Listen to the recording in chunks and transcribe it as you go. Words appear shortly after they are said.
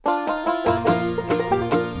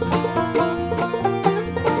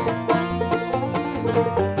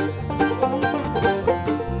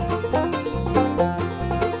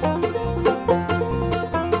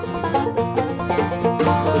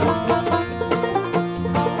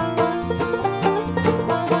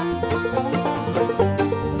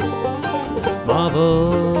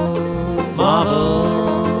Marvel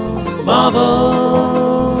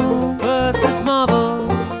versus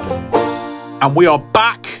Marvel. And we are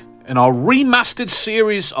back in our remastered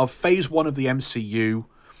series of Phase 1 of the MCU,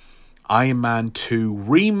 Iron Man 2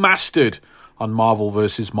 Remastered on Marvel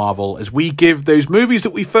vs. Marvel, as we give those movies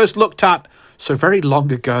that we first looked at so very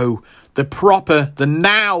long ago the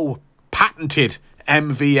now patented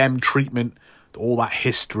MVM treatment, all that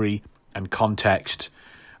history and context.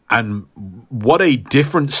 And what a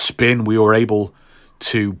different spin we were able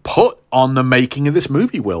to put on the making of this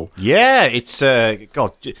movie, Will. Yeah, it's,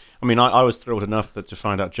 God, I mean, I was thrilled enough to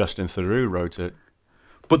find out Justin Theroux wrote it.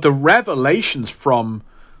 But the revelations from...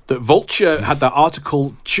 that Vulture had that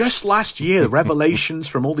article just last year, the revelations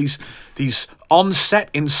from all these on-set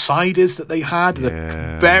insiders that they had,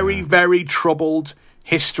 the very, very troubled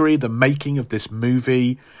history, the making of this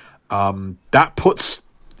movie, that puts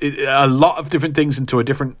a lot of different things into a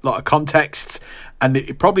different lot of contexts, and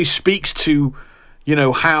it probably speaks to, you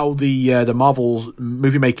know, how the Marvel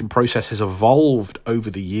movie-making process has evolved over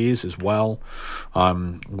the years as well.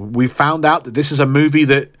 We found out that this is a movie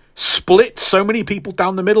that split so many people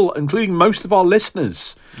down the middle, including most of our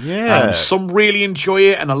listeners. Yeah. Some really enjoy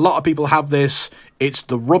it, and a lot of people have this. It's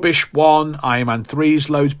the rubbish one. Iron Man 3 is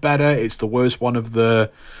loads better. It's the worst one of the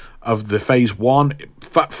Phase 1.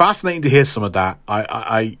 Fascinating to hear some of that.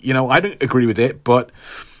 I don't agree with it, but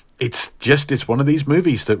it's one of these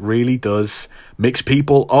movies that really does mix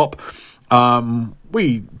people up.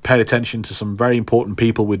 We paid attention to some very important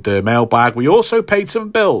people with the mailbag. We also paid some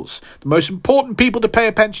bills. The most important people to pay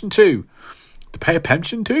attention to. The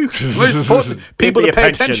most important people to pay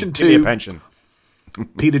attention to. Give me a pension.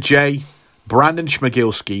 Peter J., Brandon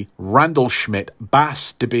Schmigilski, Randall Schmidt,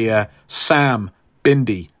 Bass DeBeer, Sam,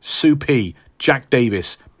 Bindi, Sue P., Jack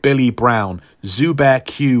Davis, Billy Brown, Zubair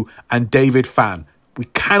Q, and David Fan. We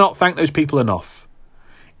cannot thank those people enough.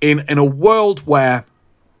 In a world where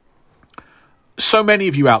so many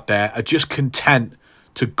of you out there are just content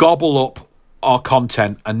to gobble up our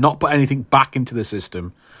content and not put anything back into the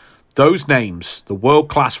system, those names, the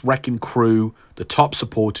world-class Wrecking Crew, the top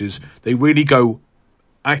supporters, they really go,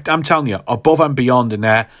 I'm telling you, above and beyond in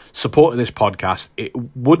their support of this podcast. It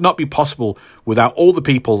would not be possible without all the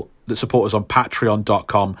people that support us on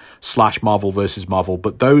patreon.com/Marvel vs. Marvel,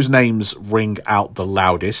 but those names ring out the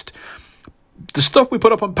loudest. The stuff we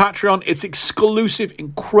put up on Patreon, it's exclusive,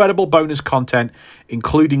 incredible bonus content,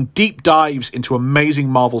 including deep dives into amazing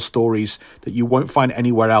Marvel stories that you won't find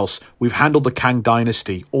anywhere else. We've handled the Kang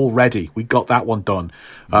Dynasty already. We got that one done.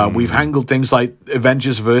 We've handled things like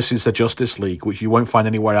Avengers versus the Justice League, which you won't find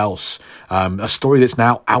anywhere else. A story that's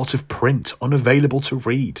now out of print, unavailable to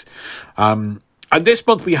read. And this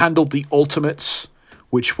month we handled The Ultimates,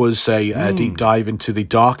 which was a deep dive into the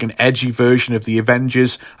dark and edgy version of the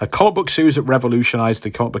Avengers, a comic book series that revolutionized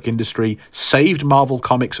the comic book industry, saved Marvel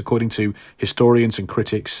Comics, according to historians and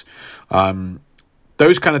critics.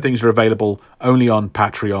 Those kind of things are available only on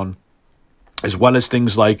Patreon, as well as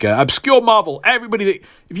things like Obscure Marvel. Everybody,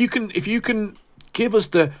 if you can give us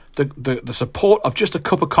the support of just a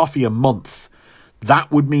cup of coffee a month,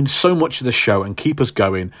 that would mean so much to the show and keep us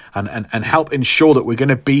going and help ensure that we're going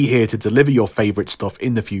to be here to deliver your favourite stuff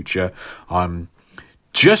in the future.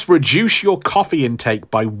 Just reduce your coffee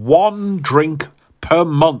intake by 1 drink per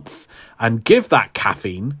month and give that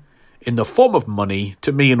caffeine in the form of money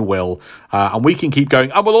to me and Will, and we can keep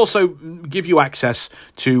going. And we'll also give you access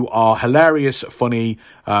to our hilarious, funny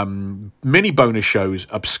mini bonus shows,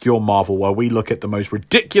 Obscure Marvel, where we look at the most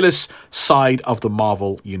ridiculous side of the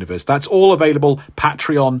Marvel universe. That's all available,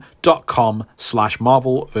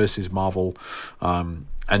 patreon.com/Marvel vs. Marvel. And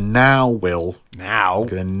now, Will, I'm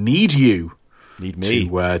going to need you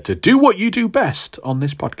to do what you do best on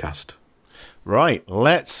this podcast. Right,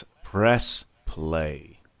 let's press play.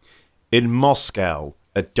 In Moscow,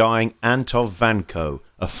 a dying Anton Vanko,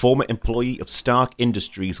 a former employee of Stark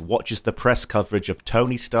Industries, watches the press coverage of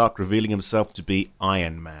Tony Stark revealing himself to be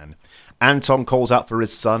Iron Man. Anton calls out for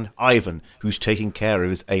his son, Ivan, who's taking care of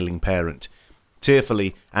his ailing parent.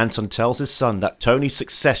 Tearfully, Anton tells his son that Tony's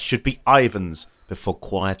success should be Ivan's, before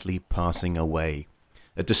quietly passing away.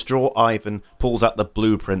 A distraught Ivan pulls out the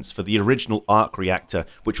blueprints for the original arc reactor,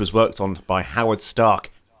 which was worked on by Howard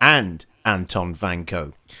Stark and Anton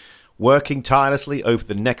Vanko. Working tirelessly over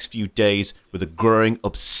the next few days with a growing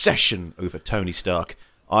obsession over Tony Stark,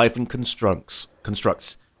 Ivan constructs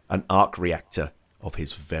an arc reactor of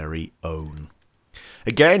his very own.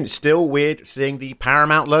 Again, it's still weird seeing the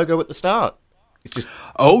Paramount logo at the start. It's just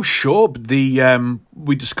sure.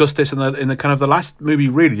 We discussed this in the kind of the last movie,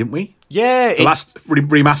 really, didn't we? Yeah, the last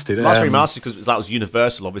remastered. Remastered because that was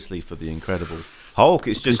Universal, obviously, for The Incredible. Hulk,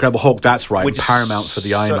 it's just Incredible Hulk. That's right. we're just Paramount for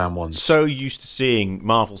the Iron Man ones. So used to seeing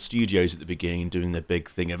Marvel Studios at the beginning doing their big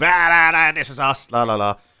thing of this is us, la la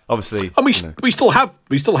la. Obviously, and we still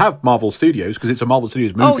have Marvel Studios because it's a Marvel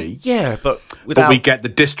Studios movie. Oh yeah, but we get the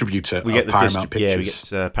distributor. We get the Paramount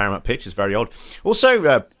Pictures. Yeah, we get Paramount Pictures. Very odd.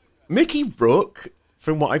 Also, Mickey Rourke,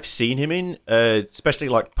 from what I've seen him in, especially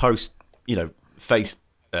like post, face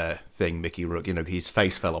thing. Mickey Rourke, his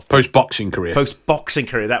face fell off. Post boxing career.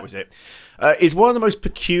 That was it. Is one of the most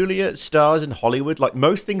peculiar stars in Hollywood. Like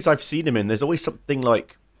most things I've seen him in, there's always something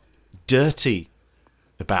like dirty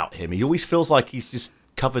about him. He always feels like he's just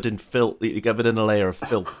covered in filth, covered in a layer of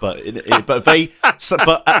filth, but at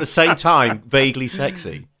the same time vaguely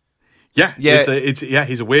sexy. Yeah.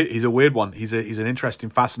 He's a weird one. He's an interesting,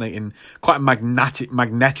 fascinating, quite a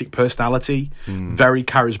magnetic personality, very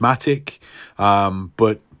charismatic.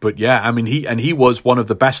 But yeah, I mean he was one of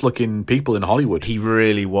the best looking people in Hollywood. He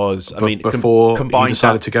really was. Before he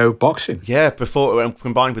decided to go boxing. Yeah,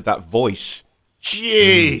 combined with that voice.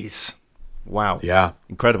 Jeez. Wow. Yeah.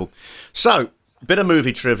 Incredible. So, bit of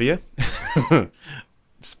movie trivia.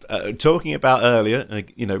 Talking about earlier,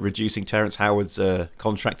 reducing Terrence Howard's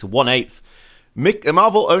contract to 1/8.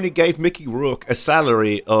 Marvel only gave Mickey Rourke a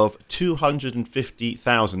salary of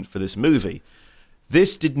 $250,000 for this movie.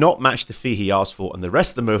 This did not match the fee he asked for, and the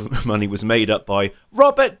rest of the money was made up by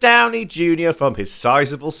Robert Downey Jr. from his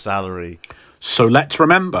sizable salary. So let's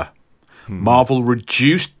remember, Marvel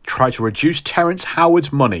tried to reduce Terrence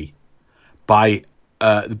Howard's money by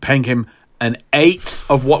paying him an eighth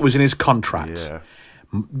of what was in his contract. Yeah.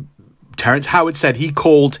 Terrence Howard said he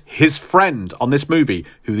called his friend on this movie,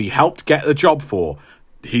 who he helped get the job for.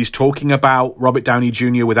 He's talking about Robert Downey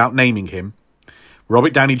Jr. without naming him.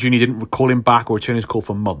 Robert Downey Jr. didn't call him back or return his call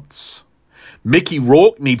for months. Mickey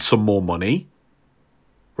Rourke needs some more money.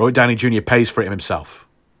 Robert Downey Jr. pays for it himself.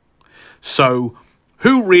 So,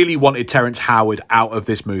 who really wanted Terrence Howard out of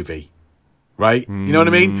this movie? Right? You know what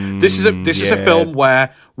I mean? This is a film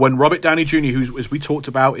where when Robert Downey Jr., who, as we talked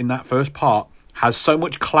about in that first part, has so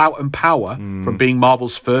much clout and power from being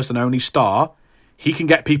Marvel's first and only star, he can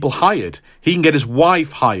get people hired. He can get his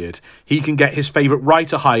wife hired. He can get his favourite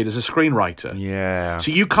writer hired as a screenwriter. Yeah.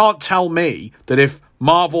 So you can't tell me that if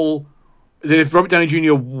Robert Downey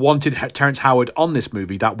Jr. wanted Terrence Howard on this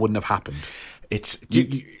movie, that wouldn't have happened. It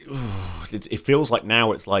feels like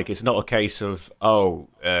now it's not a case of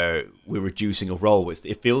we're reducing a role.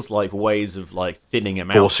 It feels like ways of like thinning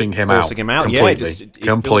him out, forcing him out.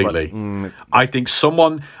 Completely. Like, I think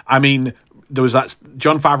there was that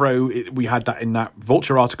Jon Favreau. We had that in that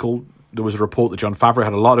Vulture article. There was a report that Jon Favreau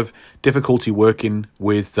had a lot of difficulty working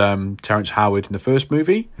with Terrence Howard in the first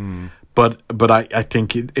movie. But I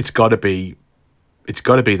think it's got to be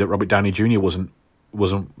that Robert Downey Jr. didn't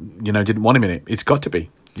want him in it. It's got to be.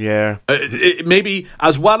 Yeah. Maybe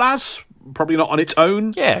as well as, probably not on its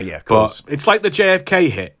own. Yeah, of course. But it's like the JFK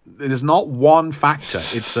hit. There's not one factor.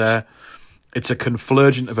 It's a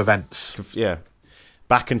confluence of events. Yeah.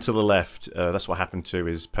 Back and to the left. That's what happened to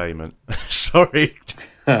his payment. Sorry.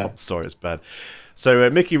 I'm sorry, it's bad. So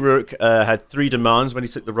Mickey Rourke had 3 demands when he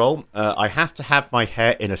took the role. I have to have my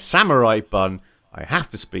hair in a samurai bun. I have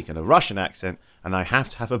to speak in a Russian accent. And I have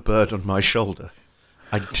to have a bird on my shoulder.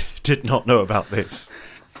 I did not know about this.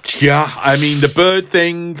 Yeah, I mean, the bird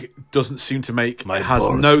thing doesn't seem to has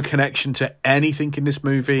bird. no connection to anything in this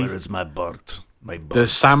movie. Where is my bird? The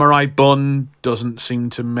samurai bun doesn't seem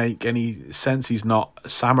to make any sense. He's not a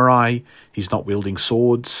samurai. He's not wielding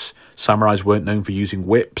swords. Samurais weren't known for using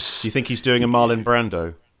whips. Do you think he's doing a Marlon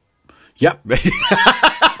Brando? Yep.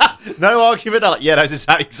 No argument. Yeah, that's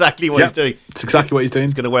exactly what he's doing. It's exactly what he's doing.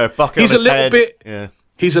 He's going to wear a bucket on his head.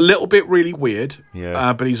 He's a little bit really weird,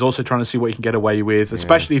 but he's also trying to see what he can get away with,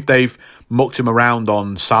 especially if they've mucked him around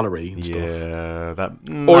on salary and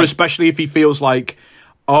stuff. Or especially if he feels like,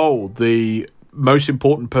 the most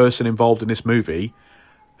important person involved in this movie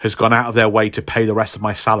has gone out of their way to pay the rest of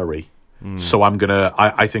my salary. So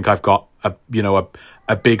I think I've got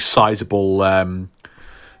a big sizable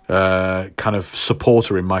kind of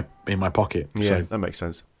supporter in my pocket. Yeah, that makes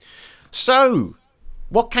sense. So,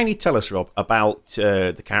 what can you tell us, Rob, about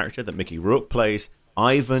the character that Mickey Rourke plays,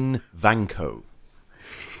 Ivan Vanko?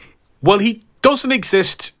 Well, he doesn't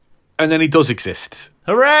exist, and then he does exist.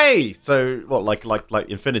 Hooray! So, what, like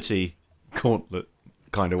Infinity Gauntlet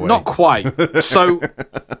kind of way? Not quite. So,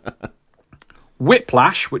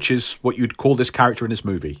 Whiplash, which is what you'd call this character in this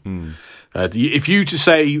movie. If you to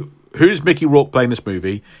say, who's Mickey Rourke playing this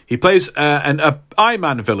movie? He plays an Iron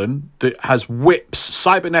Man villain that has whips,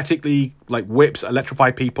 cybernetically, like whips, electrify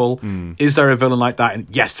people. Is there a villain like that? And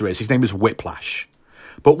yes, there is. His name is Whiplash.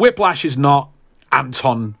 But Whiplash is not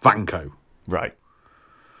Anton Vanko. Right.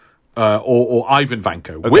 or Ivan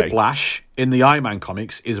Vanko. Okay. Whiplash in the Iron Man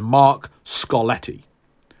comics is Mark Scoletti,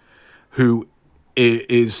 who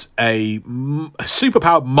is a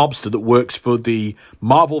superpowered mobster that works for the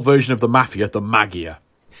Marvel version of the Mafia, the Magia.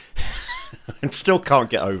 I still can't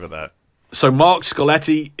get over that. So Mark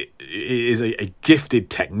Scoletti is a gifted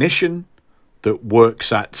technician that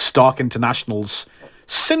works at Stark International's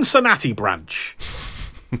Cincinnati branch.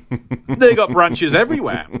 They got branches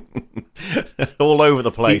everywhere. All over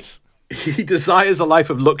the place. He desires a life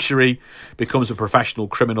of luxury, becomes a professional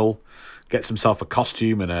criminal, gets himself a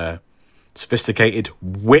costume and a sophisticated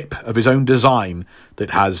whip of his own design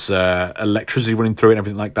that has electricity running through it and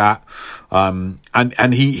everything like that.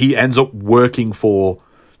 And he ends up working for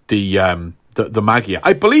the Magia.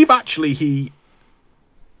 I believe actually he.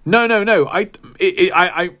 No.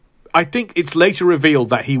 I think it's later revealed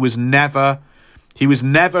that he was never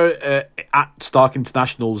at Stark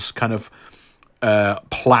International's kind of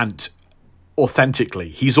plant authentically.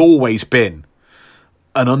 He's always been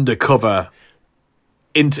an undercover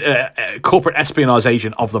corporate espionage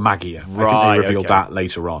agent of the Magia. Right, I think they revealed that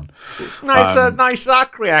later on. Nice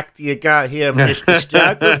arc reactor you got here, Mr.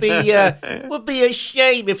 Stark. Would be a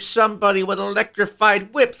shame if somebody with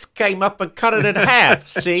electrified whips came up and cut it in half,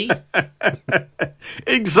 see?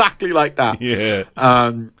 Exactly like that. Yeah.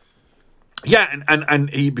 And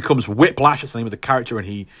he becomes Whiplash, that's the name of the character, and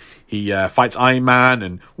he fights Iron Man.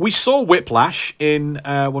 And we saw Whiplash in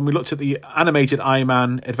when we looked at the animated Iron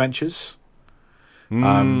Man adventures. He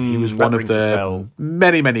was one of the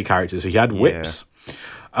many characters. He had whips.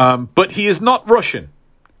 But he is not Russian.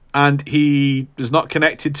 And he is not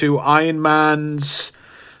connected to Iron Man's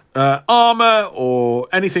armor or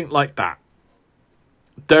anything like that.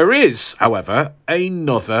 There is, however,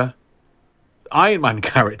 another Iron Man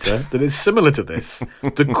character that is similar to this.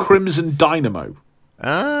 The Crimson Dynamo.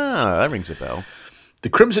 Ah, that rings a bell. The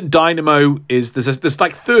Crimson Dynamo is there's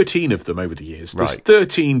like 13 of them over the years. There's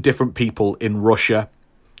 13 different people in Russia,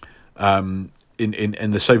 in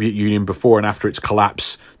the Soviet Union before and after its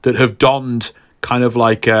collapse, that have donned kind of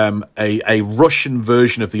like a Russian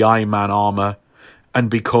version of the Iron Man armor and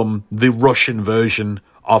become the Russian version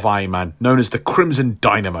of Iron Man, known as the Crimson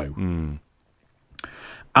Dynamo.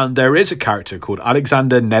 And there is a character called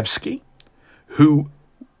Alexander Nevsky who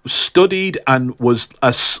studied and was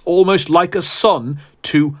almost like a son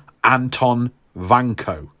to Anton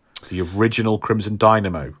Vanko, the original Crimson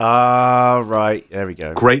Dynamo. Right. There we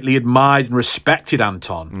go. Greatly admired and respected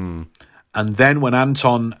Anton. And then when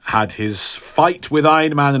Anton had his fight with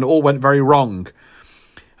Iron Man and it all went very wrong,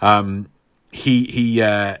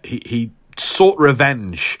 he sought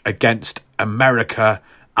revenge against America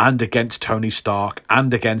and against Tony Stark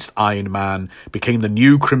and against Iron Man, became the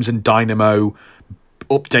new Crimson Dynamo,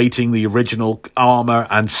 updating the original armor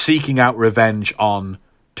and seeking out revenge on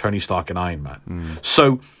Tony Stark and Iron Man.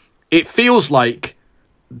 So it feels like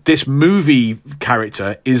this movie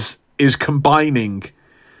character is combining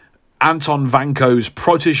Anton Vanko's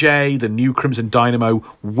protege, the new Crimson Dynamo,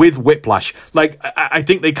 with Whiplash. Like, I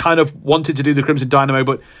think they kind of wanted to do the Crimson Dynamo,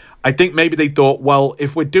 but I think maybe they thought, well,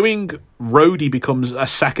 if we're doing Rhodey becomes a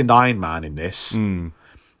second Iron Man in this, and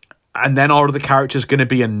then are the characters going to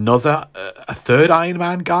be a third Iron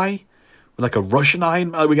Man guy? Like a Russian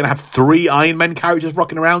Iron Man? Are we going to have 3 Iron Man characters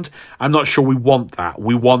rocking around? I'm not sure we want that.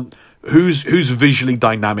 We want who's visually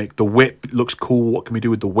dynamic. The whip looks cool. What can we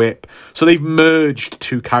do with the whip? So they've merged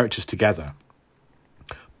 2 characters together.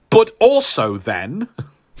 But also then,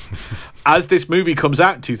 as this movie comes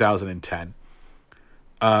out in 2010,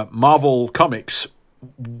 Marvel Comics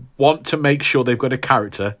want to make sure they've got a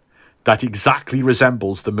character that exactly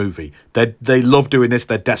resembles the movie. They love doing this.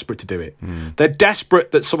 They're desperate to do it. They're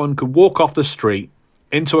desperate that someone could walk off the street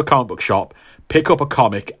into a comic book shop, pick up a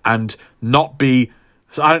comic, and not be,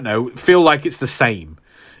 I don't know, feel like it's the same,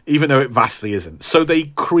 even though it vastly isn't. So they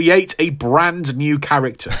create a brand new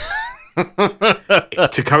character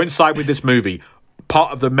to coincide with this movie.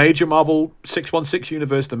 Part of the major Marvel 616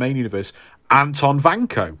 universe, the main universe, Anton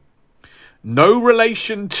Vanko. No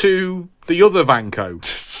relation to the other Vanko,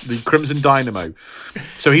 the Crimson Dynamo.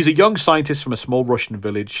 So he's a young scientist from a small Russian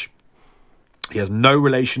village. He has no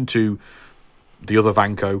relation to the other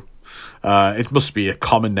Vanko. It must be a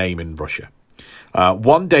common name in Russia.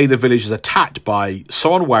 One day the village is attacked by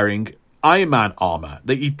someone wearing Iron Man armor.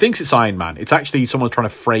 He thinks it's Iron Man. It's actually someone trying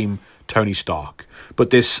to frame Tony Stark. But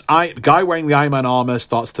this guy wearing the Iron Man armor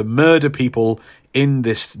starts to murder people in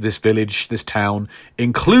this village, this town,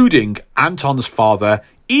 including Anton's father,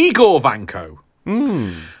 Igor Vanko.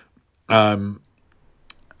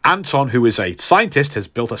 Anton, who is a scientist, has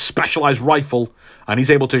built a specialized rifle, and he's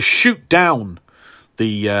able to shoot down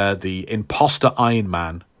the imposter Iron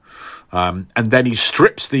Man. And then he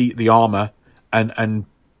strips the armor and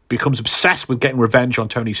becomes obsessed with getting revenge on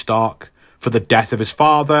Tony Stark for the death of his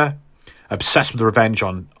father, obsessed with the revenge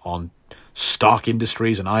on Stark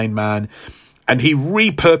Industries and Iron Man. And he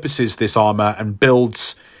repurposes this armor and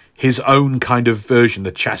builds his own kind of version,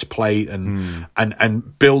 the chest plate,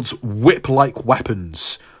 and builds whip-like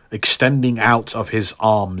weapons extending out of his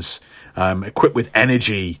arms, equipped with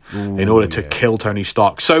energy in order to kill Tony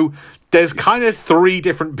Stark. So there's kind of three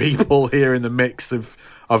different people here in the mix of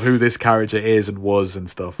who this character is and was and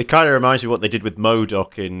stuff. It kind of reminds me of what they did with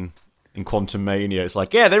MODOK in Quantum Mania. It's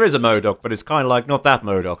like, yeah, there is a MODOK, but it's kind of like not that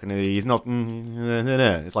MODOK, and he's not.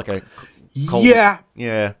 It's like a cold, yeah.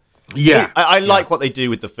 I like what they do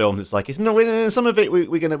with the film. It's like some of it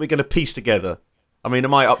we're gonna piece together. I mean, it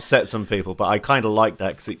might upset some people, but I kind of like that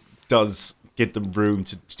because it does give them room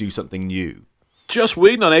to do something new. Just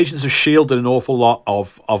Whedon on Agents of S.H.I.E.L.D. did an awful lot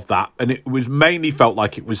of that, and it was mainly felt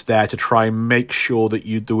like it was there to try and make sure that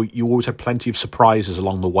you always had plenty of surprises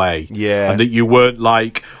along the way. Yeah. And that you weren't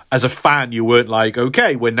like, as a fan, you weren't like,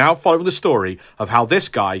 okay, we're now following the story of how this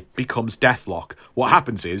guy becomes Deathlock. What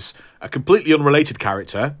happens is a completely unrelated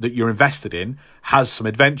character that you're invested in has some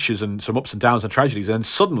adventures and some ups and downs and tragedies, and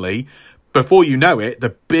before you know it,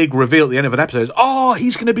 the big reveal at the end of an episode is, oh,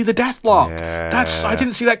 he's going to be the Deathlock. Yeah. I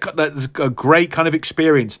didn't see that. That's a great kind of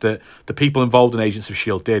experience that the people involved in Agents of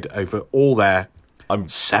S.H.I.E.L.D. did over all their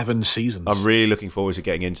 7 seasons. I'm really looking forward to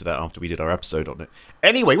getting into that after we did our episode on it.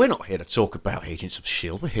 Anyway, we're not here to talk about Agents of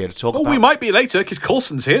S.H.I.E.L.D. We're here to talk about... we might be later, because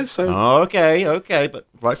Coulson's here, so... Okay, but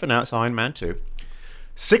right for now, it's Iron Man 2.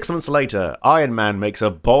 6 months later, Iron Man makes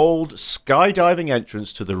a bold, skydiving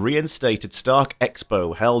entrance to the reinstated Stark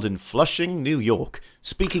Expo held in Flushing, New York.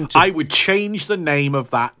 I would change the name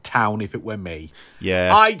of that town if it were me.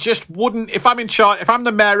 Yeah. I just wouldn't... If I'm in charge... If I'm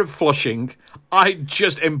the mayor of Flushing, I'm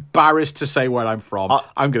just embarrassed to say where I'm from.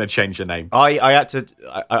 I'm going to change the name. I had to...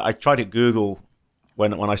 I tried to Google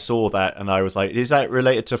when I saw that, and I was like, is that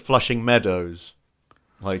related to Flushing Meadows?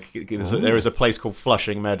 Like, there is a place called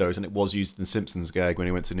Flushing Meadows, and it was used in Simpsons gag when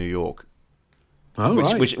he went to New York.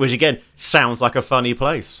 Which again, sounds like a funny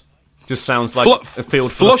place. Just sounds like a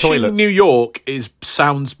field full of toilets. Flushing, New York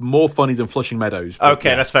sounds more funny than Flushing Meadows.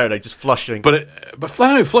 Okay, that's fair enough. Just Flushing. But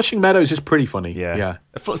Flushing Meadows is pretty funny. Yeah.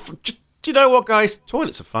 Do you know what, guys?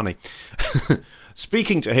 Toilets are funny.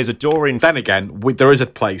 Speaking to his adoring... Then again, there is a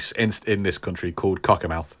place in this country called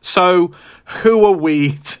Cockermouth. So, who are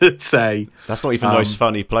we to say... That's not even the most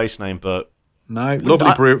funny place name, but... No,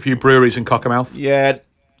 lovely few breweries in Cockermouth. Yeah,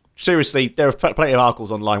 seriously, there are plenty of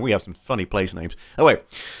articles online. We have some funny place names. Anyway,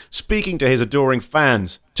 speaking to his adoring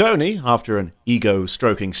fans, Tony, after an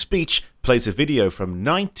ego-stroking speech, plays a video from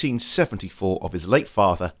 1974 of his late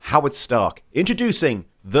father, Howard Stark, introducing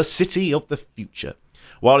the City of the Future.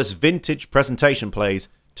 While his vintage presentation plays,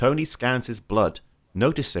 Tony scans his blood,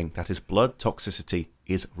 noticing that his blood toxicity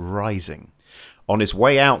is rising. On his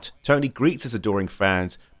way out, Tony greets his adoring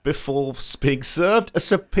fans before being served a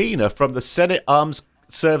subpoena from the Senate Armed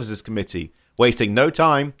Services Committee. Wasting no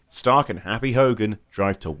time, Stark and Happy Hogan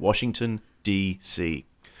drive to Washington, D.C.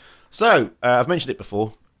 So, I've mentioned it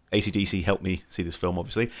before. AC/DC helped me see this film,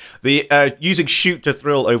 obviously. The using Shoot to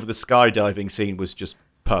Thrill over the skydiving scene was just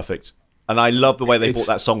perfect. And I love the way they brought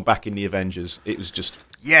that song back in the Avengers. It was just,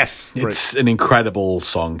 yes! Great. It's an incredible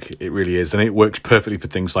song. It really is. And it works perfectly for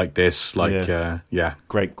things like this.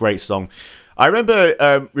 Great song. I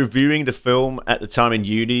remember reviewing the film at the time in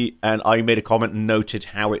uni, and I made a comment and noted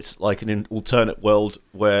how it's like an alternate world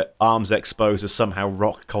where Arms Expos are somehow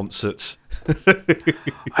rock concerts.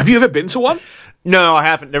 Have you ever been to one? No, I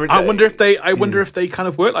haven't. I wonder if they kind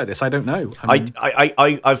of work like this. I don't know.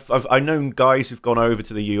 I've known guys who've gone over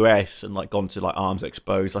to the US and like gone to like Arms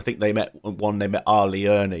Expos. I think they met Arlie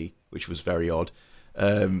Ernie, which was very odd.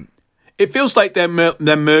 It feels like they're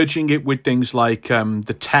merging it with things like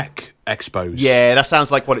the tech expos. Yeah, that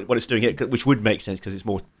sounds like what it's doing here, which would make sense because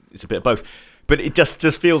it's a bit of both. But it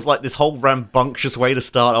just feels like this whole rambunctious way to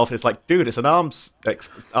start off. It's like, dude, it's an arms tech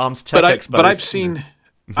expo. But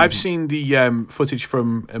I've seen the footage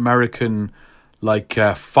from American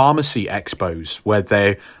pharmacy expos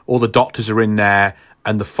where all the doctors are in there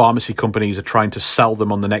and the pharmacy companies are trying to sell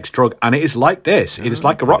them on the next drug, and it is like this. It is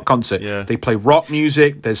like a rock concert. Yeah. They play rock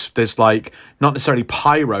music. There's like not necessarily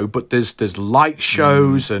pyro, but there's light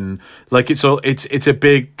shows and like it's a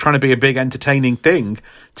big trying to be a big entertaining thing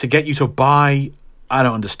to get you to buy. I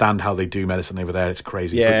don't understand how they do medicine over there. It's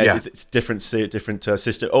crazy. Yeah. It's different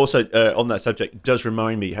system. Also, on that subject, it does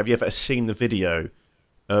remind me. Have you ever seen the video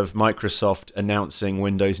of Microsoft announcing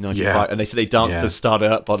Windows 95? Yeah. And they said they danced to Start It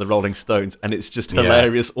Up by the Rolling Stones, and it's just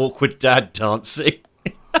hilarious, awkward dad dancing.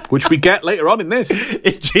 which we get later on in this.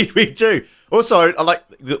 Indeed, we do. Also, I like.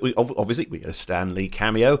 Obviously, we get a Stan Lee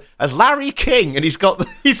cameo as Larry King, and he's got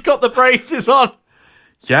the braces on.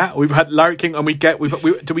 Yeah, we've had Larry King, and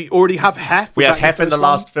do we already have Hef? We had Hef in the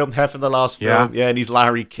last film. Yeah, and he's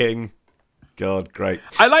Larry King. God, great.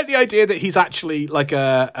 I like the idea that he's actually like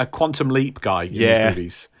a quantum leap guy in these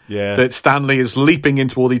movies. Yeah. That Stanley is leaping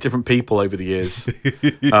into all these different people over the years,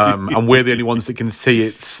 and we're the only ones that can see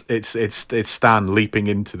it's Stan leaping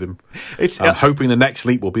into them. Hoping the next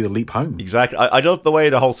leap will be the leap home. Exactly. I love the way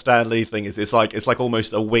the whole Stan Lee thing is. It's like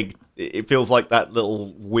almost a wink. It feels like that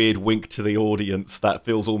little weird wink to the audience that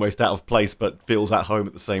feels almost out of place, but feels at home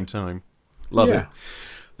at the same time. Love it.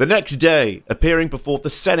 The next day, appearing before the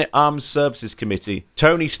Senate Armed Services Committee,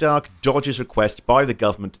 Tony Stark dodges request by the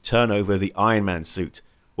government to turn over the Iron Man suit.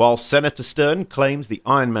 While Senator Stern claims the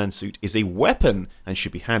Iron Man suit is a weapon and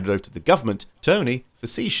should be handed over to the government, Tony,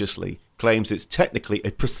 facetiously, claims it's technically a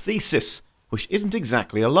prosthesis, which isn't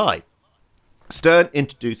exactly a lie. Stern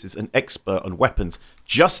introduces an expert on weapons,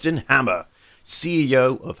 Justin Hammer,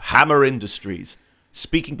 CEO of Hammer Industries.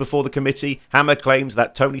 Speaking before the committee, Hammer claims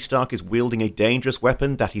that Tony Stark is wielding a dangerous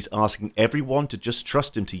weapon that he's asking everyone to just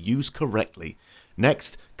trust him to use correctly.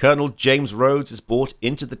 Next, Colonel James Rhodes is brought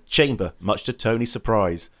into the chamber, much to Tony's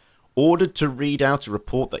surprise. Ordered to read out a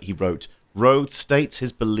report that he wrote, Rhodes states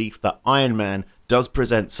his belief that Iron Man does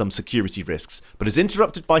present some security risks, but is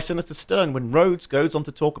interrupted by Senator Stern when Rhodes goes on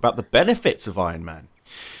to talk about the benefits of Iron Man.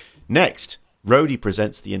 Next, Rhodey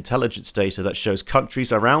presents the intelligence data that shows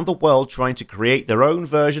countries around the world trying to create their own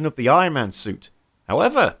version of the Iron Man suit.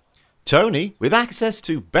 However, Tony, with access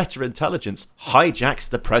to better intelligence, hijacks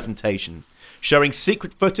the presentation. Showing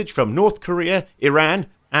secret footage from North Korea, Iran,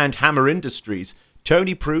 and Hammer Industries,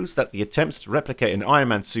 Tony proves that the attempts to replicate an Iron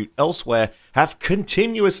Man suit elsewhere have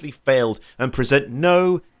continuously failed and present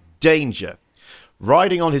no danger.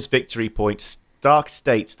 Riding on his victory point, Stark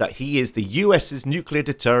states that he is the US's nuclear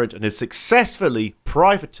deterrent and has successfully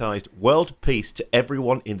privatized world peace to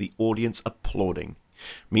everyone in the audience applauding.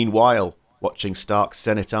 Meanwhile, watching Stark's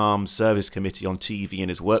Senate Armed Service Committee on TV in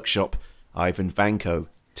his workshop, Ivan Vanko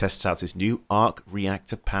tests out his new arc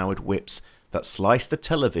reactor-powered whips that slice the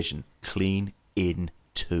television clean in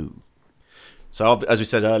two. So, as we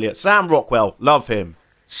said earlier, Sam Rockwell, love him.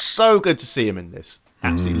 So good to see him in this.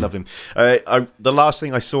 Absolutely love him. The last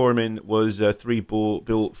thing I saw him in was Three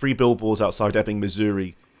Billboards Outside Ebbing,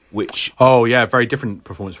 Missouri, which... Oh, yeah, very different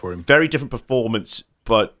performance for him. Very different performance,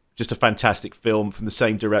 but just a fantastic film from the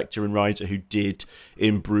same director and writer who did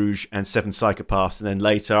In Bruges and Seven Psychopaths, and then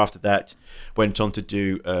later, after that, went on to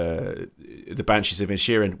do The Banshees of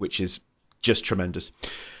Inisherin, which is just tremendous.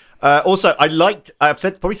 Also, I've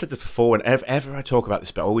probably said this before, whenever I talk about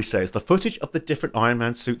this, but I always say, is the footage of the different Iron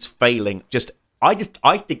Man suits failing. I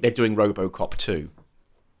think they're doing RoboCop 2.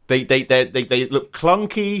 They look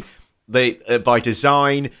clunky. By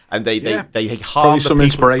design, and they harm probably the some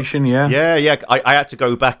inspiration. Yeah. I had to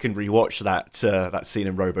go back and rewatch that scene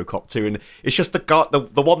in RoboCop 2, and it's just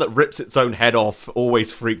the one that rips its own head off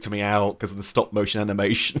always freaked me out because of the stop motion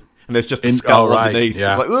animation, and there's just a skull underneath. Yeah.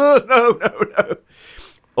 It's like, oh no.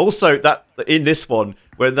 Also, that in this one,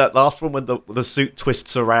 when that last one, when the suit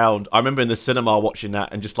twists around, I remember in the cinema watching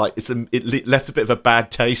that, and just like it left a bit of a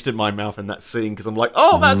bad taste in my mouth in that scene, because I'm like,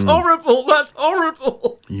 oh, that's horrible, that's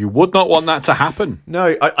horrible. You would not want that to happen.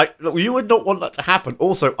 No, you would not want that to happen.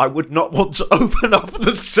 Also, I would not want to open up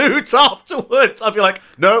the suit afterwards. I'd be like,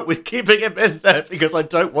 no, we're keeping him in there because I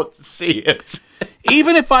don't want to see it.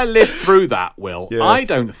 Even if I lived through that, Will, I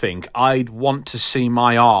don't think I'd want to see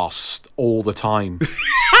my arse all the time.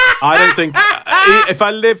 I don't think... if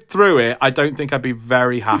I lived through it, I don't think I'd be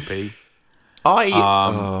very happy.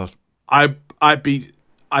 I'd be...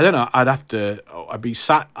 I don't know. I'd be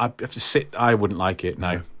sat... I'd have to sit... I wouldn't like it,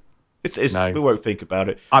 no. No. We won't think about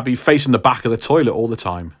it. I'd be facing the back of the toilet all the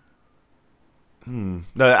time. No,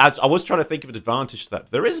 I was trying to think of an advantage to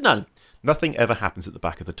that. There is none. Nothing ever happens at the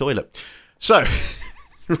back of the toilet. So,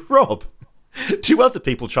 Rob, do other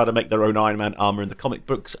people try to make their own Iron Man armor in the comic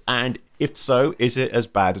books? And if so, is it as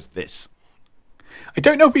bad as this? I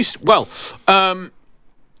don't know if well,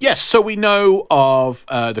 yes, so we know of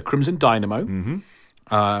the Crimson Dynamo,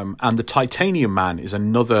 and the Titanium Man is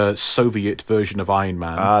another Soviet version of Iron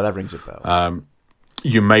Man. That rings a bell.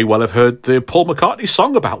 You may well have heard the Paul McCartney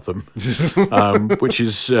song about them, which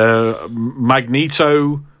is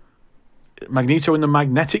Magneto Magneto and the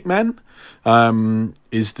Magnetic Men.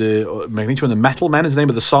 Is the Magneto and the Metal Men is the name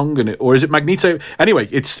of the song, or is it Magneto? Anyway,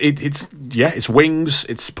 it's Wings.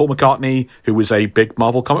 It's Paul McCartney, who was a big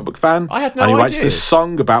Marvel comic book fan. I had no idea. And he writes idea. this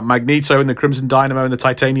song about Magneto and the Crimson Dynamo and the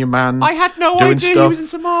Titanium Man. I had no idea stuff. he was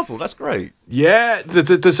into Marvel. That's great. Yeah,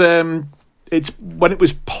 there's it's when it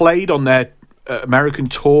was played on their American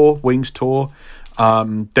tour, Wings tour.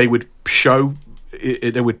 They would show,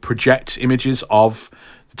 they would project images of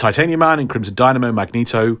the Titanium Man and Crimson Dynamo,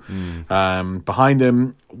 Magneto behind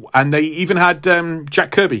them. And they even had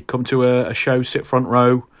Jack Kirby come to a show, sit front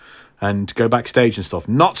row, and go backstage and stuff.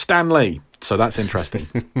 Not Stan Lee. So that's interesting.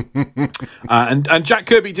 And Jack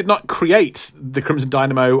Kirby did not create the Crimson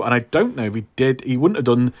Dynamo, and I don't know if he did. He wouldn't have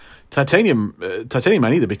done Titanium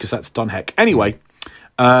Man either, because that's Don Heck. Anyway,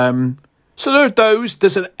 so there are those.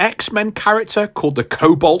 There's an X-Men character called the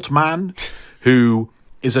Cobalt Man, who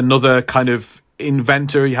is another kind of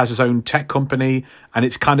inventor. He has his own tech company, and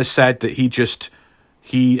it's kind of said that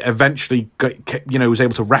he eventually was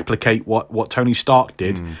able to replicate what Tony Stark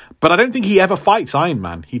did. But I don't think he ever fights Iron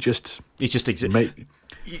Man. He just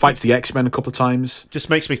fights the X-Men a couple of times. Just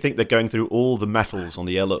makes me think they're going through all the metals on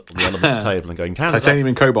the elements table and going, Titanium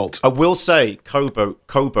and Cobalt. I will say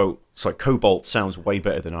Cobalt sounds way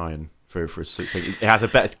better than Iron for a suit thing. It has a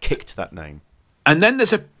better kick to that name. And then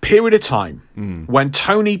there's a period of time when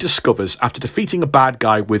Tony discovers, after defeating a bad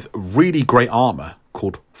guy with really great armor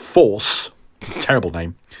called Force, terrible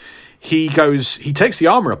name, he takes the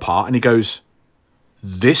armor apart and he goes,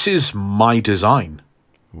 "This is my design."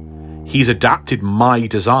 Ooh. He's adapted my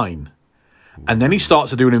design. Ooh. And then he starts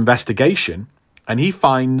to do an investigation, and he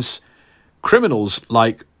finds criminals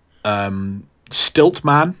like Stilt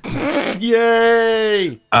Man,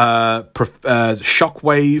 yay,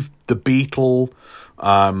 Shockwave, the Beetle,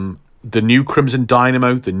 the new Crimson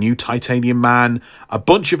Dynamo, the new Titanium Man, a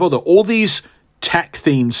bunch of all these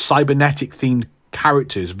tech-themed, cybernetic-themed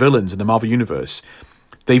characters, villains in the Marvel Universe.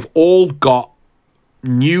 They've all got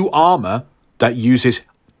new armor that uses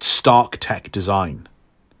Stark tech design.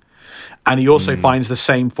 And he also finds the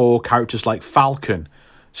same for characters like Falcon,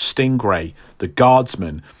 Stingray, the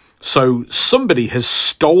Guardsman. So somebody has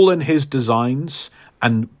stolen his designs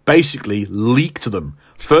and basically leaked them.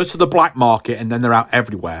 First to the black market, and then they're out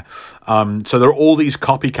everywhere. So there are all these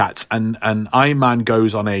copycats, and Iron Man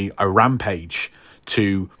goes on a rampage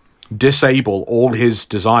to disable all his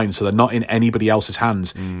designs so they're not in anybody else's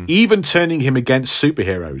hands, even turning him against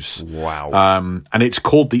superheroes. Wow. And it's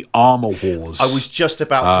called the Armor Wars. I was just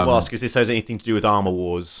about to ask if this has anything to do with Armor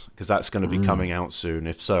Wars, because that's going to be coming out soon.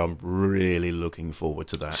 If so, I'm really looking forward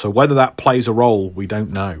to that. So whether that plays a role, we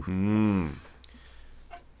don't know.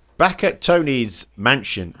 Back at Tony's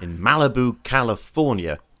mansion in Malibu,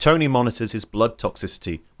 California, Tony monitors his blood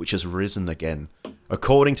toxicity, which has risen again.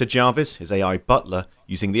 According to Jarvis, his AI butler,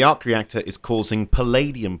 using the arc reactor is causing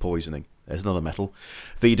palladium poisoning. There's another metal.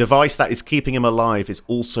 The device that is keeping him alive is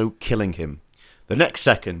also killing him. The next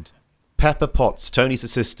second, Pepper Potts, Tony's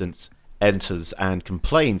assistant, enters and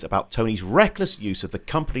complains about Tony's reckless use of the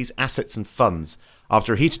company's assets and funds.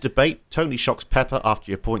 After a heated debate, Tony shocks Pepper after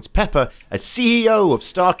he appoints Pepper as CEO of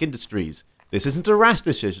Stark Industries. This isn't a rash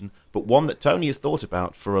decision, but one that Tony has thought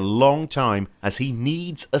about for a long time, as he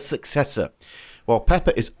needs a successor. While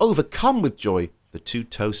Pepper is overcome with joy, the two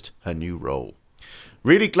toast her new role.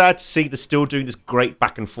 Really glad to see they're still doing this great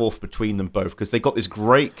back and forth between them both, because they got this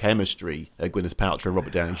great chemistry, Gwyneth Paltrow and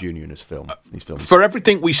Robert Downey Jr. in these films. For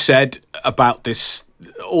everything we said about this,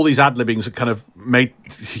 all these ad-libbings that kind of made,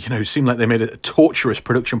 seem like they made a torturous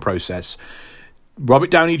production process. Robert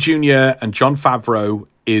Downey Jr. and Jon Favreau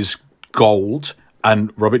is gold,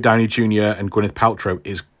 and Robert Downey Jr. and Gwyneth Paltrow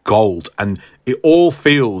is gold, and it all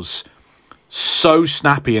feels so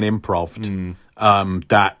snappy and improv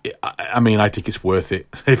that I think it's worth it.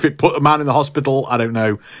 If it put a man in the hospital, I don't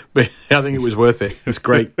know, but I think it was worth it. It's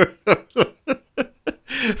great.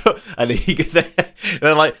 And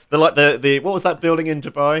they're like the what was that building in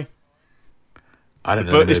Dubai? I don't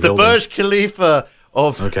know. It's the Burj Khalifa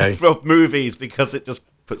of movies, because it just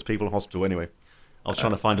puts people in hospital anyway. I was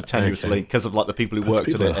trying to find a tenuous link because of the people who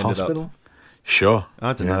worked at it ended up. Sure.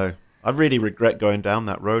 I don't know. I really regret going down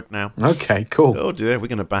that road now. Okay, cool. Oh dear, we're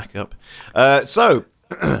going to back up. So,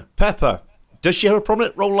 Pepper, does she have a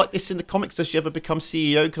prominent role like this in the comics? Does she ever become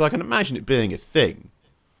CEO? Because I can imagine it being a thing.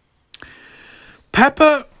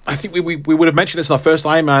 Pepper, I think we would have mentioned this in our first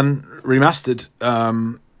Iron Man Remastered.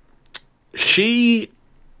 She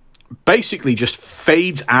basically just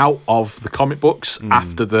fades out of the comic books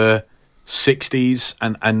after the 60s,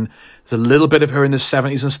 and there's a little bit of her in the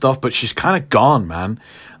 70s and stuff, but she's kind of gone, man.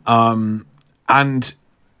 And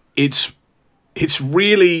it's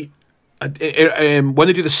really when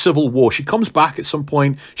they do the Civil War, she comes back at some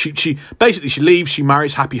point. She basically she leaves. She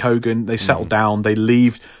marries Happy Hogan. They settle down. They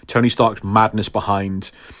leave Tony Stark's madness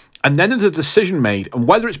behind, and then there's a decision made. And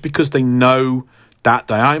whether it's because they know that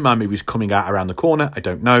the Iron Man movie is coming out around the corner, I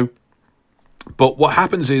don't know. But what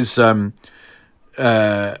happens is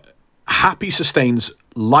Happy sustains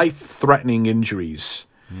life-threatening injuries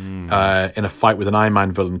in a fight with an Iron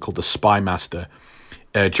Man villain called the Spy Master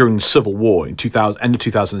during the Civil War in end of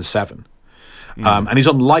 2007. And he's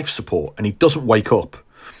on life support, and he doesn't wake up.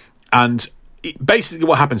 And basically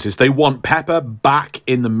what happens is they want Pepper back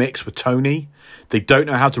in the mix with Tony. They don't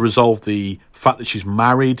know how to resolve the fact that she's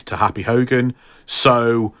married to Happy Hogan.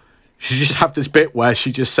 So she just have this bit where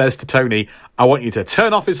she just says to Tony, I want you to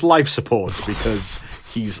turn off his life support because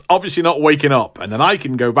he's obviously not waking up. And then I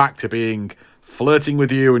can go back to being flirting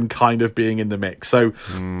with you and kind of being in the mix. So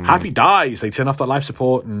Happy dies. They turn off that life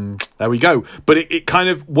support and there we go. But it kind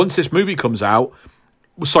of, once this movie comes out,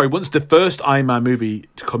 once the first Iron Man movie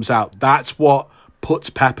comes out, that's what puts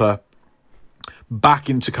Pepper back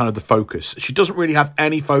into kind of the focus. She doesn't really have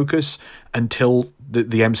any focus until the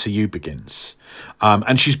MCU begins.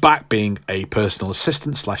 And she's back being a personal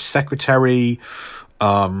assistant / secretary.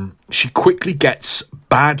 She quickly gets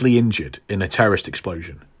badly injured in a terrorist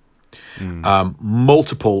explosion.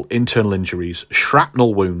 Multiple internal injuries,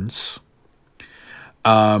 shrapnel wounds.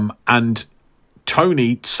 And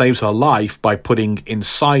Tony saves her life by putting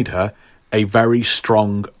inside her a very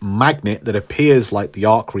strong magnet that appears like the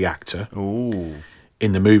arc reactor. Ooh.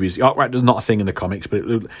 In the movies. The arc reactor is not a thing in the comics, but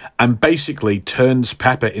and basically turns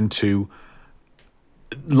Pepper into,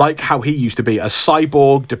 like how he used to be, a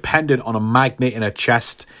cyborg dependent on a magnet in her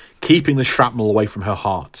chest, keeping the shrapnel away from her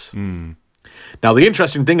heart. Now, the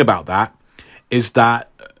interesting thing about that is that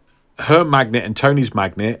her magnet and Tony's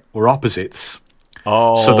magnet were opposites.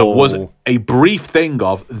 Oh. So there was a brief thing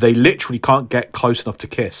of they literally can't get close enough to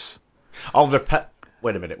kiss. Oh,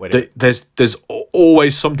 wait a minute. There's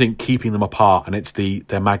always something keeping them apart, and it's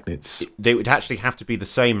their magnets. They would actually have to be the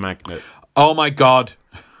same magnet. Oh my God.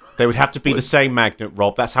 They would have to be the same magnet,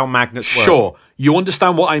 Rob. That's how magnets work. Sure. You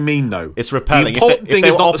understand what I mean, though. It's repelling. The important thing if they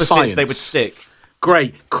is were not the opposites, science. they would stick.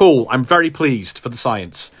 Great. Cool. I'm very pleased for the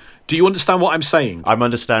science. Do you understand what I'm saying? I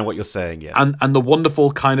understand what you're saying, yes. And the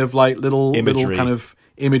wonderful kind of like little kind of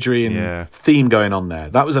imagery and theme going on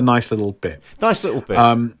there. That was a nice little bit. Nice little bit.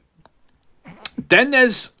 Then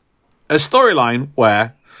there's a storyline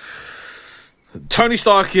where Tony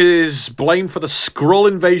Stark is blamed for the Skrull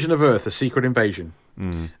invasion of Earth, a secret invasion.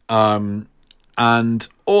 And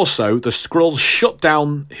also the Skrulls shut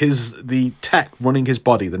down the tech running his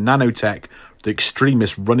body, the nanotech, the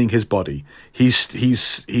extremist running his body.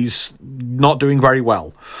 He's not doing very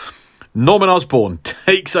well. Norman Osborn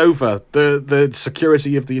takes over the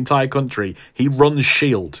security of the entire country. He runs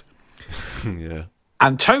S.H.I.E.L.D. Yeah.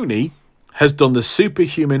 And Tony has done the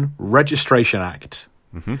Superhuman Registration Act,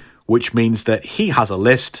 which means that he has a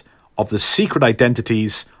list of the secret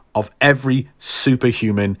identities of every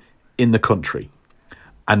superhuman in the country.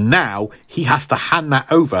 And now he has to hand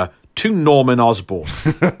that over to Norman Osborn.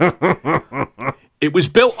 It was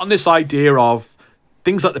built on this idea of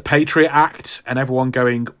things like the Patriot Act and everyone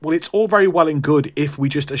going, well, it's all very well and good if we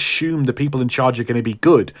just assume the people in charge are going to be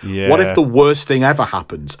good. Yeah. What if the worst thing ever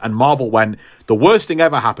happens? And Marvel went, the worst thing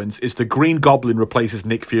ever happens is the Green Goblin replaces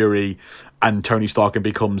Nick Fury and Tony Stark and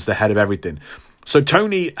becomes the head of everything. So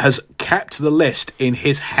Tony has kept the list in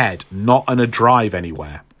his head, not on a drive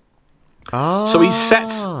anywhere. So he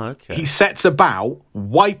sets about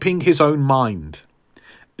wiping his own mind,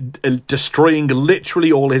 destroying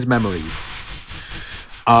literally all his memories.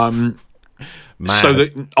 So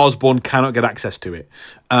that Osborn cannot get access to it.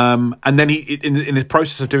 And then in the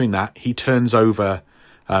process of doing that, he turns over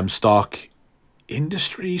Stark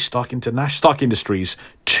Industries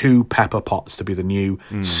to Pepper Potts to be the new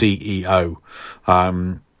CEO.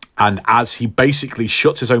 And as he basically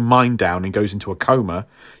shuts his own mind down and goes into a coma,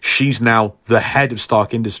 she's now the head of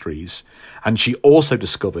Stark Industries. And she also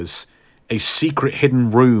discovers a secret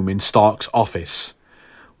hidden room in Stark's office,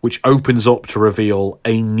 which opens up to reveal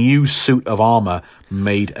a new suit of armor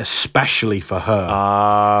made especially for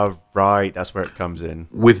her. Right. That's where it comes in.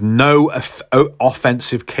 With no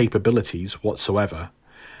offensive capabilities whatsoever.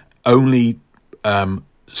 Only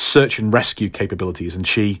search and rescue capabilities. And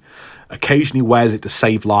she occasionally wears it to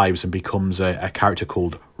save lives and becomes a character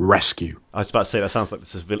called Rescue. I was about to say, that sounds like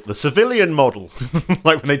the civilian model.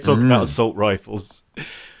 Like when they talk about assault rifles.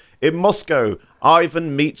 In Moscow,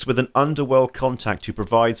 Ivan meets with an underworld contact who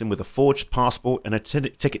provides him with a forged passport and a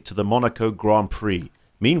ticket to the Monaco Grand Prix.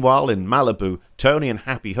 Meanwhile, in Malibu, Tony and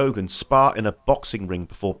Happy Hogan spar in a boxing ring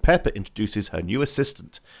before Pepper introduces her new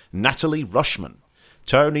assistant, Natalie Rushman.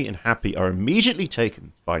 Tony and Happy are immediately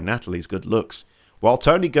taken by Natalie's good looks. While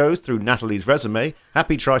Tony goes through Natalie's resume,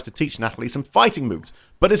 Happy tries to teach Natalie some fighting moves,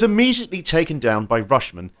 but is immediately taken down by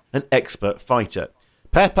Rushman, an expert fighter.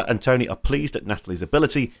 Pepper and Tony are pleased at Natalie's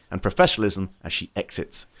ability and professionalism as she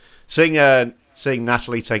exits. Seeing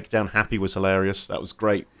Natalie take down Happy was hilarious. That was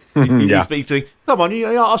great. He speaks to me, come on,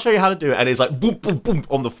 I'll show you how to do it. And it's like, boom, boom, boom,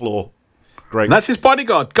 on the floor. Great. And that's his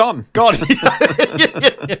bodyguard, gone.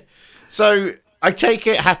 So, I take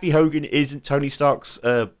it Happy Hogan isn't Tony Stark's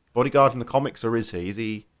bodyguard in the comics, or is he? Is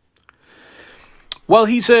he? Well,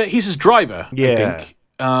 he's his driver, Yeah. I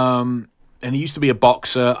think. And he used to be a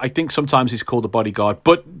boxer. I think sometimes he's called a bodyguard.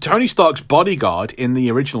 But Tony Stark's bodyguard in the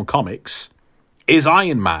original comics is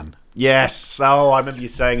Iron Man. Yes. Oh, I remember you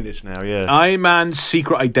saying this now, yeah. Iron Man's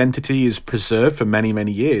secret identity is preserved for many,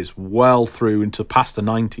 many years, well through into past the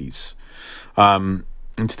 90s,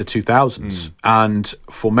 into the 2000s. And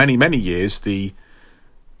for many, many years, the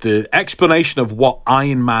explanation of what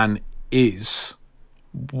Iron Man is,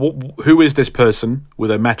 who is this person with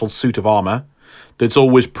a metal suit of armor that's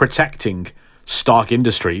always protecting Stark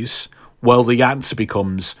Industries? Well, the answer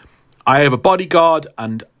becomes, I have a bodyguard,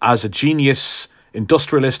 and as a genius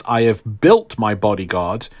industrialist, I have built my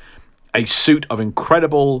bodyguard a suit of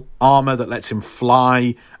incredible armor that lets him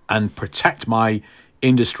fly and protect my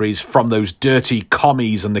industries from those dirty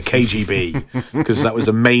commies and the KGB, because that was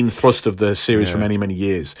the main thrust of the series for many, many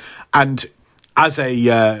years. And as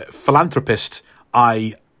a philanthropist,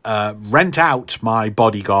 I rent out my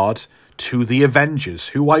bodyguard to the Avengers,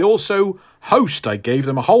 who I also host. I gave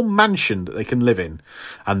them a whole mansion that they can live in,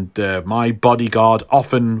 and my bodyguard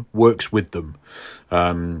often works with them.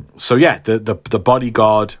 So yeah, the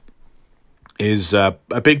bodyguard is a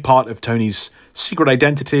big part of Tony's secret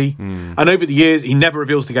identity. And over the years, he never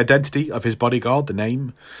reveals the identity of his bodyguard, the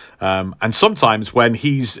name. And sometimes when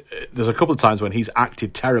there's a couple of times when he's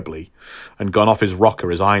acted terribly and gone off his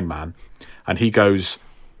rocker as Iron Man, and he goes,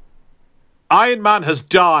 Iron Man has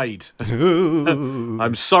died.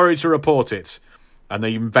 I'm sorry to report it. And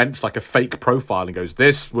they invent like a fake profile and goes,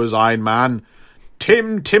 this was Iron Man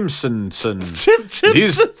Tim Timsonson. Tim Timsonson.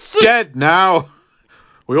 He's dead now.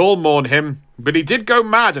 We all mourn him. But he did go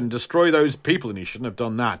mad and destroy those people, and he shouldn't have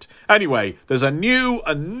done that. Anyway, there's a new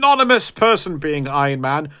anonymous person being Iron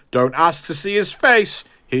Man. Don't ask to see his face.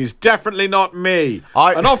 He's definitely not me.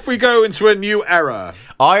 And off we go into a new era.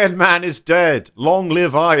 Iron Man is dead. Long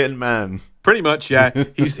live Iron Man. Pretty much, yeah.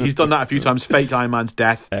 He's done that a few times. Faked Iron Man's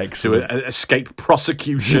death. Excellent. To escape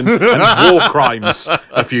prosecution and war crimes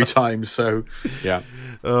a few times. So, yeah.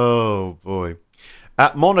 Oh, boy.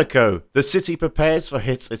 At Monaco, the city prepares for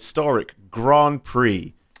its historic Grand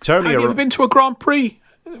Prix. Tony, have you ever been to a Grand Prix?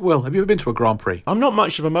 Will, have you ever been to a Grand Prix? I'm not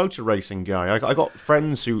much of a motor racing guy. I got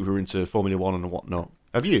friends who are into Formula One and whatnot.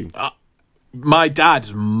 Have you? My dad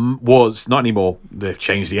was, not anymore. They've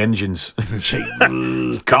changed the engines.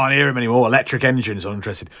 Can't hear him anymore. Electric engines, I'm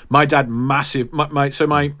interested. My dad, massive.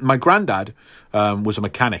 My granddad was a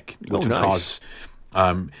mechanic. He worked in cars.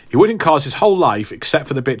 He worked in cars his whole life, except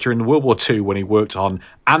for the bit during World War II when he worked on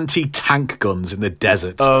anti-tank guns in the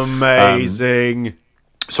desert. Amazing.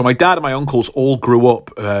 So my dad and my uncles all grew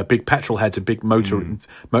up big petrol heads and big motor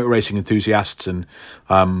racing enthusiasts, and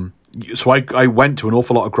so I went to an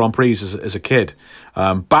awful lot of Grand Prix as a kid.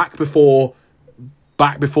 Back before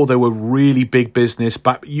they were really big business,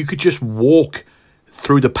 you could just walk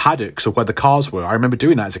through the paddocks of where the cars were. I remember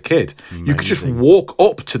doing that as a kid. Amazing. You could just walk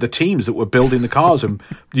up to the teams that were building the cars, and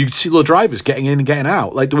you could see the drivers getting in and getting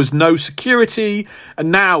out. Like, there was no security, and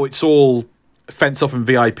now it's all fenced off and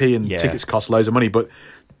VIP, and tickets cost loads of money. But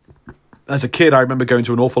as a kid, I remember going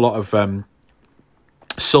to an awful lot of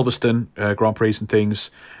Silverstone Grand Prix and things.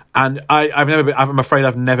 And I'm afraid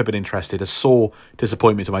I've never been interested. A sore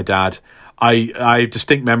disappointment to my dad. I have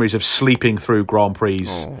distinct memories of sleeping through Grand Prix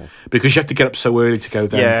because you have to get up so early to go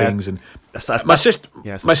there and things. And my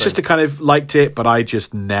sister kind of liked it, but I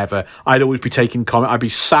just never. I'd always be taking I'd be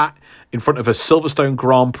sat in front of a Silverstone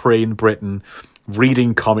Grand Prix in Britain,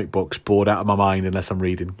 reading comic books, bored out of my mind unless I'm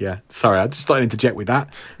reading. Yeah, sorry, I just thought I'd interject with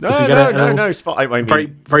that. No, it's fine. I mean, very,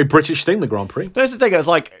 very British thing, the Grand Prix. There's the thing. It's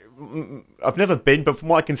like, I've never been, but from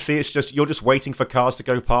what I can see, it's just you're just waiting for cars to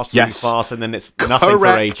go past really fast, and then it's nothing for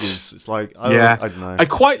ages. It's like, I don't know. I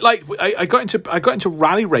quite like. I got into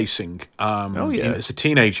rally racing as a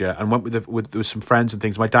teenager, and went with some friends and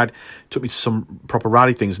things. My dad took me to some proper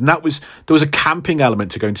rally things, and there was a camping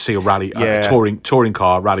element to going to see a rally, a touring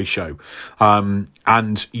car rally show,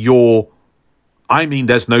 and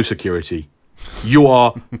there's no security. you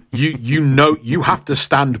are you have to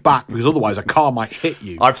stand back because otherwise a car might hit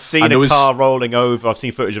you. I've seen car rolling over. I've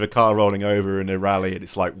seen footage of a car rolling over in a rally, and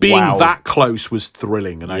it's like being wow. that close was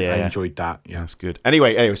thrilling, and I enjoyed that. Yeah, that's good.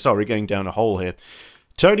 Anyway, sorry, going down a hole here.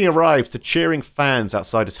 Tony arrives to cheering fans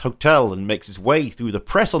outside his hotel and makes his way through the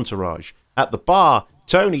press entourage. At the bar,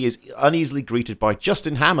 Tony is uneasily greeted by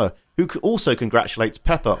Justin Hammer, who also congratulates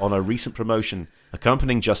Pepper on her recent promotion.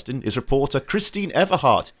 Accompanying Justin is reporter Christine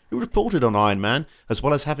Everhart, who reported on Iron Man, as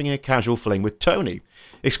well as having a casual fling with Tony.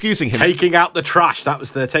 Excusing him... Taking out the trash. That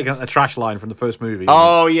was the taking out the trash line from the first movie.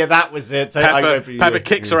 Oh, yeah, that was it. Pepper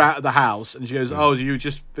kicks her out of the house, and she goes, oh,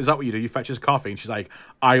 is that what you do? You fetch us coffee? And she's like,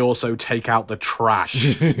 I also take out the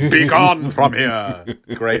trash. Be gone from here.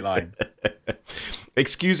 Great line.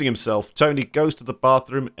 Excusing himself, Tony goes to the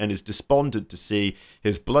bathroom and is despondent to see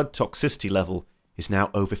his blood toxicity level is now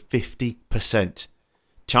over 50%.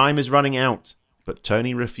 Time is running out, but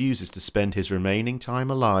Tony refuses to spend his remaining time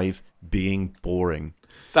alive being boring.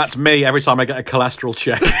 That's me every time I get a cholesterol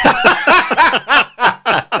check.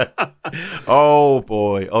 Oh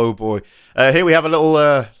boy. Here we have a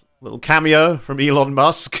little cameo from Elon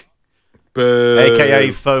Musk.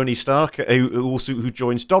 AKA Phony Stark, who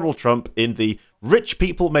joins Donald Trump in the rich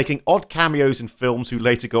people making odd cameos in films who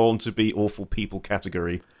later go on to be awful people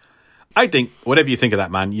category. I think, whatever you think of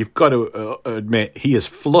that man, you've got to admit he has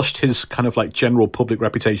flushed his kind of like general public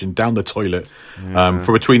reputation down the toilet.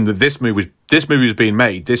 For between this movie was being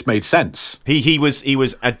made, this made sense. He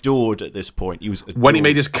was adored at this point. He was adored. When he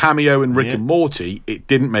made his cameo in Rick and Morty, it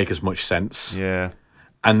didn't make as much sense. Yeah.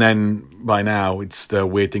 And then by now, it's the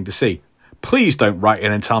weird thing to see. Please don't write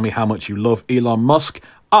in and tell me how much you love Elon Musk.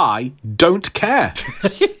 I don't care.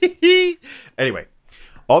 Anyway,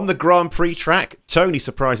 on the Grand Prix track, Tony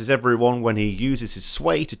surprises everyone when he uses his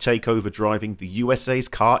sway to take over driving the USA's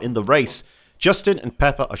car in the race. Justin and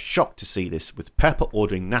Pepper are shocked to see this, with Pepper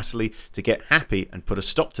ordering Natalie to get happy and put a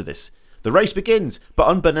stop to this. The race begins, but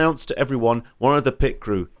unbeknownst to everyone, one of the pit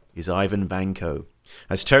crew is Ivan Vanko.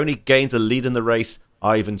 As Tony gains a lead in the race,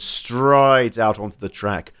 Ivan strides out onto the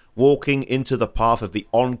track, walking into the path of the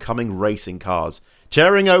oncoming racing cars.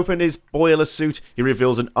 Tearing open his boiler suit, he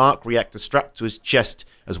reveals an arc reactor strapped to his chest,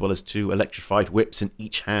 as well as 2 electrified whips in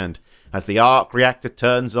each hand. As the arc reactor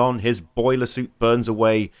turns on, his boiler suit burns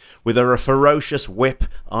away. With a ferocious whip,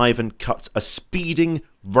 Ivan cuts a speeding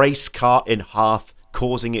race car in half,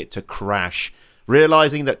 causing it to crash.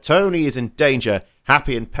 Realizing that Tony is in danger,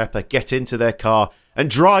 Happy and Pepper get into their car and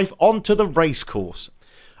drive onto the race course.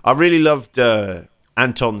 I really loved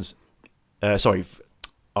Ivan.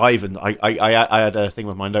 I had a thing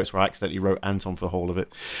with my notes where I accidentally wrote Anton for the whole of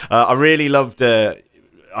it. I really loved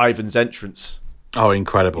Ivan's entrance. Oh,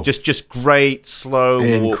 incredible! Just great, slow,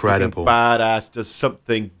 incredible, walking, badass. Does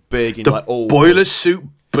something big in boiler suit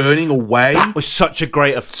burning away. That was such a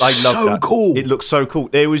great. I loved that. So cool. It looked so cool.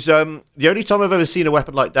 It was the only time I've ever seen a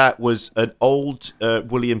weapon like that was an old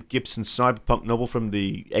William Gibson cyberpunk novel from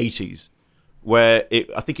the 80s. Where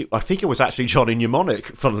I think it was actually Johnny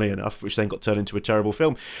Mnemonic, funnily enough, which then got turned into a terrible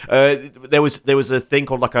film. There was a thing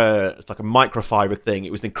called like a microfiber thing.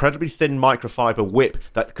 It was an incredibly thin microfiber whip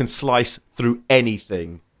that can slice through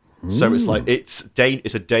anything. So it's like it's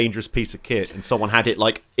a dangerous piece of kit, and someone had it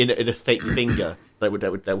like in a fake finger that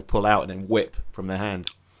would pull out and then whip from their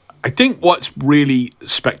hand. I think what's really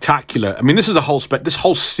spectacular. I mean, this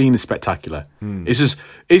whole scene is spectacular. This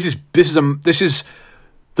is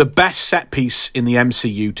the best set piece in the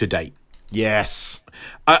MCU to date. Yes.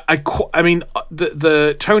 I mean,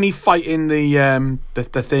 the Tony fighting the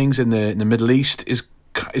things in the Middle East is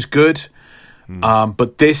good,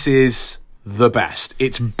 but this is the best.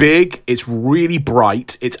 It's big, it's really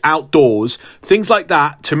bright, it's outdoors. Things like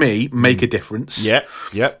that, to me, make a difference. Yep.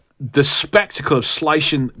 The spectacle of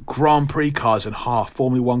slicing Grand Prix cars in half,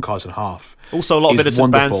 Formula 1 cars in half. Also, a lot of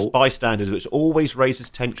innocent bystanders, which always raises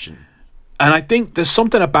tension. And I think there's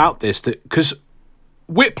something about this that, because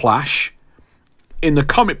Whiplash in the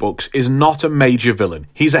comic books is not a major villain.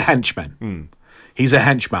 He's a henchman. He's a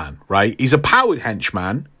henchman, right? He's a powered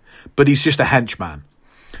henchman, but he's just a henchman.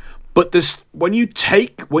 But this, when you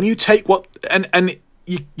take what and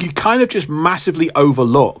you kind of just massively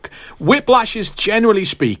overlook. Whiplash is, generally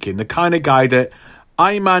speaking, the kind of guy that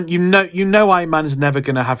Iron Man, you know Iron Man's never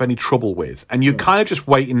going to have any trouble with, and you're kind of just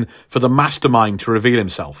waiting for the mastermind to reveal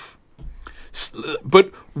himself.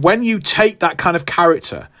 But when you take that kind of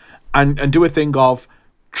character and do a thing of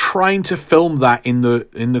trying to film that in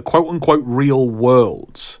the quote unquote real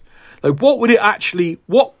world, like what would it actually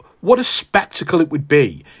what a spectacle it would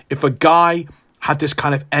be if a guy had this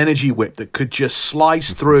kind of energy whip that could just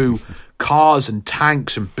slice through cars and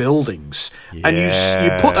tanks and buildings, and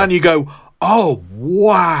you put that and you go, Oh,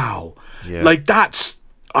 wow. Yeah. Like,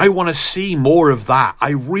 I want to see more of that.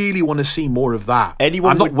 I really want to see more of that.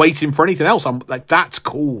 I'm not waiting for anything else. I'm like, that's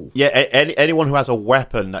cool. Yeah, anyone who has a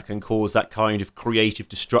weapon that can cause that kind of creative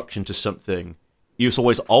destruction to something, it's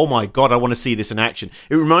always, oh my god, I want to see this in action.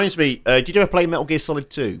 It reminds me, did you ever play Metal Gear Solid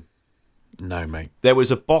 2? No, mate. There was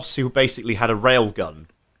a boss who basically had a railgun,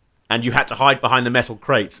 and you had to hide behind the metal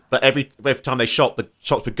crates, but every time they shot, the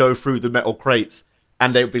shots would go through the metal crates,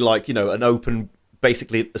 and they would be like, an open,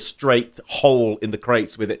 basically a straight hole in the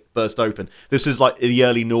crates with it burst open. This is like in the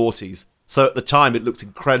early noughties. So at the time, it looked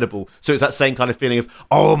incredible. So it's that same kind of feeling of,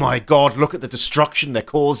 oh my god, look at the destruction they're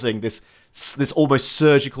causing, this almost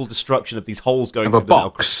surgical destruction of these holes going through the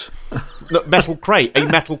box. metal crate, a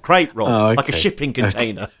metal crate, Rob, okay. like a shipping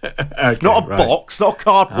container. Okay, not a box, not a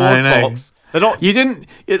cardboard box. They're not.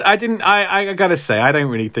 I gotta say, I don't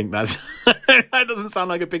really think that doesn't sound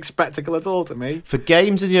like a big spectacle at all to me. For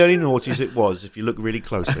games in the early noughties, it was. If you look really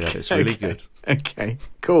closely at it, it's really good. Okay,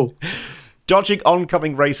 cool. Dodging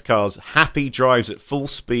oncoming race cars, Happy drives at full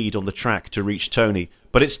speed on the track to reach Tony,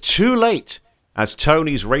 but it's too late. As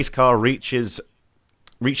Tony's race car reaches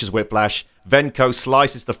Whiplash, Venko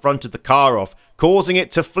slices the front of the car off, causing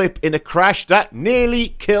it to flip in a crash that nearly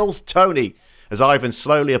kills Tony. As Ivan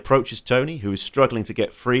slowly approaches Tony, who is struggling to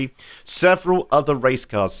get free, several other race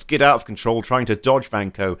cars skid out of control trying to dodge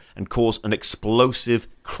Vanko and cause an explosive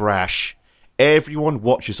crash. Everyone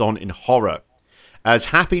watches on in horror. As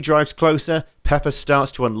Happy drives closer, Pepper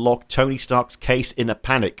starts to unlock Tony Stark's case in a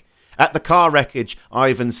panic. At the car wreckage,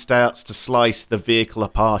 Ivan starts to slice the vehicle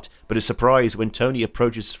apart, but is surprised when Tony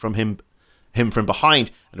approaches him from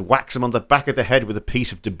behind and whacks him on the back of the head with a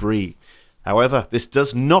piece of debris. However, this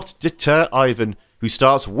does not deter Ivan, who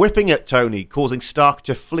starts whipping at Tony, causing Stark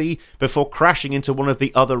to flee before crashing into one of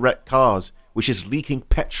the other wrecked cars, which is leaking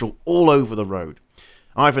petrol all over the road.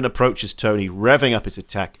 Ivan approaches Tony, revving up his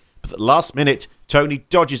attack, but at the last minute, Tony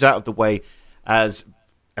dodges out of the way as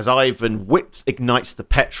Ivan ignites the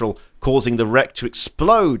petrol, causing the wreck to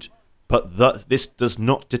explode. But this does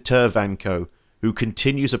not deter Vanko, who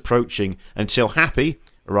continues approaching until Happy,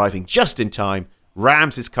 arriving just in time,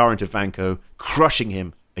 rams his car into Vanko, crushing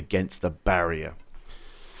him against the barrier.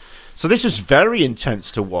 So this was very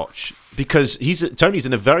intense to watch because Tony's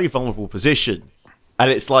in a very vulnerable position, and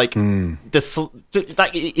it's like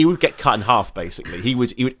he would get cut in half. Basically, he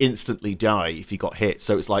would instantly die if he got hit.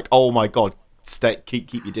 So it's like, oh my god,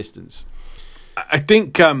 keep your distance. I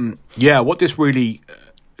think what this really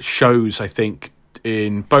shows, I think,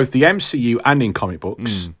 in both the MCU and in comic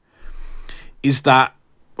books, is that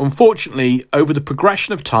unfortunately, over the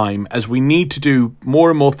progression of time, as we need to do more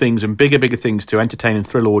and more things and bigger things to entertain and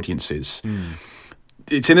thrill audiences,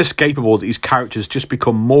 it's inescapable that these characters just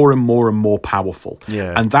become more and more powerful.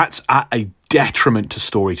 Yeah. And that's at a detriment to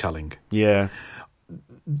storytelling. Yeah.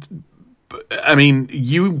 I mean,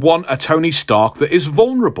 you want a Tony Stark that is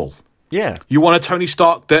vulnerable. Yeah. You want a Tony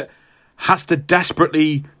Stark that has to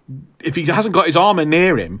desperately, if he hasn't got his armor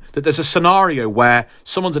near him, that there's a scenario where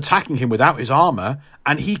someone's attacking him without his armor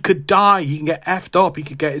and he could die, he can get effed up,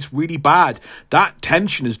 it's really bad. That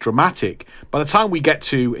tension is dramatic. By the time we get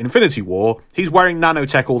to Infinity War, he's wearing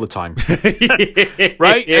nanotech all the time.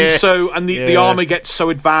 Right? Yeah. And the armor gets so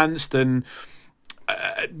advanced, and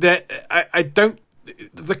I don't,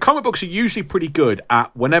 the comic books are usually pretty good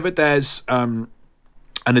at whenever there's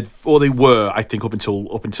or they were, I think, up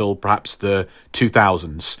until perhaps the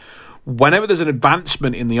 2000s. Whenever there's an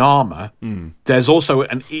advancement in the armor, there's also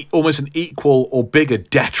almost an equal or bigger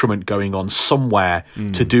detriment going on somewhere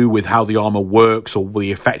to do with how the armor works or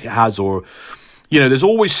the effect it has, or there's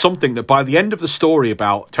always something that by the end of the story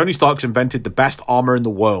about Tony Stark's invented the best armor in the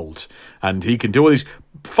world and he can do all these.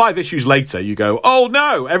 5 issues later, you go, oh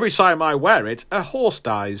no, every time I wear it, a horse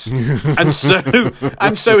dies. and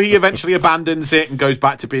so he eventually abandons it and goes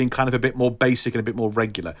back to being kind of a bit more basic and a bit more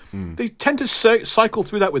regular. They tend to cycle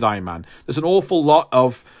through that with Iron Man. There's an awful lot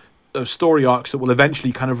of story arcs that will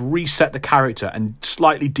eventually kind of reset the character and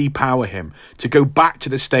slightly depower him to go back to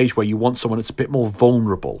the stage where you want someone that's a bit more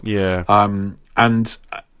vulnerable. Yeah.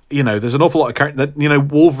 There's an awful lot of character that,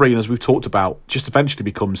 Wolverine, as we've talked about, just eventually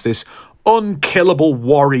becomes this unkillable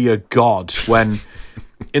warrior god, when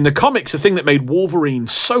in the comics, the thing that made Wolverine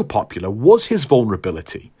so popular was his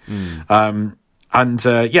vulnerability. It'd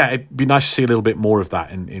be nice to see a little bit more of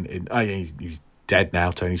that. He's dead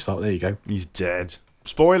now, Tony Stark. There you go. He's dead.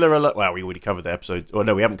 Spoiler alert. Well, we already covered the episode. Oh,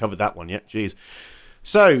 no, we haven't covered that one yet. Jeez.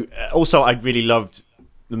 So, also, I really loved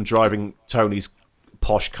them driving Tony's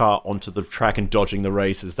posh car onto the track and dodging the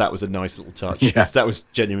races. That was a nice little touch. Yeah. That was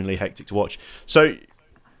genuinely hectic to watch. So,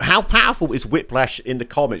 how powerful is Whiplash in the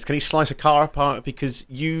comics? Can he slice a car apart? Because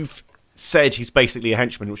you've said he's basically a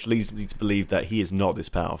henchman, which leads me to believe that he is not this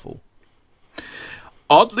powerful.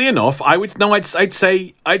 Oddly enough, I'd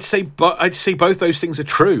say both those things are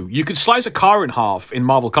true. You could slice a car in half in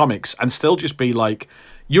Marvel Comics and still just be like,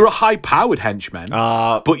 you're a high-powered henchman,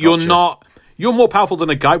 but you're not. You're more powerful than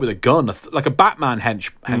a guy with a gun, like a Batman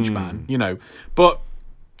henchman, you know. But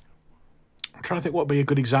I'm trying to think what would be a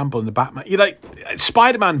good example in the Batman. You like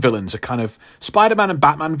Spider-Man villains are kind of Spider-Man and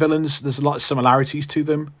Batman villains. There's a lot of similarities to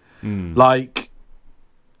them, like.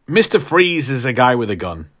 Mr. Freeze is a guy with a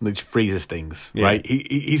gun which freezes things, right?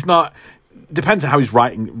 He's not. Depends on how he's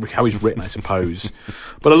written, I suppose.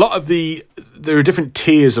 But a lot of there are different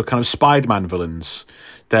tiers of kind of Spider-Man villains.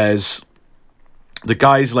 There's the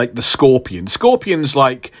guys like the Scorpion. Scorpion's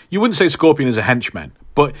like, you wouldn't say Scorpion is a henchman,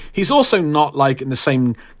 but he's also not like in the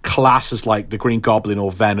same class as like the Green Goblin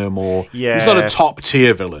or Venom, or he's not a top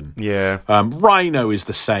tier villain. Yeah. Rhino is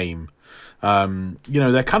the same. You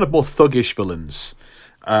know, they're kind of more thuggish villains.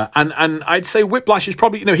 And I'd say Whiplash is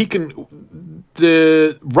probably, you know,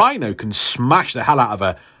 the Rhino can smash the hell out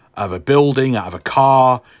of a building, out of a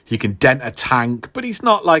car. He can dent a tank, but he's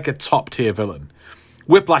not like a top tier villain.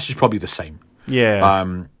 Whiplash is probably the same. Yeah.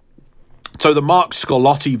 So the Mark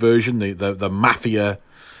Scarlotti version, the mafia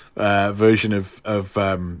version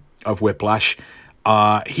of Whiplash,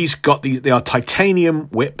 he's got they are titanium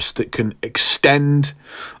whips that can extend.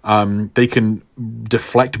 They can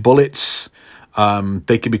deflect bullets.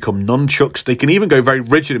 They can become nunchucks. They can even go very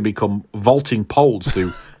rigid and become vaulting poles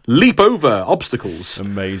to leap over obstacles.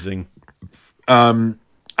 Amazing. And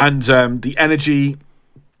the energy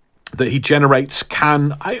that he generates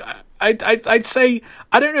can... I'd say...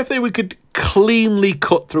 I don't know if they could cleanly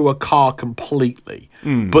cut through a car completely,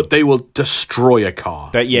 but they will destroy a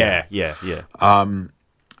car. Yeah. And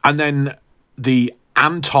then the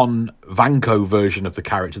Anton Vanko version of the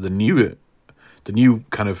character, the new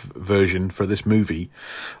kind of version for this movie,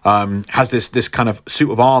 has this kind of suit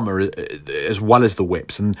of armor as well as the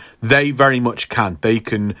whips, and they very much can. They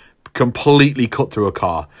can completely cut through a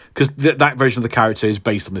car because that version of the character is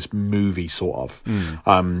based on this movie, sort of.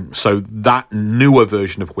 So that newer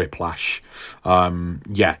version of Whiplash,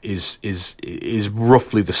 is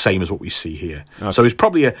roughly the same as what we see here. Okay. So it's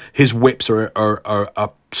probably his whips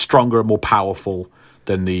are stronger and more powerful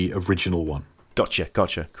than the original one.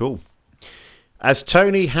 Gotcha. Cool. As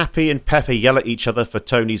Tony, Happy, and Pepper yell at each other for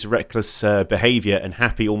Tony's reckless behaviour and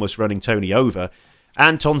Happy almost running Tony over,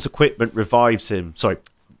 Anton's equipment revives him. Sorry,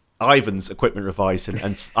 Ivan's equipment revives him.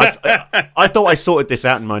 And I thought I sorted this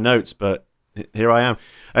out in my notes, but here I am.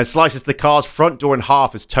 And slices the car's front door in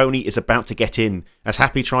half as Tony is about to get in. As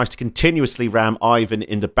Happy tries to continuously ram Ivan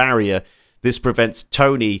in the barrier, this prevents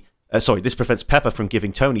Pepper from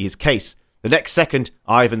giving Tony his case. The next second,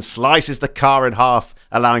 Ivan slices the car in half,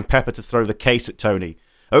 allowing Pepper to throw the case at Tony.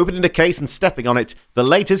 Opening the case and stepping on it, the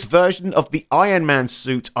latest version of the Iron Man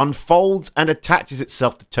suit unfolds and attaches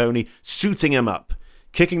itself to Tony, suiting him up.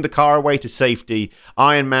 Kicking the car away to safety,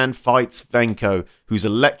 Iron Man fights Vanko, whose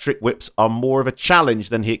electric whips are more of a challenge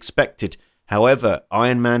than he expected. However,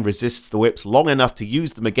 Iron Man resists the whips long enough to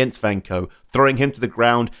use them against Vanko, throwing him to the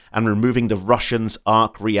ground and removing the Russian's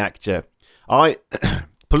arc reactor.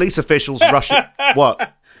 Police officials rush...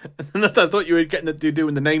 What? I thought you were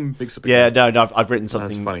doing the name mix up. Yeah, no, I've written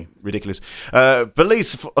something funny, ridiculous.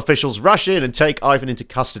 Police officials rush in and take Ivan into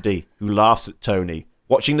custody, who laughs at Tony.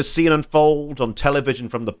 Watching the scene unfold on television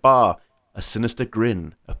from the bar, a sinister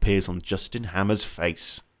grin appears on Justin Hammer's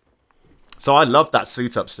face. So I love that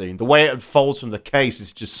suit-up scene. The way it unfolds from the case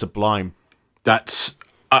is just sublime. That's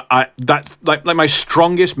like my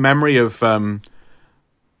strongest memory of...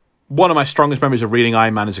 one of my strongest memories of reading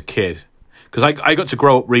Iron Man as a kid. Because I got to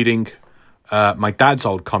grow up reading my dad's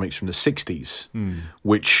old comics from the 60s,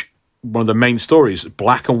 which one of the main stories,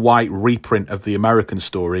 black and white reprint of the American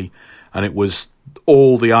story, and it was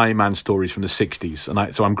all the Iron Man stories from the 60s.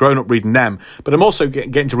 And so I'm growing up reading them, but I'm also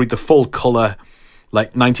getting to read the full colour,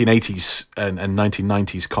 like 1980s and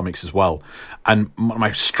 1990s comics as well. And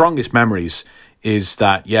my strongest memories is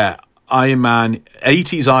that, Iron Man,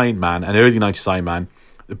 80s Iron Man and early 90s Iron Man,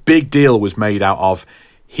 the big deal was made out of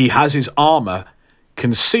he has his armor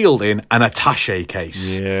concealed in an attaché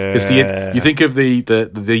case. Yeah. You think of the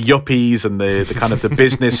yuppies and the kind of the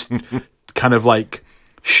business kind of like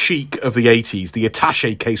chic of the 80s. The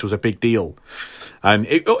attaché case was a big deal. And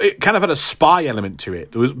it kind of had a spy element to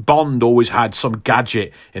it. Bond always had some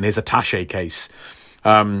gadget in his attaché case.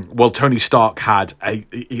 Well, Tony Stark had a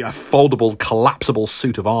foldable, collapsible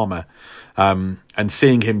suit of armor. And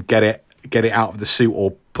seeing him get it out of the suit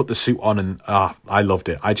or put the suit on, and I loved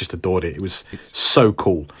it. I just adored it. It's so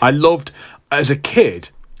cool. I loved, as a kid,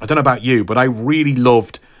 I don't know about you, but I really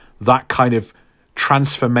loved that kind of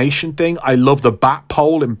transformation thing. I love the bat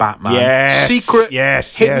pole in Batman. Yes, Secret,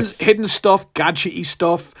 yes, hidden stuff, gadgety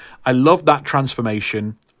stuff. I love that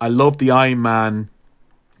transformation. I love the Iron Man.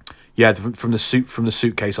 Yeah, from the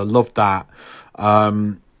suitcase. I love that.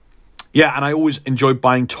 Yeah, and I always enjoyed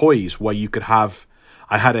buying toys where you could have.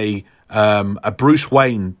 I had a Bruce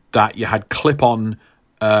Wayne that you had clip-on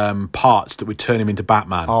parts that would turn him into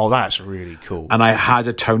Batman. Oh, that's really cool. And I had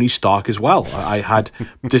a Tony Stark as well. I had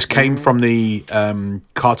this came from the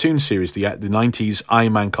cartoon series, the 90s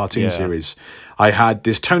Iron Man cartoon series. I had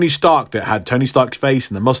this Tony Stark that had Tony Stark's face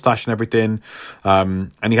and the mustache and everything,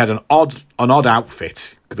 and he had an odd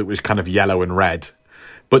outfit that was kind of yellow and red.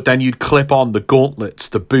 But then you'd clip on the gauntlets,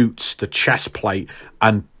 the boots, the chest plate,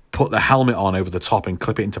 and put the helmet on over the top and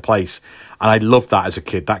clip it into place. And I loved that as a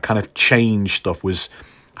kid. That kind of change stuff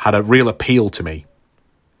had a real appeal to me.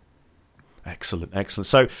 Excellent.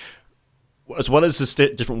 So, as well as this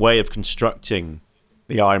different way of constructing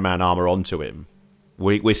the Iron Man armor onto him,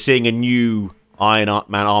 we're seeing a new Iron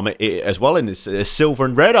Man armor as well in this silver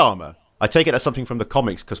and red armor. I take it as something from the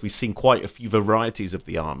comics because we've seen quite a few varieties of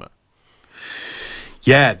the armor.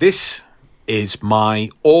 Yeah, this is my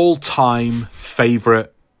all-time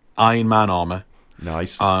favorite Iron Man armor.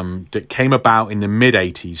 Nice. That came about in the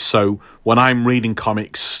mid-'80s. So when I'm reading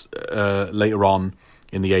comics later on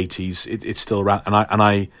in the '80s, it's still around. And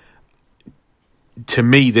I, to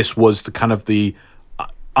me, this was the kind of the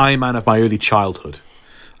Iron Man of my early childhood.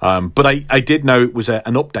 But I did know it was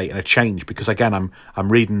an update and a change because again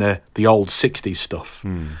I'm reading the old '60s stuff,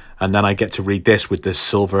 and then I get to read this with the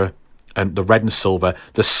silver and the red and silver,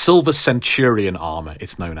 the Silver Centurion armor.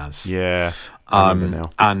 It's known as I remember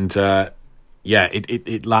now. And. Yeah,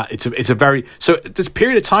 it's a very so this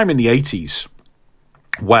period of time in the '80s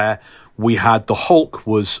where we had the Hulk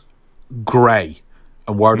was grey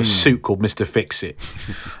and wearing a suit called Mr. Fix-It,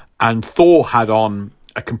 and Thor had on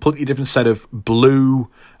a completely different set of blue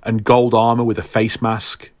and gold armor with a face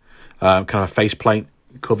mask, kind of a faceplate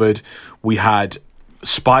covered. We had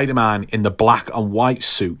Spider-Man in the black and white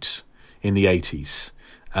suit in the '80s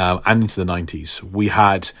and into the '90s. We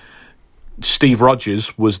had. Steve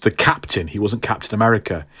Rogers was the captain. He wasn't Captain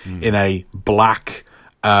America in a black,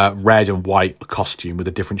 red and white costume with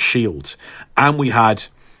a different shield. And we had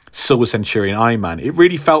Silver Centurion Iron Man. It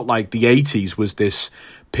really felt like the 80s was this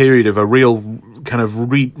period of a real kind of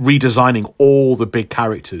redesigning all the big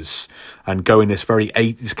characters and going this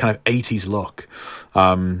this kind of 80s look.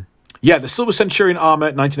 Yeah, the Silver Centurion armor,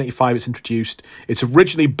 1985, it's introduced. It's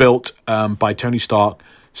originally built by Tony Stark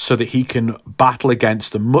so that he can battle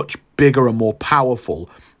against the much bigger and more powerful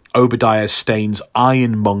Obadiah Stane's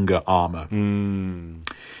Ironmonger armor.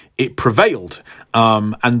 It prevailed.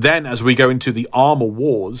 And then as we go into the Armor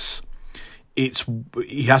Wars,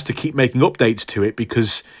 he has to keep making updates to it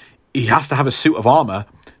because he has to have a suit of armor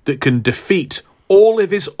that can defeat all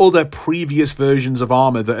of his other previous versions of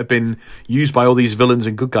armor that have been used by all these villains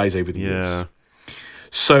and good guys over the years.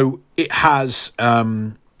 So it has...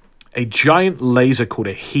 a giant laser called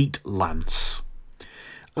a heat lance.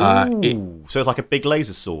 So it's like a big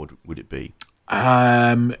laser sword, would it be?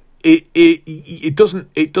 It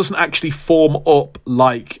doesn't actually form up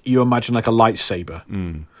like you imagine, like a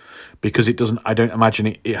lightsaber, because it doesn't. I don't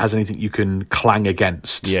imagine it has anything you can clang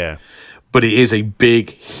against. Yeah, but it is a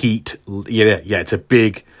big heat. Yeah, it's a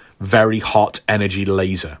big, very hot energy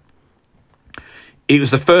laser. It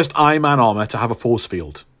was the first Iron Man armor to have a force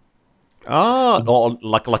field. Or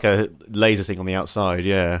like a laser thing on the outside,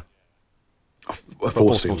 yeah. A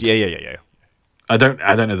force field. Yeah. I don't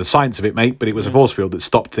know the science of it, mate, but it was a force field that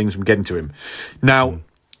stopped things from getting to him. Now,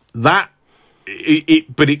 but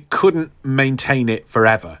it couldn't maintain it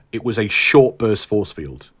forever. It was a short burst force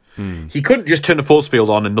field. He couldn't just turn the force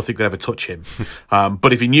field on and nothing could ever touch him.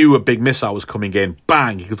 But if he knew a big missile was coming in,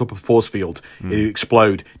 bang, he could put up a force field. It would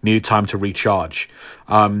explode, needed time to recharge.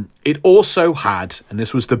 It also had, and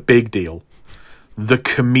this was the big deal, the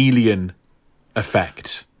chameleon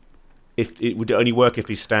effect. If it would only work if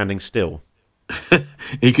he's standing still.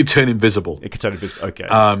 He could turn invisible. Okay.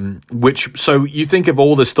 So you think of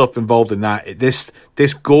all the stuff involved in that.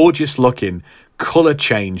 This gorgeous looking color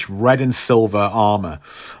change, red and silver armor,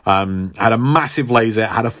 had a massive laser,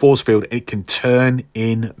 had a force field. It can turn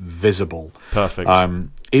invisible. Perfect.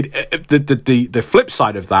 The flip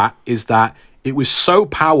side of that is that it was so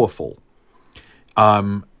powerful.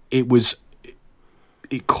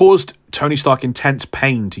 It caused Tony Stark intense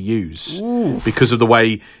pain to use because of the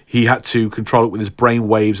way he had to control it with his brain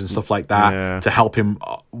waves and stuff like that to help him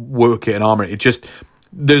work it and armor it.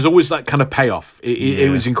 there's always that kind of payoff.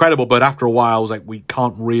 It was incredible, but after a while, I was like, we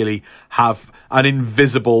can't really have an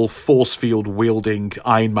invisible force field wielding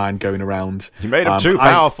Iron Man going around. You made him too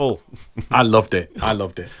powerful. I loved it.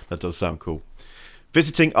 That does sound cool.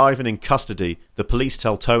 Visiting Ivan in custody, the police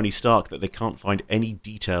tell Tony Stark that they can't find any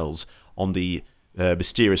details on the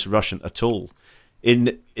mysterious Russian at all.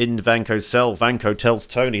 In Vanko's cell, Vanko tells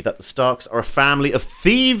Tony that the Starks are a family of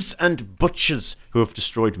thieves and butchers who have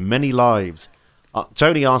destroyed many lives.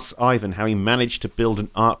 Tony asks Ivan how he managed to build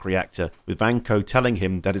an arc reactor, with Vanko telling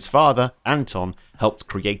him that his father, Anton, helped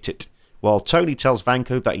create it. While Tony tells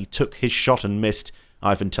Vanko that he took his shot and missed,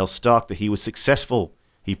 Ivan tells Stark that he was successful.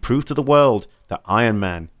 He proved to the world that Iron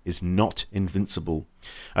Man is not invincible.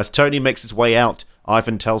 As Tony makes his way out,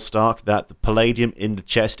 Ivan tells Stark that the palladium in the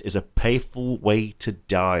chest is a painful way to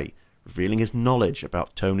die, revealing his knowledge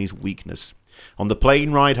about Tony's weakness. On the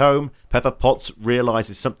plane ride home, Pepper Potts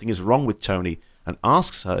realizes something is wrong with Tony and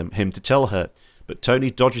asks him to tell her, but Tony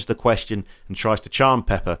dodges the question and tries to charm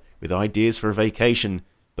Pepper with ideas for a vacation,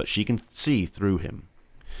 but she can see through him.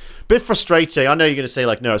 Bit frustrating. I know you're going to say,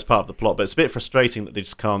 like, no, it's part of the plot, but it's a bit frustrating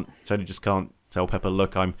that Tony just can't tell Pepper,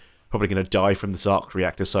 look, I'm probably going to die from this arc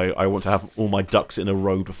reactor, so I want to have all my ducks in a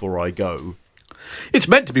row before I go. It's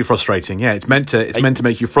meant to be frustrating, yeah. It's meant to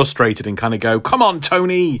make you frustrated and kind of go, come on,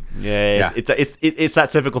 Tony. Yeah. It's that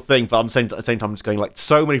typical thing, but at the same time, I'm just going, like,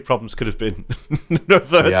 so many problems could have been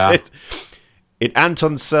averted. Yeah. In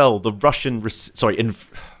Anton's cell, the Russian...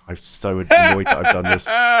 I'm so annoyed that I've done this.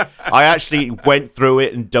 I actually went through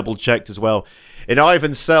it and double-checked as well. In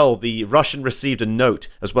Ivan's cell, the Russian received a note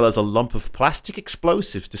as well as a lump of plastic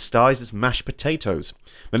explosives disguised as mashed potatoes.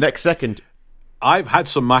 The next second... I've had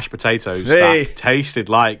some mashed potatoes that tasted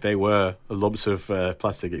like they were lumps of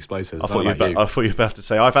plastic explosives. I thought you were about to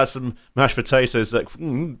say, I've had some mashed potatoes that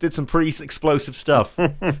did some pretty explosive stuff. I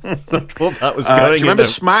thought that was going. Do you remember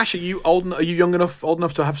Smash? Are you old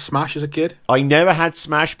enough to have Smash as a kid? I never had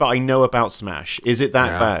Smash, but I know about Smash. Is it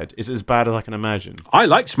that bad? Is it as bad as I can imagine? I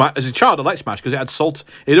liked Smash as a child. I liked Smash because it had salt.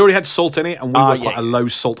 It already had salt in it, and we were quite a low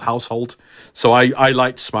salt household. So I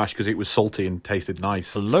liked Smash because it was salty and tasted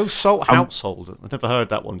nice. A low salt household. I've never heard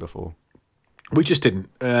that one before. We just didn't.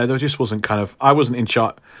 There just wasn't I wasn't in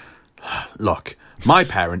charge. Look, my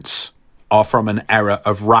parents are from an era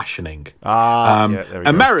of rationing. There we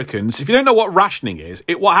Americans, go. If you don't know what rationing is,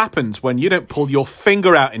 what happens when you don't pull your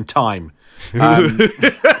finger out in time.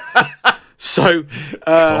 So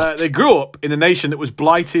they grew up in a nation that was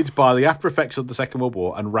blighted by the after effects of the Second World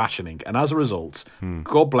War and rationing. And as a result,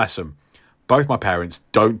 God bless them, both my parents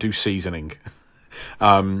don't do seasoning.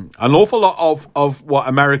 An awful lot of what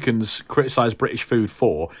Americans criticise British food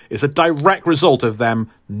for is a direct result of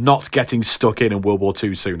them not getting stuck in World War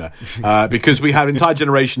II sooner, because we had entire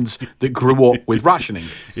generations that grew up with rationing.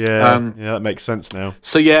 That makes sense now.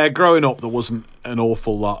 So growing up, there wasn't an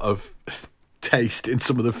awful lot of taste in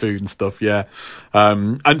some of the food and stuff.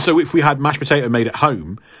 And so if we had mashed potato made at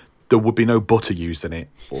home, there would be no butter used in it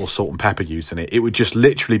or salt and pepper used in it. It would just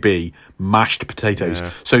literally be mashed potatoes.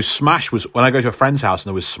 Yeah. So Smash was, when I go to a friend's house and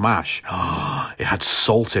there was Smash, it had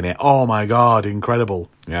salt in it. Oh my God, incredible.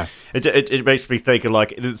 Yeah. It makes me think of,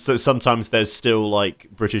 like, sometimes there's still, like,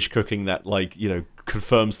 British cooking that, like, you know,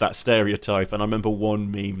 confirms that stereotype. And I remember one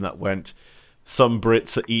meme that went, some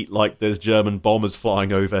Brits eat like there's German bombers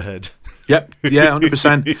flying overhead. Yep. Yeah,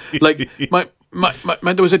 100%. Like,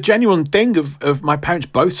 there was a genuine thing of my parents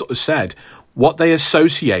both sort of said what they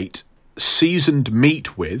associate seasoned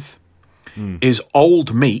meat with is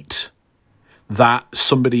old meat that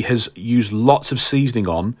somebody has used lots of seasoning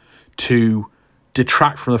on to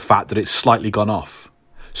detract from the fact that it's slightly gone off.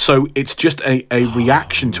 So it's just a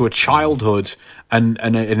reaction to a childhood and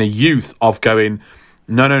a youth of going,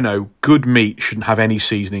 no, good meat shouldn't have any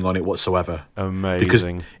seasoning on it whatsoever. Amazing. Because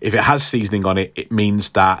if it has seasoning on it, it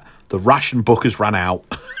means that the ration book has run out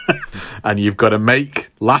and you've got to make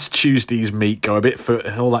last Tuesday's meat go a bit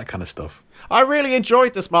further, all that kind of stuff. I really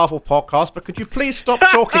enjoyed this Marvel podcast, but could you please stop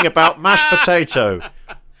talking about mashed potato?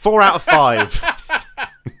 4 out of 5.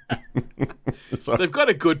 They've got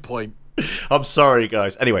a good point. I'm sorry,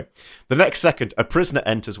 guys. Anyway, the next second, a prisoner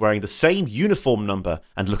enters wearing the same uniform number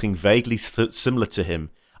and looking vaguely similar to him.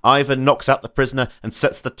 Ivan knocks out the prisoner and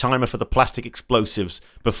sets the timer for the plastic explosives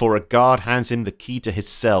before a guard hands him the key to his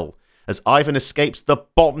cell. As Ivan escapes, the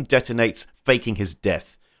bomb detonates, faking his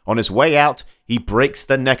death. On his way out, he breaks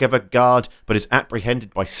the neck of a guard, but is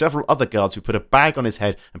apprehended by several other guards who put a bag on his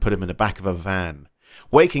head and put him in the back of a van.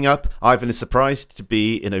 Waking up, Ivan is surprised to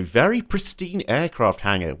be in a very pristine aircraft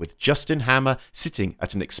hangar with Justin Hammer sitting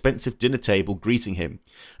at an expensive dinner table greeting him.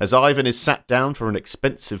 As Ivan is sat down for an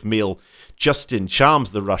expensive meal, Justin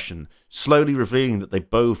charms the Russian, slowly revealing that they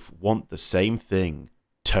both want the same thing,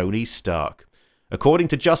 Tony Stark. According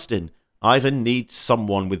to Justin, Ivan needs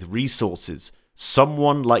someone with resources,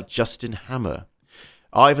 someone like Justin Hammer.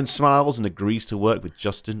 Ivan smiles and agrees to work with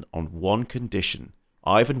Justin on one condition.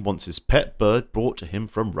 Ivan wants his pet bird brought to him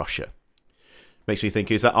from Russia. Makes me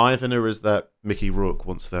think, is that Ivan or is that Mickey Rourke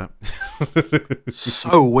wants that?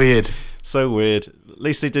 So weird. So weird. At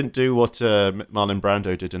least they didn't do what Marlon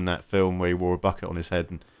Brando did in that film where he wore a bucket on his head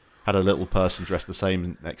and had a little person dressed the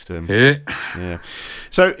same next to him. Yeah.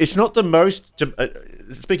 So it's not the most...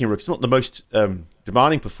 speaking of Rook, it's not the most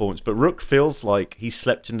demanding performance, but Rook feels like he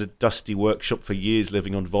slept in a dusty workshop for years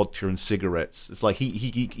living on vodka and cigarettes. It's like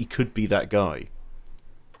he could be that guy.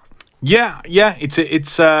 Yeah.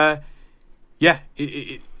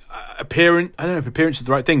 Appearance. I don't know if appearance is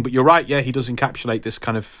the right thing, but you're right. Yeah, he does encapsulate this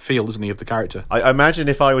kind of feel, doesn't he, of the character? I imagine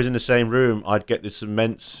if I was in the same room, I'd get this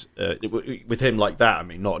immense with him like that. I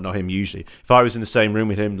mean, not him usually. If I was in the same room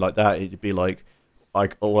with him like that, it'd be like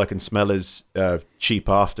all I can smell is cheap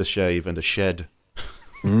aftershave and a shed.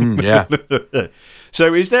 Yeah.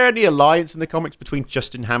 So, is there any alliance in the comics between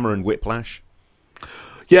Justin Hammer and Whiplash?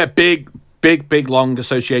 Yeah, big, long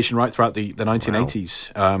association right throughout the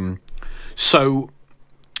 1980s. Wow.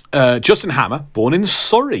 Justin Hammer, born in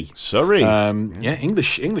Surrey.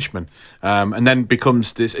 Englishman, and then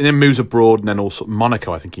becomes this, and then moves abroad, and then also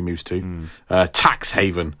Monaco, I think he moves to, tax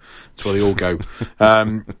haven. That's where they all go.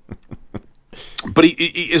 But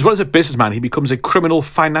he, as well as a businessman, he becomes a criminal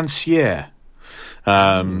financier.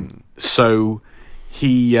 So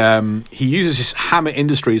he uses his Hammer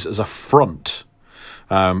Industries as a front.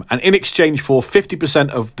 And in exchange for 50%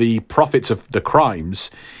 of the profits of the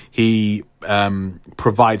crimes, he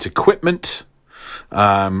provides equipment,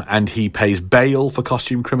 and he pays bail for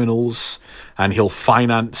costume criminals, and he'll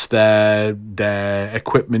finance their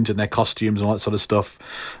equipment and their costumes and all that sort of stuff.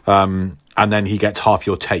 And then he gets half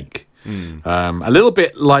your take. A little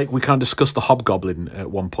bit like we kind of discussed the Hobgoblin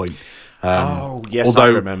at one point. Yes, I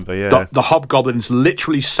remember, yeah. The Hobgoblin's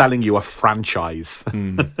literally selling you a franchise.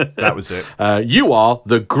 That was it. You are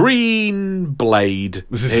the Green Blade.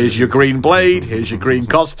 Here's your green blade. Here's your green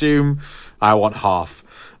costume. I want half.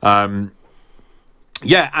 And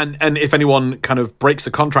if anyone kind of breaks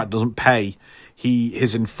the contract, doesn't pay,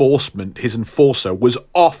 his enforcer was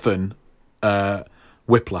often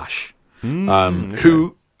Whiplash,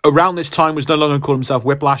 who around this time was no longer calling himself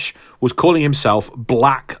Whiplash, was calling himself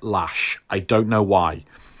Blacklash. I don't know why.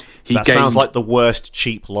 Sounds like the worst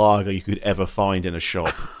cheap lager you could ever find in a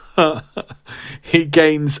shop. He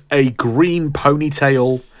gains a green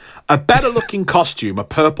ponytail, a better looking costume, a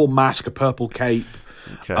purple mask, a purple cape,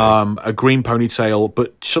 a green ponytail,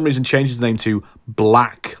 but for some reason changes the name to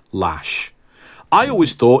Blacklash. I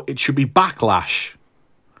always thought it should be Backlash.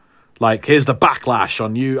 Like, here's the backlash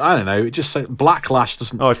on you. I don't know. It just says Blacklash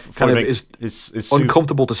doesn't is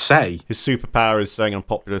uncomfortable to say. His superpower is saying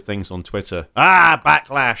unpopular things on Twitter.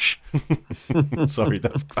 Backlash. Sorry,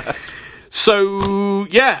 that's bad. So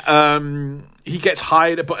he gets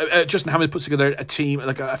hired. But Justin Hammer puts together a team,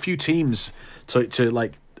 like a few teams, to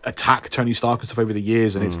like attack Tony Stark and stuff over the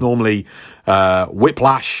years. And it's normally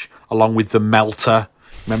Whiplash along with the Melter.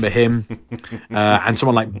 Remember him? And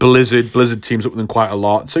someone like Blizzard. Blizzard teams up with them quite a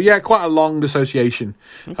lot. So yeah, quite a long association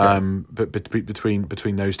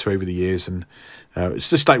between those two over the years, and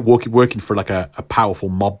it's just like working for like a powerful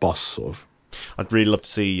mob boss sort of. I'd really love to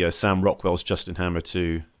see Sam Rockwell's Justin Hammer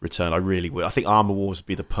to return. I really would. I think Armor Wars would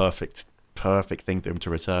be the perfect thing for him to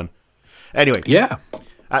return. Anyway, yeah.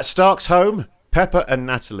 At Stark's home, Pepper and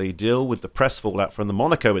Natalie deal with the press fallout from the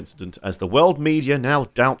Monaco incident as the world media now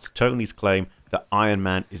doubts Tony's claim that Iron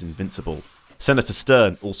Man is invincible. Senator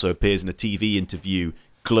Stern also appears in a TV interview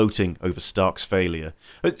gloating over Stark's failure.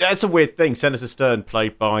 That's a weird thing. Senator Stern,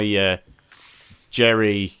 played by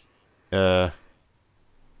Jerry...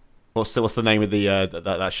 what's the name of the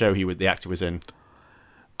that show the actor was in?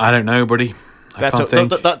 I don't know, buddy.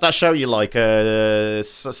 That show you like, Larry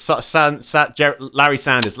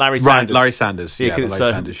Sanders. Larry Sanders. Larry Sanders. Yeah, the Larry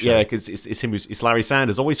Sanders show. Yeah, because it's him. It's Larry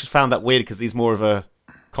Sanders. Always just found that weird because he's more of a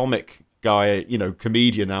comic guy,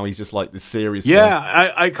 comedian now. He's just like this serious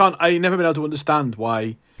guy. I never been able to understand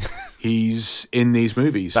why he's in these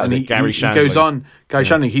movies. That's Gary Shandling. He goes on. Gary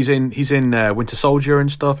Shandling. He's in Winter Soldier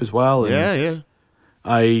and stuff as well. And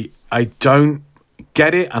I don't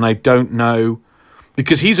get it, and I don't know,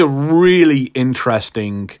 because he's a really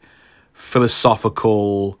interesting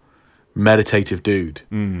philosophical meditative dude.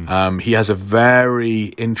 He has a very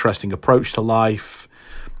interesting approach to life.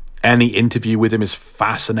 Any interview with him is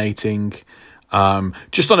fascinating.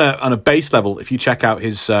 Just on a base level, if you check out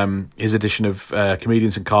his edition of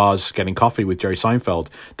Comedians in Cars Getting Coffee with Jerry Seinfeld,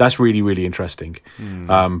 that's really, really interesting.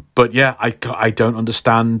 But yeah, I don't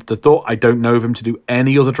understand the thought. I don't know of him to do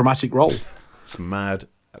any other dramatic role. It's mad.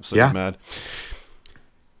 Absolutely mad.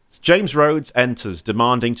 James Rhodes enters,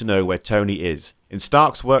 demanding to know where Tony is. In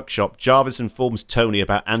Stark's workshop, Jarvis informs Tony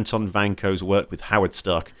about Anton Vanko's work with Howard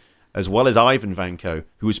Stark, as well as Ivan Vanko,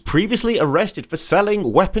 who was previously arrested for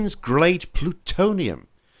selling weapons-grade plutonium.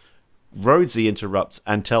 Rhodesy interrupts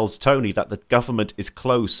and tells Tony that the government is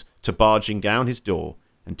close to barging down his door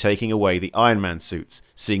and taking away the Iron Man suits,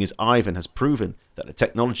 seeing as Ivan has proven that the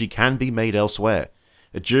technology can be made elsewhere.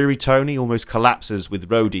 A jury Tony almost collapses with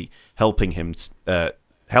Rhodey helping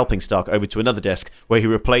Stark over to another desk where he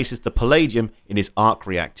replaces the palladium in his arc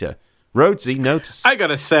reactor. Rhodesy notices... I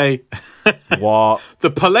gotta say... What?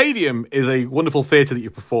 The Palladium is a wonderful theatre that you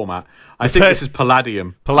perform at. I think this is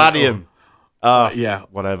Palladium. Palladium. Yeah.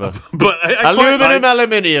 Whatever. But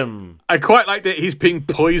Aluminium. I quite like that he's being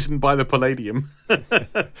poisoned by the Palladium.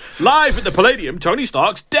 Live at the Palladium, Tony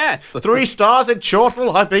Stark's death. 3 stars in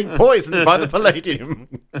Chortle are being poisoned by the Palladium.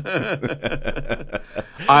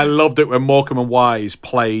 I loved it when Morecambe and Wise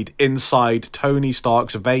played inside Tony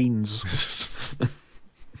Stark's veins.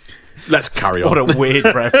 Let's carry on. What a weird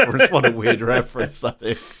reference. What a weird reference that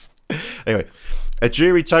is. Anyway, a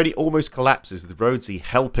jury Tony almost collapses with Rhodesy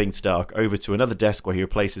helping Stark over to another desk where he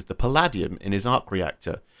replaces the palladium in his arc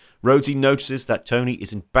reactor. Rhodesy notices that Tony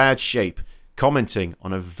is in bad shape, commenting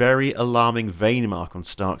on a very alarming vein mark on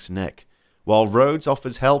Stark's neck. While Rhodes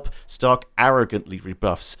offers help, Stark arrogantly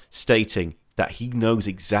rebuffs, stating that he knows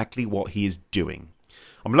exactly what he is doing.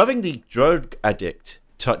 I'm loving the drug addict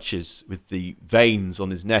touches with the veins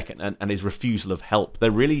on his neck and his refusal of help.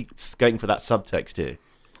 They're really going for that subtext here.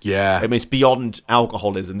 Yeah. I mean, it's beyond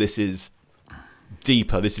alcoholism. This is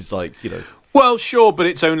deeper. This is like, Well, sure, but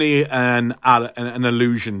it's only an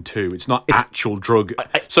allusion to. It's not actual drug.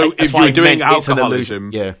 So if you're doing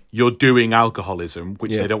alcoholism, you're doing alcoholism,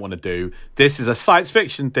 which they don't want to do. This is a science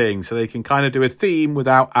fiction thing, so they can kind of do a theme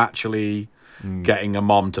without actually getting a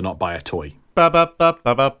mom to not buy a toy.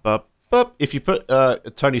 If you put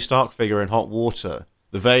a Tony Stark figure in hot water,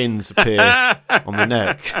 the veins appear on the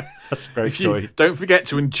neck. That's a great toy. Don't forget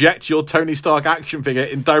to inject your Tony Stark action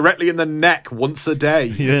figure directly in the neck once a day.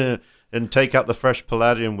 Yeah, and take out the fresh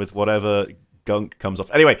palladium with whatever gunk comes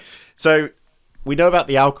off. Anyway, so we know about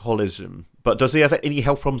the alcoholism, but does he have any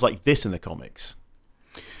health problems like this in the comics?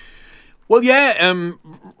 Well, yeah,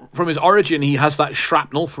 from his origin, he has that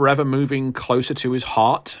shrapnel forever moving closer to his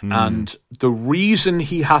heart. And the reason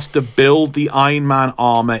he has to build the Iron Man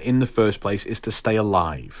armor in the first place is to stay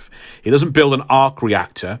alive. He doesn't build an arc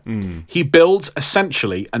reactor. He builds,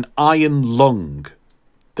 essentially, an iron lung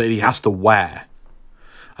that he has to wear.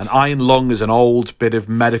 An iron lung is an old bit of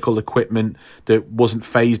medical equipment that wasn't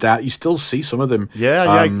phased out. You still see some of them.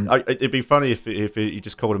 Yeah. It'd be funny if he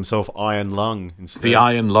just called himself Iron Lung instead. The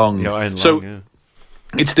Iron Lung. The Iron Lung, so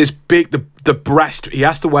it's this big, the breast. He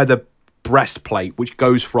has to wear the breastplate, which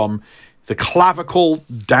goes from the clavicle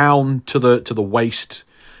down to the waist,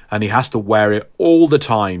 and he has to wear it all the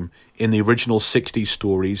time in the original 60s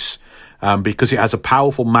stories. Because it has a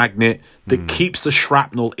powerful magnet that keeps the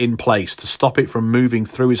shrapnel in place to stop it from moving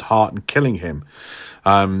through his heart and killing him.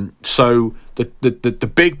 So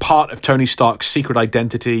the big part of Tony Stark's secret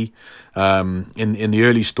identity in the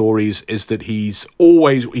early stories is that he's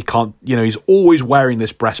always wearing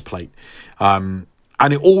this breastplate, and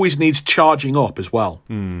it always needs charging up as well.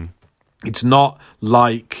 It's not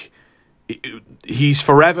like he's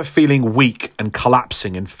forever feeling weak and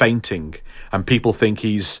collapsing and fainting, and people think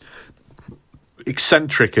he's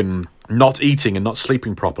eccentric and not eating and not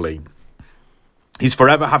sleeping properly. He's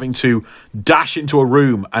forever having to dash into a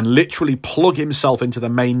room and literally plug himself into the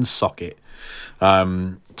main socket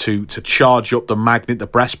to charge up the magnet, the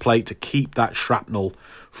breastplate, to keep that shrapnel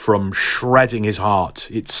from shredding his heart.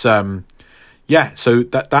 It's so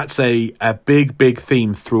that's a big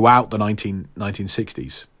theme throughout the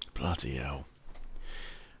 1960s. Bloody hell.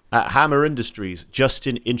 At Hammer Industries,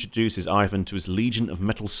 Justin introduces Ivan to his legion of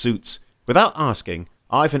metal suits. Without asking,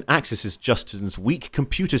 Ivan accesses Justin's weak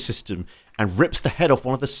computer system and rips the head off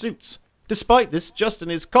one of the suits. Despite this,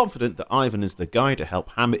 Justin is confident that Ivan is the guy to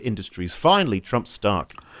help Hammer Industries finally trump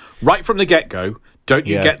Stark. Right from the get-go, don't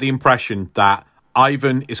you get the impression that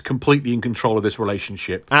Ivan is completely in control of this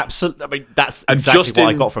relationship? Absolutely. I mean, that's exactly what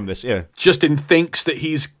I got from this, yeah. Justin thinks that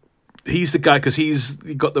he's the guy because he's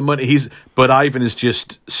got the money. But Ivan is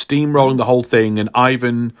just steamrolling the whole thing, and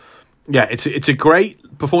Ivan Yeah, it's a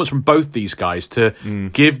great performance from both these guys to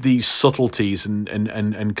give these subtleties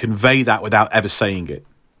and convey that without ever saying it.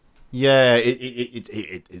 Yeah,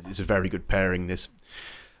 it's a very good pairing, this.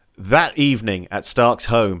 That evening at Stark's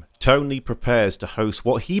home, Tony prepares to host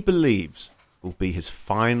what he believes will be his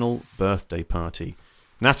final birthday party.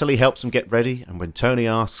 Natalie helps him get ready, and when Tony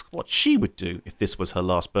asks what she would do if this was her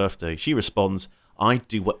last birthday, she responds, "I'd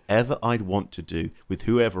do whatever I'd want to do with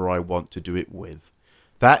whoever I want to do it with."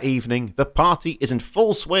 That evening, the party is in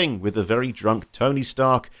full swing with a very drunk Tony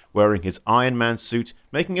Stark wearing his Iron Man suit,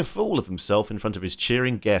 making a fool of himself in front of his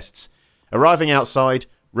cheering guests. Arriving outside,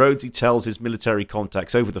 Rhodesy tells his military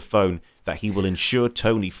contacts over the phone that he will ensure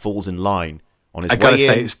Tony falls in line. On his I gotta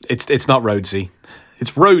say, it's not Rhodesy.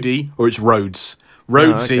 It's Rhodey or it's Rhodes.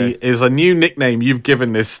 Rhodesy is a new nickname you've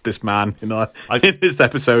given this man in this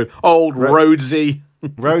episode. Old Rhodesy.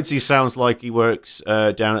 Rhodesy sounds like he works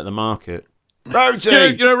down at the market.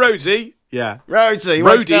 Rhodesy! You know Rhodesy? Yeah. Rhodesy, he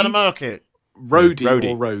works down the market.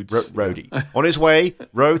 Rhodey or Rhodes. Rhodey. On his way,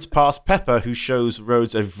 Rhodes passed Pepper, who shows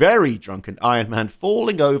Rhodes a very drunken Iron Man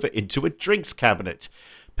falling over into a drinks cabinet.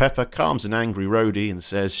 Pepper calms an angry Rhodey and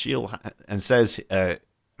says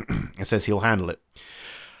he'll handle it.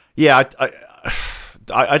 Yeah,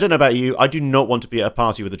 I don't know about you. I do not want to be at a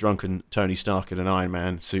party with a drunken Tony Stark in an Iron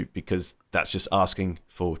Man suit because that's just asking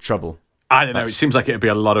for trouble. I don't know. It seems like it'd be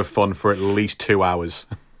a lot of fun for at least 2 hours.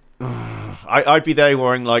 I'd be there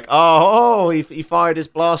worrying like, he fired his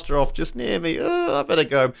blaster off just near me. I better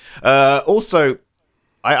go. Also,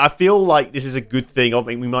 I feel like this is a good thing. I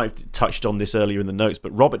think we might have touched on this earlier in the notes,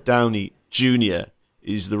 but Robert Downey Jr.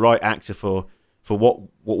 is the right actor for what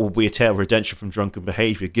will be a tale of redemption from drunken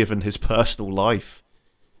behaviour, given his personal life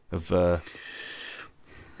of, the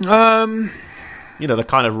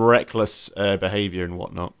kind of reckless behaviour and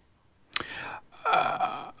whatnot.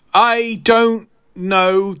 I don't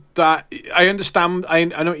know that. I understand. I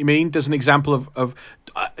know what you mean. There's an example of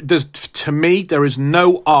to me, there is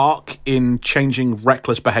no arc in changing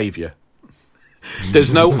reckless behaviour.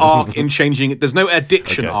 There's no arc in changing. There's no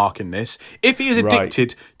addiction arc in this. If he is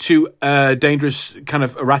addicted to dangerous kind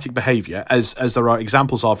of erratic behaviour, as there are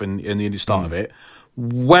examples of in the start of it,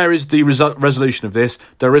 where is the resolution of this?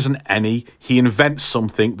 There isn't any. He invents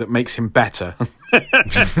something that makes him better.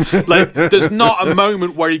 Like, there's not a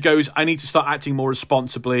moment where he goes, I need to start acting more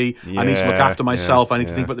responsibly. I need to look after myself. I need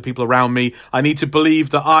to think about the people around me. I need to believe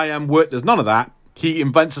that I am worth. There's none of that. He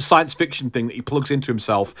invents a science fiction thing that he plugs into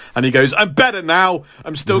himself, and he goes, I'm better now.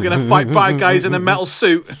 I'm still going to fight bad guys in a metal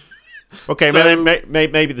suit. Okay, so,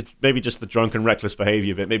 maybe just the drunken, reckless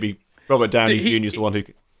behaviour bit. Maybe Robert Downey Jr. is the one who...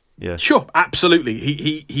 Yeah, sure, absolutely.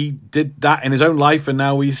 He did that in his own life, and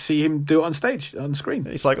now we see him do it on stage, on screen.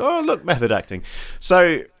 It's like, oh, look, method acting.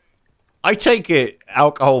 So I take it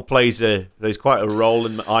alcohol plays quite a role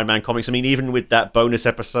in Iron Man comics. I mean, even with that bonus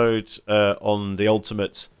episode on the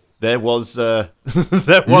Ultimates, there was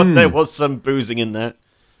some boozing in there.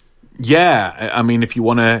 Yeah, I mean, if you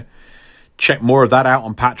want to check more of that out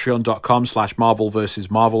on patreon.com/Marvel vs.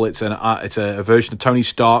 Marvel. It's a version of Tony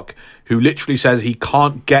Stark who literally says he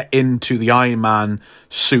can't get into the Iron Man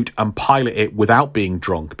suit and pilot it without being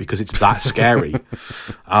drunk because it's that scary.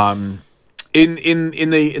 In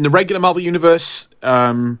the regular Marvel universe,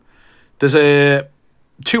 there's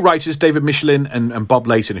two writers, David Michelin and Bob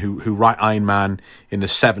Layton, who write Iron Man in the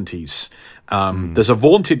 70s. There's a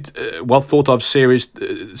vaunted, well thought of series,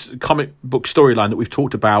 comic book storyline that we've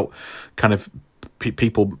talked about, kind of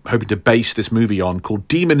people hoping to base this movie on, called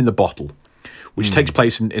Demon in the Bottle, which takes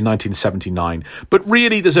place in 1979. But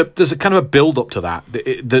really, there's a kind of a build up to that.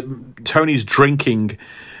 Tony's drinking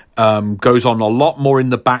goes on a lot more in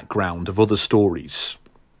the background of other stories,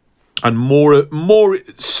 and more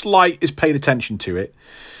slight is paid attention to it,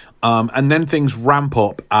 and then things ramp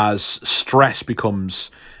up as stress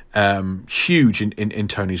becomes huge in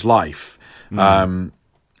Tony's life.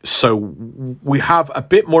 So we have a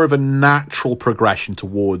bit more of a natural progression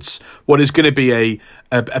towards what is going to be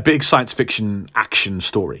a big science fiction action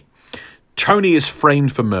story. Tony is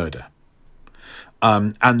framed for murder.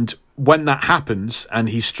 And when that happens and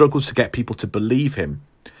he struggles to get people to believe him,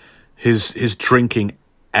 his drinking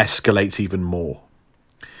escalates even more.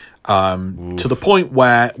 To the point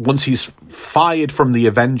where once he's fired from the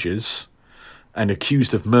Avengers and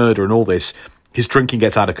accused of murder and all this, his drinking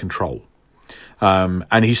gets out of control.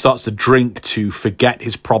 And he starts to drink to forget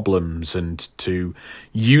his problems and to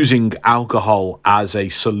using alcohol as a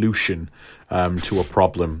solution to a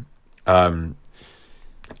problem. Tony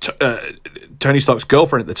Stark's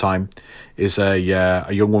girlfriend at the time is a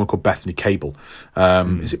young woman called Bethany Cable.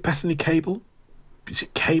 Is it Bethany Cable? Is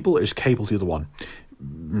it Cable or is Cable the other one?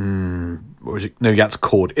 Or is it? No, yeah, it's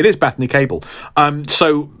Cord. It is Bethany Cable.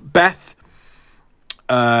 So Beth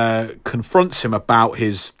confronts him about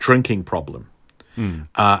his drinking problem.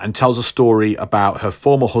 And tells a story about her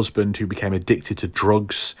former husband who became addicted to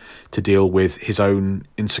drugs to deal with his own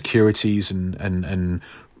insecurities and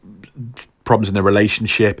problems in the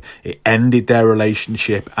relationship. It ended their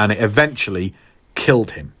relationship and it eventually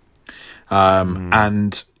killed him.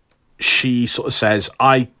 And she sort of says,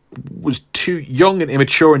 I was too young and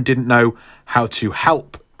immature and didn't know how to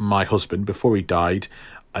help my husband before he died.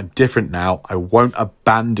 I'm different now. I won't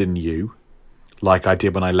abandon you like I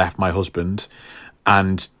did when I left my husband.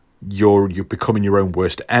 And you're becoming your own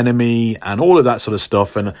worst enemy and all of that sort of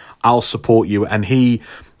stuff, and I'll support you. And he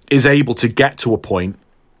is able to get to a point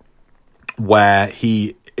where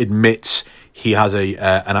he admits he has a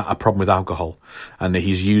problem with alcohol and that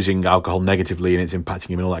he's using alcohol negatively and it's impacting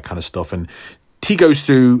him and all that kind of stuff. And he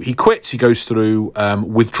quits, he goes through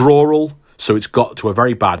withdrawal. So it's got to a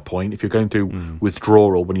very bad point if you're going through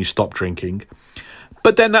withdrawal when you stop drinking.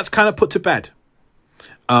 But then that's kind of put to bed.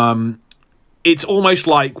 It's almost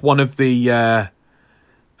like one of the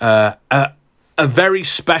a very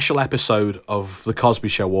special episode of The Cosby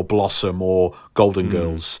Show or Blossom or Golden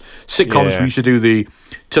Girls. Sitcoms, we used to do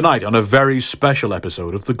tonight on a very special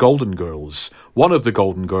episode of The Golden Girls. One of the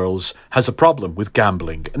Golden Girls has a problem with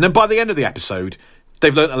gambling. And then by the end of the episode,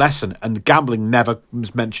 they've learnt a lesson and gambling never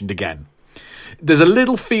was mentioned again. There's a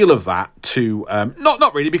little feel of that to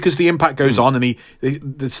not really, because the impact goes on and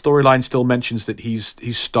the storyline still mentions that he's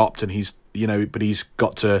stopped and he's but he's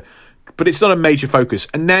got to, but it's not a major focus.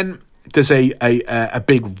 And then there's a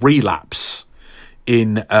big relapse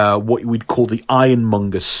in what we'd call the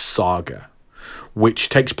Ironmonger saga, which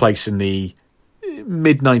takes place in the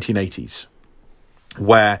mid 1980s,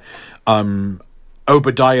 where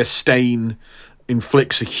Obadiah Stane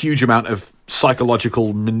inflicts a huge amount of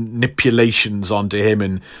psychological manipulations onto him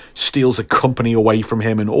and steals a company away from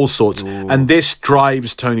him and all sorts. Ooh. And this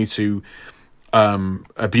drives Tony to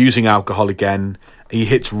abusing alcohol again. He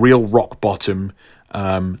hits real rock bottom,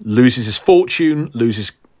 loses his fortune,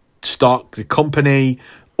 loses the company,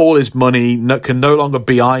 all his money, can no longer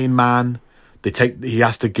be Iron Man. He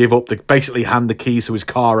has to give up, basically hand the keys to his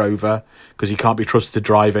car over because he can't be trusted to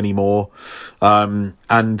drive anymore. Again,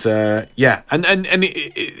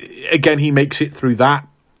 he makes it through that.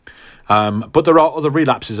 But there are other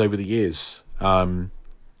relapses over the years.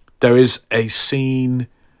 There is a scene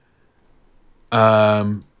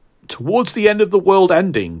towards the end of the world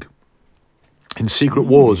ending in Secret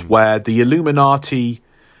Wars where the Illuminati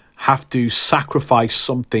have to sacrifice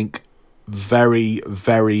something very,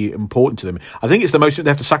 very important to them. I think they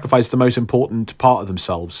have to sacrifice the most important part of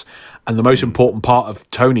themselves, and the most important part of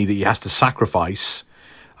Tony that he has to sacrifice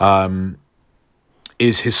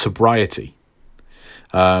is his sobriety.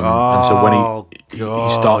 And so when he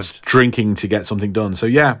starts drinking to get something done. So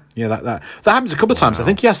that happens a couple of times. I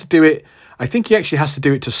think he has to do it. I think he actually has to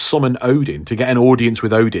do it to summon Odin, to get an audience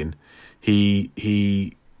with Odin.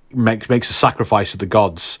 He makes a sacrifice of the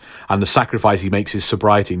gods, and the sacrifice he makes is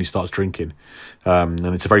sobriety, and he starts drinking. And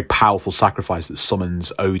it's a very powerful sacrifice that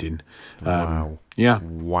summons Odin. Wow. Yeah.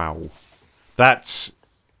 Wow. That's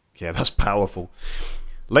powerful.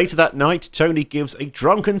 Later that night, Tony gives a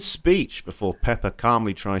drunken speech before Pepper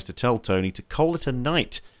calmly tries to tell Tony to call it a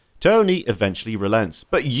night. Tony eventually relents,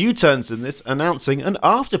 but U-turns in this, announcing an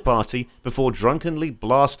after-party before drunkenly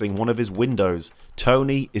blasting one of his windows.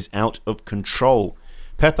 Tony is out of control.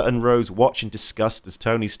 Pepper and Rhodes watch in disgust as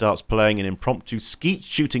Tony starts playing an impromptu skeet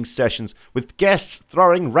shooting sessions with guests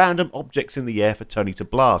throwing random objects in the air for Tony to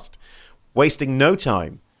blast. Wasting no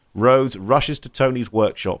time, Rhodes rushes to Tony's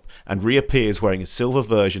workshop and reappears wearing a silver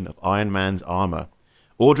version of Iron Man's armor.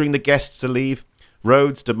 Ordering the guests to leave,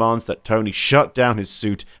 Rhodes demands that Tony shut down his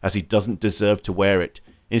suit as he doesn't deserve to wear it.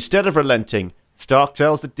 Instead of relenting, Stark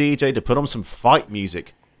tells the DJ to put on some fight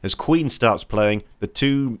music. As Queen starts playing, the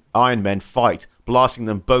two Iron Men fight, blasting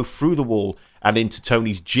them both through the wall and into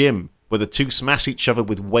Tony's gym, where the two smash each other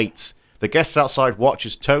with weights. The guests outside watch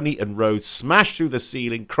as Tony and Rhodes smash through the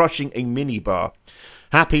ceiling, crushing a minibar.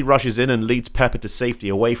 Happy rushes in and leads Pepper to safety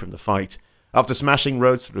away from the fight. After smashing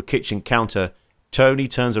Rhodes through a kitchen counter, Tony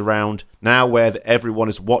turns around, now aware that everyone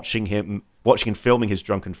is watching and filming his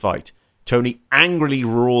drunken fight. Tony angrily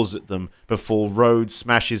roars at them before Rhodes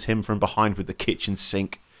smashes him from behind with the kitchen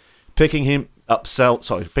sink. Picking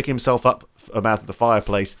himself up out of the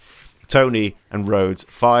fireplace, Tony and Rhodes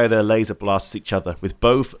fire their laser blasts at each other, with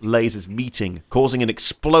both lasers meeting, causing an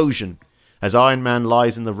explosion. As Iron Man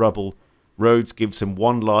lies in the rubble, Rhodes gives him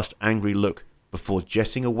one last angry look before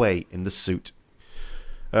jetting away in the suit.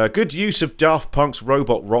 Good use of Daft Punk's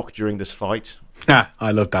Robot Rock during this fight.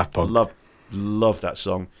 I love Daft Punk. Love that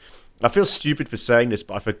song. I feel stupid for saying this,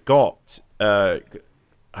 but I forgot.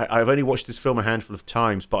 I've only watched this film a handful of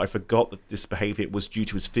times, but I forgot that this behaviour was due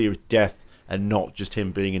to his fear of death and not just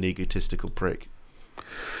him being an egotistical prick.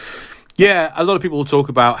 Yeah, a lot of people will talk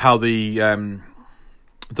about how the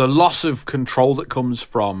loss of control that comes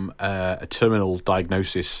from a terminal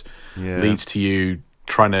diagnosis leads to you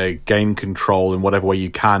trying to gain control in whatever way you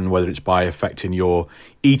can, whether it's by affecting your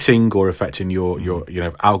eating or affecting your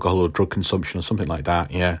alcohol or drug consumption or something like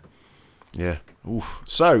that. Yeah. Oof.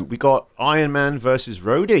 So we got Iron Man versus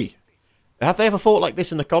Rhodey. Have they ever fought like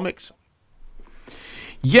this in the comics?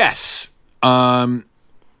 Yes. In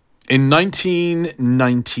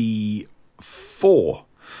 1994,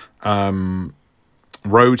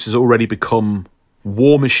 Rhodes has already become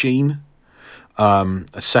War Machine, a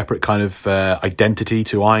separate kind of identity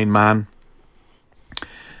to Iron Man.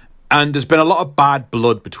 And there's been a lot of bad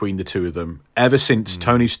blood between the two of them ever since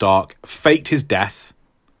Tony Stark faked his death,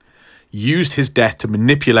 used his death to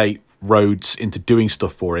manipulate Rhodes into doing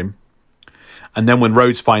stuff for him. And then when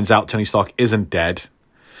Rhodes finds out Tony Stark isn't dead,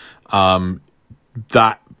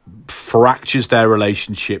 that fractures their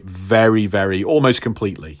relationship very, very, almost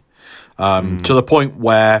completely. To the point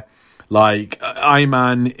where, like, Iron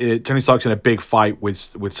Man, Tony Stark's in a big fight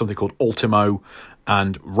with something called Ultimo,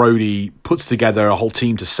 and Rhodey puts together a whole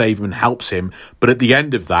team to save him and helps him. But at the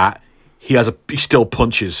end of that, he still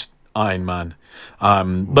punches Iron Man.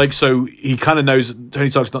 So he kind of knows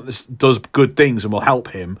Tony Stark does good things and will help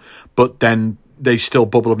him, but then they still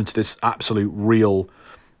bubble up into this absolute real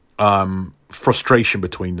frustration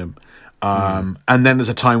between them. And then there's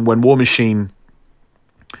a time when War Machine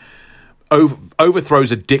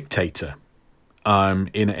overthrows a dictator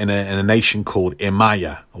in a nation called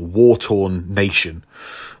Imaya, a war-torn nation,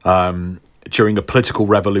 during a political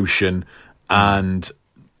revolution, and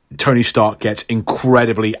Tony Stark gets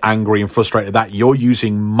incredibly angry and frustrated that you're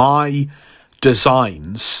using my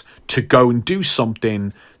designs to go and do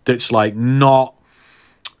something that's like not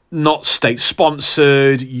state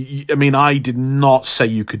sponsored. I mean, I did not say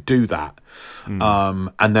you could do that.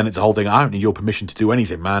 And then it's the whole thing. I don't need your permission to do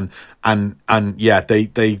anything, man. And yeah, they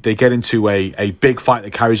get into a big fight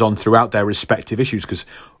that carries on throughout their respective issues, because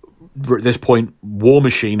at this point, War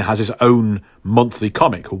Machine has his own monthly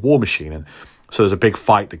comic, a War Machine, and so there's a big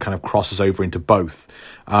fight that kind of crosses over into both.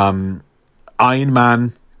 Iron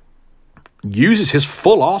Man uses his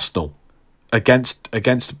full arsenal against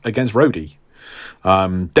Rhodey.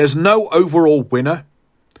 There's no overall winner,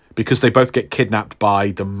 because they both get kidnapped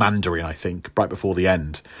by the Mandarin, I think, right before the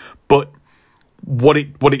end. But what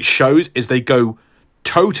it shows is they go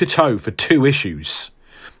toe to toe for 2 issues.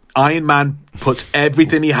 Iron Man puts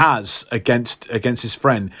everything he has against his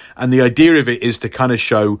friend, and the idea of it is to kind of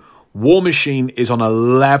show War Machine is on a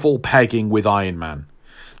level pegging with Iron Man.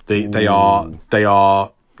 They are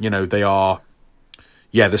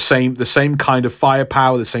the same kind of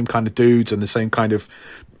firepower, the same kind of dudes, and the same kind of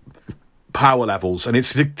power levels. And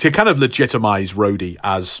it's to kind of legitimize Rhodey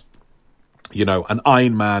as, an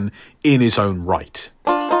Iron Man in his own right.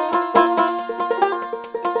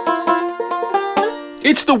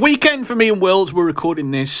 It's the weekend for me and Will as we're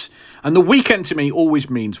recording this, and the weekend to me always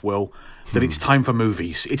means, Will, that it's time for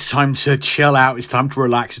movies. It's time to chill out. It's time to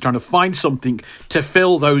relax. It's time to find something to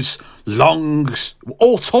fill those long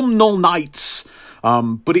autumnal nights.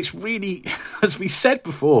 But it's really, as we said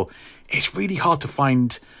before, it's really hard to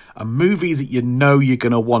find a movie that you're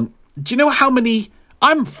going to want. Do you know how many...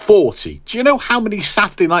 I'm 40. Do you know how many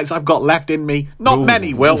Saturday nights I've got left in me? Not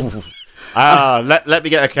many, Will. Let me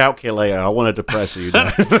get a calculator. I want to depress you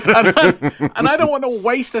now. and I don't want to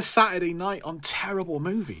waste a Saturday night on terrible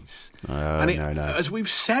movies. No. As we've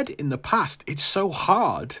said in the past, it's so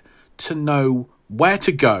hard to know where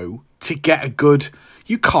to go to get a good...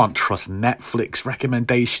 You can't trust Netflix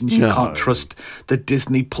recommendations. You can't trust the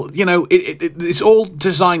Disney... it's all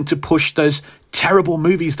designed to push those terrible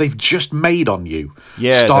movies they've just made on you.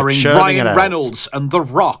 Yeah, starring Ryan Reynolds and The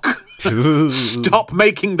Rock. Stop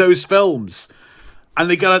making those films. And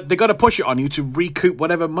they gotta push it on you to recoup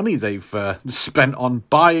whatever money they've spent on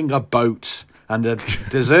buying a boat and a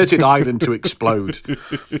deserted island to explode.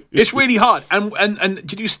 It's really hard. And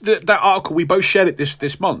did you that article, we both shared it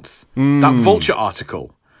this month, that Vulture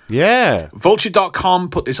article. Yeah. Vulture.com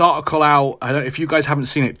put this article out. I don't know if you guys haven't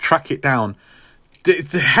seen it, track it down.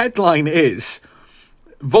 The headline is,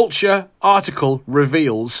 Vulture article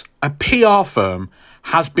reveals a PR firm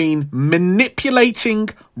has been manipulating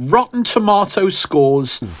Rotten Tomatoes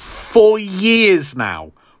scores for years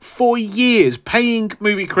now. For years, paying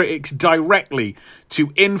movie critics directly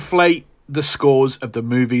to inflate the scores of the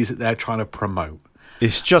movies that they're trying to promote.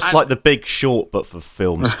 It's just like The Big Short, but for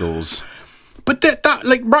film scores. But that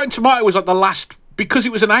like Rotten Tomato was like the last, because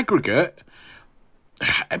it was an aggregate.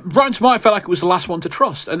 Rotten Tomato felt like it was the last one to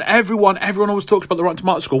trust, and everyone always talks about the Rotten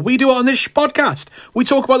Tomato score. We do it on this podcast. We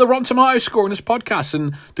talk about the Rotten Tomato score on this podcast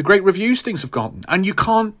and the great reviews things have gotten, and you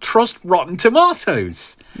can't trust Rotten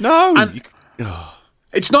Tomatoes. No, and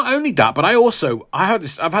it's not only that, but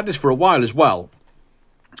I've had this for a while as well.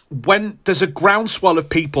 When there's a groundswell of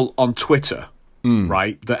people on Twitter,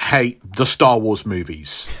 right, that hate the Star Wars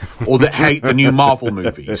movies or that hate the new Marvel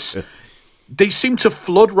movies, they seem to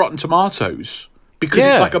flood Rotten Tomatoes. Because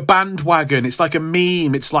it's like a bandwagon, it's like a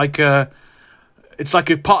meme, it's like a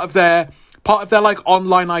part of their like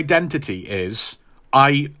online identity is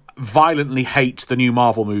I violently hate the new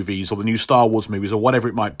Marvel movies or the new Star Wars movies or whatever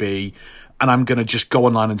it might be, and I'm gonna just go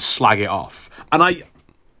online and slag it off. And I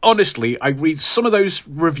read some of those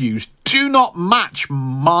reviews do not match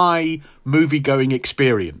my movie-going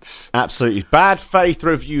experience. Absolutely. Bad faith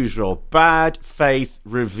reviews, Rob. Bad faith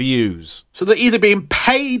reviews. So they're either being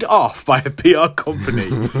paid off by a PR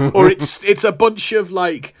company or it's a bunch of,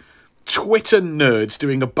 like, Twitter nerds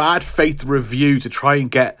doing a bad faith review to try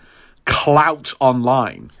and get clout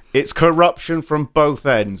online. It's corruption from both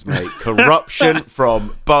ends, mate. Corruption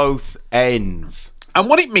from both ends. And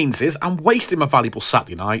what it means is I'm wasting my valuable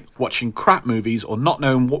Saturday night watching crap movies or not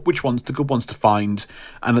knowing which ones the good ones to find.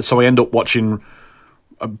 And so I end up watching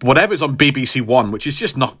whatever's on BBC One, which is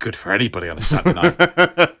just not good for anybody on a Saturday night.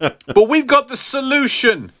 But we've got the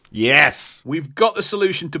solution. Yes. We've got the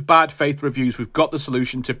solution to bad faith reviews. We've got the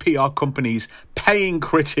solution to PR companies paying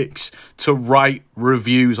critics to write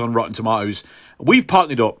reviews on Rotten Tomatoes. We've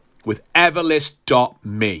partnered up with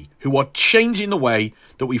Everlist.me, who are changing the way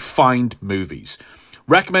that we find movies.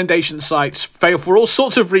 Recommendation sites fail for all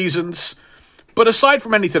sorts of reasons, but aside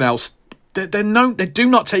from anything else, they do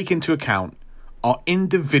not take into account our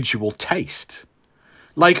individual taste.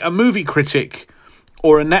 Like a movie critic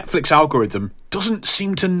or a Netflix algorithm doesn't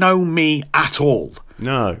seem to know me at all.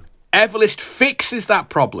 No. Everlist fixes that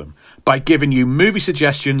problem by giving you movie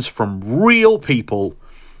suggestions from real people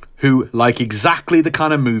who like exactly the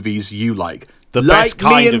kind of movies you like. The like best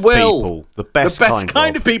kind me and of Will. people. The best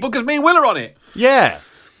kind of people, because me and Will are on it. Yeah.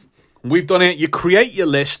 We've done it. You create your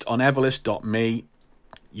list on everlist.me.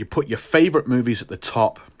 You put your favourite movies at the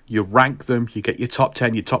top. You rank them. You get your top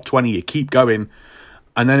 10, your top 20. You keep going.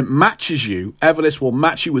 And then it matches you. Everlist will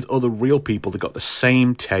match you with other real people that got the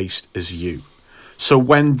same taste as you. So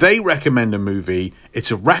when they recommend a movie, it's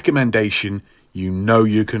a recommendation you know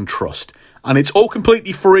you can trust. And it's all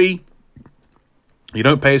completely free. You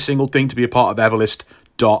don't pay a single thing to be a part of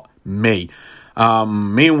Everlist.me.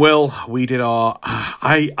 Me and Will, we did our...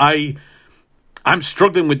 I'm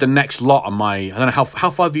struggling with the next lot on my... I don't know, how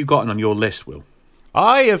far have you gotten on your list, Will?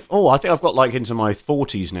 I think I've got like into my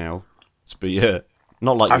 40s now. But yeah,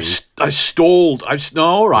 not like you. I stalled.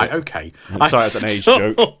 All right, okay. Sorry, that's an age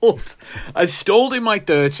joke. I stalled in my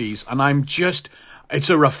 30s, and I'm just... It's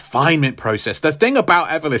a refinement process. The thing about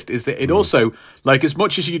Everlist is that it also, like, as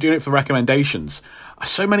much as you're doing it for recommendations,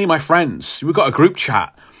 so many of my friends, we've got a group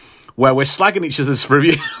chat where we're slagging each other's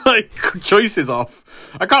review like choices off.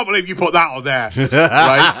 I can't believe you put that on there,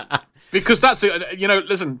 right? Because that's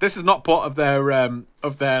listen, this is not part of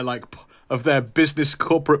their business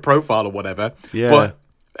corporate profile or whatever. Yeah. But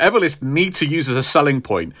Everlist need to use as a selling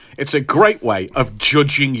point. It's a great way of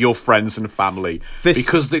judging your friends and family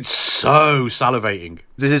because it's so salivating.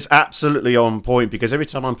 This is absolutely on point because every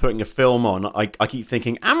time I'm putting a film on, I keep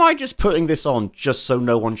thinking, am I just putting this on just so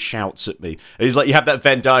no one shouts at me? It's like you have that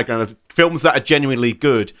Venn diagram of films that are genuinely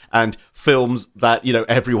good and films that,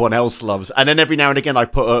 everyone else loves. And then every now and again I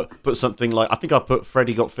put something like, I think I put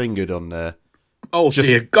Freddy Got Fingered on there. Oh,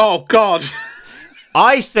 dear. Oh, God.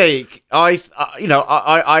 I think how are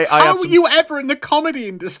you ever in the comedy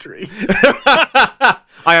industry?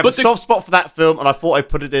 I have a soft spot for that film, and I thought I'd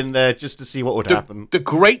put it in there just to see what would happen. The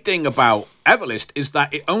great thing about Everlist is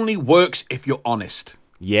that it only works if you're honest.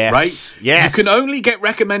 Yes. Right? Yes. You can only get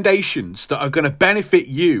recommendations that are going to benefit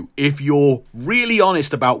you if you're really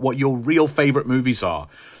honest about what your real favourite movies are.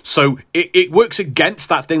 So it works against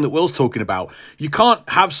that thing that Will's talking about. You can't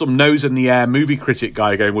have some nose-in-the-air movie critic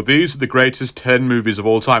guy going, well, these are the greatest 10 movies of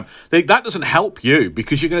all time. That doesn't help you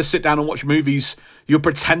because you're going to sit down and watch movies you're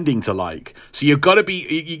pretending to like. So you've got to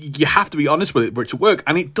be, you have to be honest with it for it to work.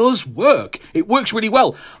 And it does work. It works really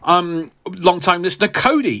well. Long-time listener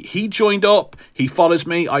Cody, he joined up. He follows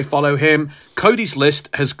me. I follow him. Cody's list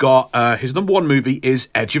has got, his number one movie is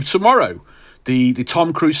Edge of Tomorrow, the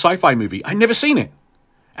Tom Cruise sci-fi movie. I've never seen it.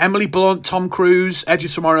 Emily Blunt, Tom Cruise, Edge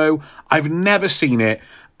of Tomorrow. I've never seen it.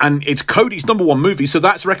 and it's Cody's number one movie, so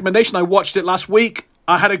that's a recommendation. I watched it last week.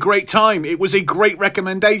 I had a great time. It was a great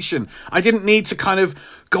recommendation. I didn't need to kind of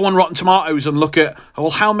go on Rotten Tomatoes and look at, well,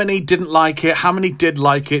 how many didn't like it, how many did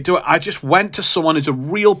like it. I just went to someone who's a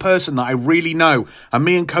real person that I really know, and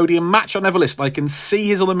me and Cody are match on Everlist, and I can see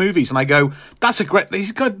his other movies, and I go,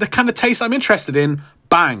 he's got the kind of taste I'm interested in.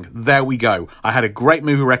 Bang, there we go. I had a great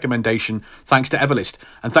movie recommendation thanks to Everlist,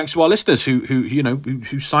 and thanks to our listeners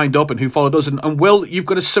who signed up and who followed us. And Will, you've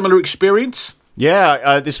got a similar experience?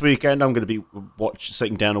 Yeah, this weekend I'm going to be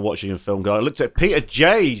sitting down and watching a film. I looked at Peter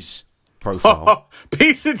J's profile.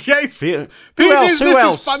 Peter J's. Who else?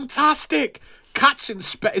 Is fantastic. Cats in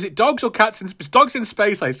space. Is it dogs or cats in space? Dogs in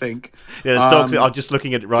space, I think. Yeah, there's dogs. I'm just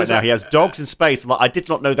looking at it right now. He has dogs in space. I did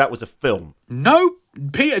not know that was a film. No,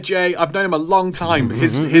 Peter J. I've known him a long time.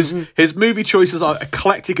 His movie choices are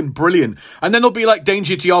eclectic and brilliant. And then there'll be like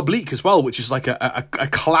Danger Diabolique as well, which is like a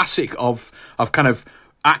classic of kind of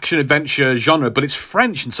action adventure genre, but it's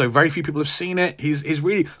French, and so very few people have seen it. He's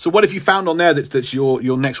really. So what have you found on there that's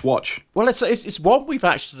your next watch? Well, it's one we've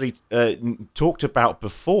actually talked about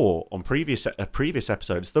before on previous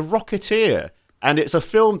episodes, The Rocketeer, and it's a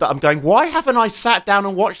film that I'm going, why haven't I sat down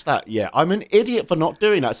and watched that yet? I'm an idiot for not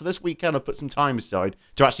doing that. So this weekend I put some time aside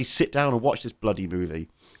to actually sit down and watch this bloody movie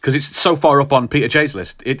because it's so far up on Peter J's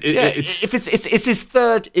list. It's his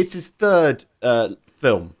third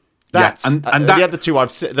film. That's and the other two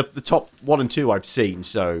I've seen. The top 1 and 2 I've seen.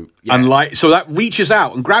 So yeah. And so that reaches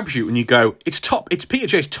out and grabs you, and you go, It's Peter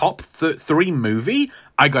J's top 3 movie.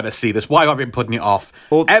 I got to see this. Why have I been putting it off?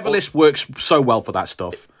 Everlist works so well for that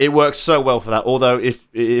stuff. It works so well for that. Although if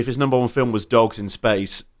his number one film was Dogs in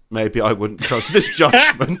Space, maybe I wouldn't trust this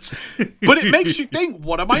judgment. But it makes you think,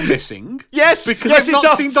 what am I missing? Yes, because I've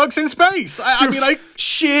not seen Dogs in Space. I mean,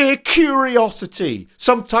 sheer curiosity,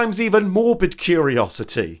 sometimes even morbid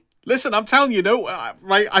curiosity. Listen, I'm telling you,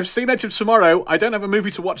 right? I've seen Edge of Tomorrow. I don't have a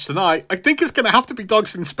movie to watch tonight. I think it's going to have to be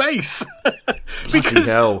Dogs in Space. Because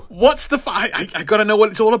hell. What's the I got to know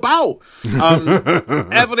what it's all about.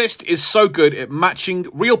 Everlist is so good at matching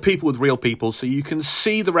real people with real people, so you can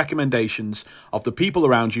see the recommendations of the people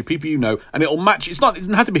around you, people you know, and it'll match. It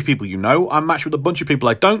doesn't have to be people you know. I'm matched with a bunch of people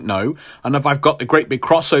I don't know, and if I've got the great big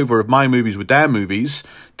crossover of my movies with their movies,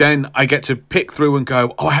 then I get to pick through and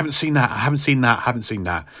go, oh, I haven't seen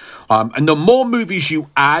that. And the more movies you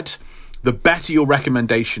add, the better your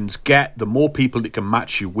recommendations get, the more people it can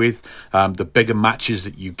match you with, the bigger matches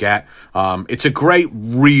that you get. It's a great,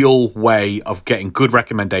 real way of getting good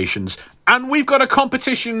recommendations. And we've got a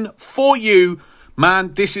competition for you.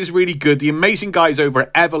 Man, this is really good. The amazing guys over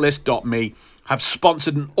at everlist.me have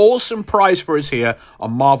sponsored an awesome prize for us here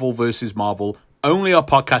on Marvel vs. Marvel. Only our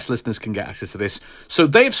podcast listeners can get access to this. So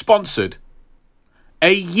they've sponsored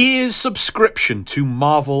a year's subscription to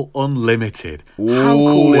Marvel Unlimited. How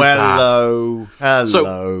cool is that? Hello.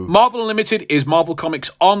 So Marvel Unlimited is Marvel Comics'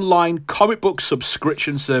 online comic book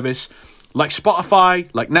subscription service. Like Spotify,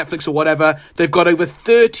 like Netflix or whatever, they've got over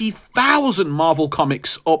 30,000 Marvel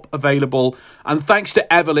comics up available. And thanks to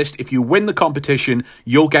Everlist, if you win the competition,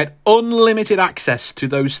 you'll get unlimited access to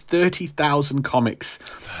those 30,000 comics.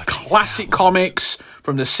 30, classic comics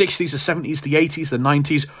from the 60s, the 70s, the 80s, the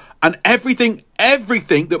 90s. And everything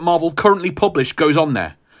that Marvel currently published goes on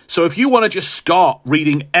there. So if you want to just start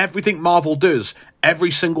reading everything Marvel does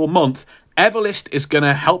every single month, Everlist is going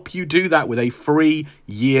to help you do that with a free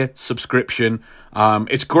year subscription.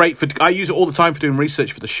 It's great I use it all the time for doing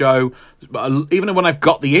research for the show. Even when I've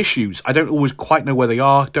got the issues, I don't always quite know where they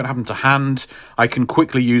are, don't have them to hand. I can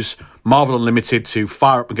quickly use Marvel Unlimited to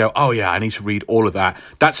fire up and go, oh yeah, I need to read all of that.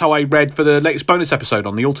 That's how I read for the latest bonus episode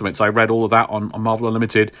on the Ultimates. I read all of that on Marvel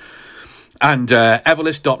Unlimited. And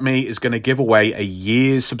Everlist.me is going to give away a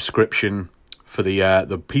year's subscription for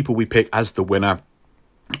the people we pick as the winner.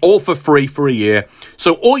 All for free for a year.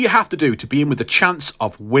 So all you have to do to be in with a chance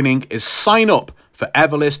of winning is sign up for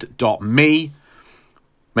everlist.me,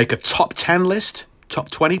 make a top 10 list, top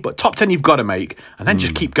 20, but top 10 you've got to make, and then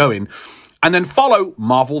just keep going. And then follow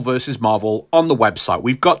Marvel vs. Marvel on the website.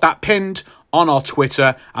 We've got that pinned on our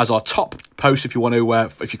Twitter as our top post. If you want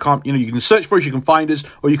to, if you can't, you can search for us, you can find us,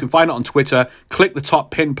 or you can find it on Twitter. Click the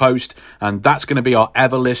top pin post, and that's going to be our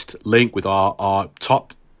Everlist link with our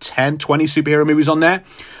top 10, 20 superhero movies on there.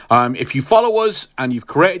 If you follow us and you've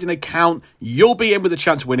created an account, you'll be in with a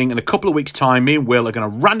chance of winning. In a couple of weeks' time, me and Will are going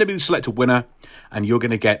to randomly select a winner, and you're going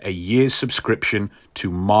to get a year's subscription to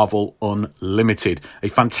Marvel Unlimited. A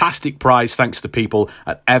fantastic prize thanks to people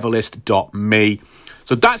at everlist.me.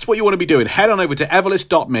 So that's what you want to be doing. Head on over to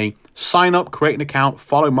everlist.me, sign up, create an account,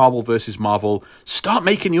 follow Marvel vs. Marvel, start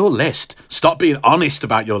making your list. Start being honest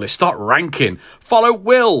about your list. Start ranking. Follow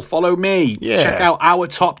Will, follow me. Yeah. Check out our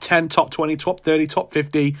top 10, top 20, top 30, top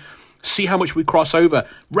 50. See how much we cross over.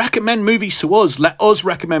 Recommend movies to us. Let us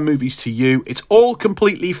recommend movies to you. It's all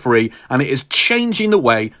completely free, and it is changing the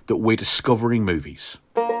way that we're discovering movies.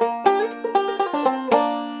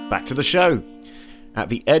 Back to the show. At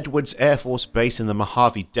the Edwards Air Force Base in the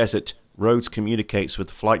Mojave Desert, Rhodes communicates with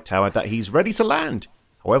the flight tower that he's ready to land.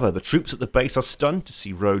 However, the troops at the base are stunned to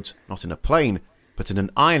see Rhodes not in a plane, but in an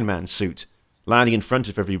Iron Man suit. Landing in front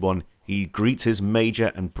of everyone, he greets his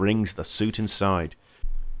major and brings the suit inside.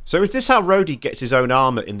 So is this how Rhodey gets his own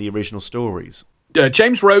armour in the original stories?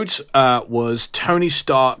 James Rhodes was Tony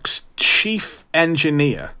Stark's chief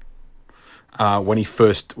engineer when he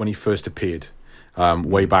first appeared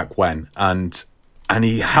way back when, and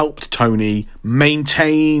he helped Tony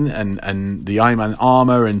maintain and the Iron Man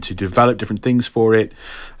armor and to develop different things for it.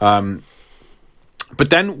 But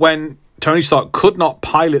then when Tony Stark could not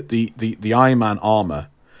pilot the Iron Man armor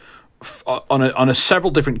on a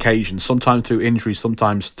several different occasions, sometimes through injury,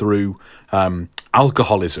 sometimes through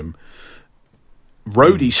alcoholism,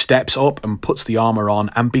 Rhodey steps up and puts the armor on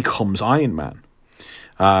and becomes Iron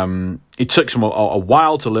Man. It took him a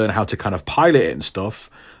while to learn how to kind of pilot it and stuff,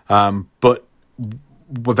 but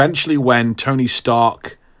eventually when Tony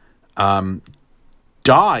Stark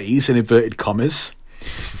dies, in inverted commas,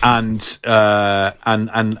 and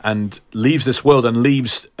leaves this world and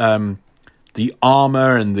leaves the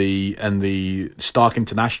armor and the Stark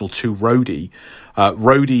International to Rhodey,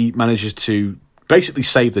 Rhodey manages to basically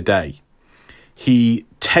save the day. He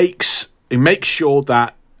makes sure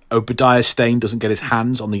that Obadiah Stane doesn't get his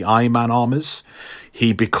hands on the Iron Man armors.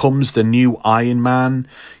 He becomes the new Iron Man.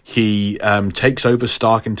 He takes over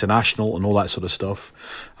Stark International and all that sort of stuff.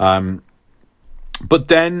 But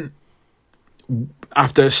then,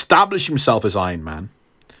 after establishing himself as Iron Man,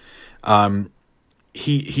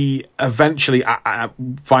 he eventually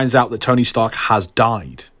finds out that Tony Stark hasn't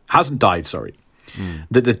died.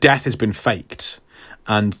 That the death has been faked,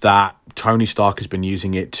 and that Tony Stark has been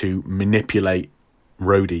using it to manipulate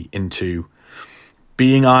Rhodey into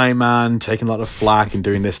being Iron Man, taking a lot of flack and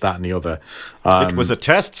doing this, that, and the other. It was a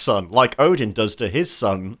test, son, like Odin does to his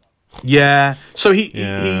son. Yeah. So he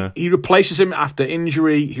replaces him after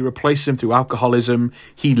injury. He replaces him through alcoholism.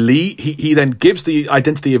 He then gives the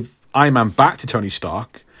identity of Iron Man back to Tony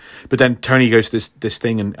Stark, but then Tony goes to this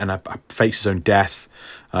thing and fakes his own death,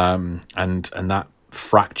 and that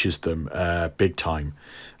fractures them big time.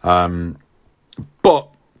 But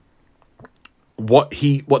what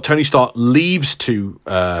Tony Stark leaves to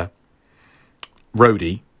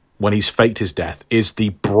Rhodey when he's faked his death is the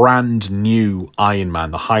brand new Iron Man,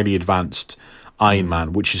 the highly advanced Iron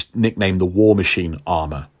Man, which is nicknamed the War Machine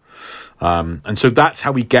armor. And so that's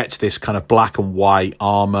how he gets this kind of black and white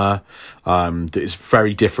armor that is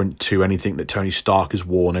very different to anything that Tony Stark has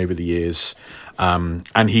worn over the years.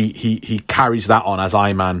 And he carries that on as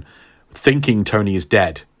Iron Man, thinking Tony is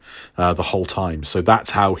dead the whole time. So that's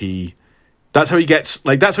how he gets,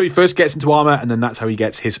 that's how he first gets into armor, and then that's how he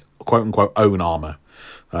gets his quote unquote own armor.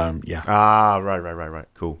 Yeah. Right.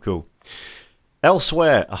 Cool.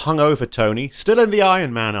 Elsewhere, a hungover Tony, still in the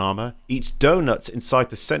Iron Man armor, eats donuts inside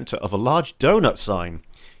the center of a large donut sign.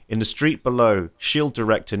 In the street below, S.H.I.E.L.D.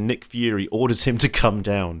 director Nick Fury orders him to come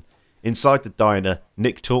down. Inside the diner,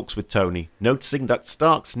 Nick talks with Tony, noticing that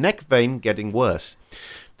Stark's neck vein getting worse.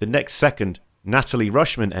 The next second, Natalie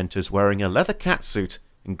Rushman enters wearing a leather catsuit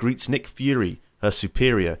and greets Nick Fury, her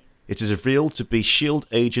superior. It is revealed to be S.H.I.E.L.D.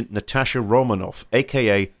 agent Natasha Romanoff,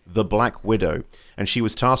 aka the Black Widow, and she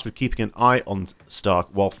was tasked with keeping an eye on Stark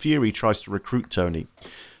while Fury tries to recruit Tony.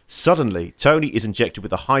 Suddenly, Tony is injected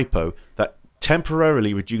with a hypo that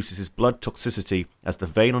temporarily reduces his blood toxicity as the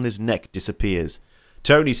vein on his neck disappears.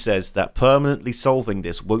 Tony says that permanently solving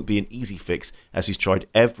this won't be an easy fix, as he's tried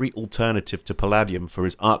every alternative to palladium for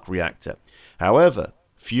his arc reactor. However,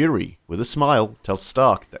 Fury, with a smile, tells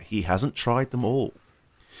Stark that he hasn't tried them all.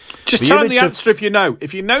 Just tell him the answer if you know.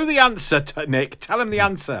 If you know the answer, Nick, tell him the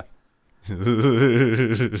answer.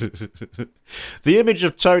 The image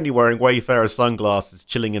of Tony wearing Wayfarer sunglasses,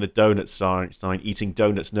 chilling in a donut sign, eating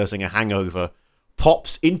donuts, nursing a hangover,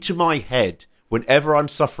 pops into my head whenever I'm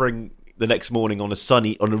suffering the next morning on a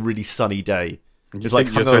really sunny day. It's like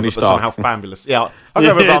hungover, but somehow fabulous. Yeah,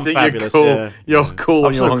 hungover, but I'm fabulous. Cool. Yeah. You're cool.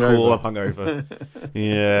 I'm so cool. I'm hungover.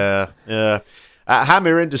 Yeah. At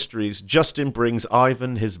Hammer Industries, Justin brings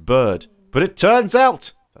Ivan his bird, but it turns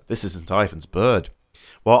out that this isn't Ivan's bird.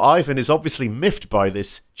 While Ivan is obviously miffed by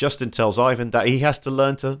this, Justin tells Ivan that he has to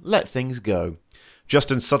learn to let things go.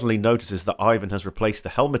 Justin suddenly notices that Ivan has replaced the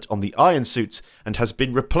helmet on the iron suits and has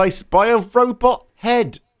been replaced by a robot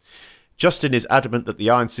head. Justin is adamant that the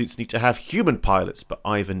iron suits need to have human pilots, but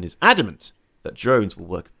Ivan is adamant that drones will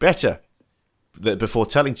work better, before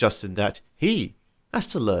telling Justin that he has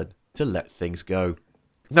to learn to let things go.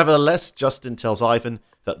 Nevertheless, Justin tells Ivan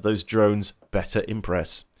that those drones better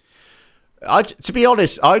impress. To be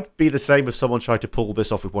honest, I'd be the same if someone tried to pull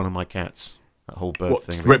this off with one of my cats. That whole bird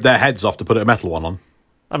thing. Rip their heads off to put a metal one on?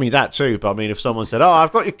 I mean, that too, but I mean, if someone said, "Oh,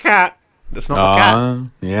 I've got your cat," that's not the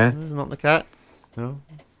cat. Yeah. It's not the cat. No.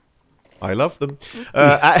 I love them.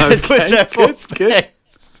 At Edwards Air Force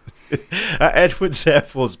Base. At Edwards Air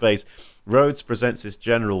Force Base, Rhodes presents his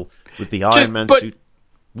general with the Iron Man suit.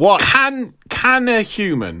 What? Can a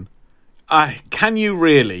human... can you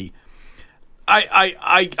really...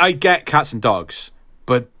 I get cats and dogs,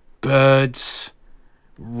 but birds...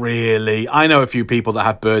 Really? I know a few people that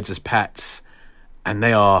have birds as pets, and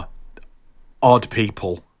they are odd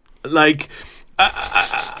people. Like,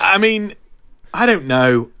 I mean, I don't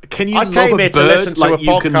know. Can you love a bird I came here to listen to a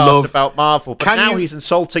podcast about Marvel, but now he's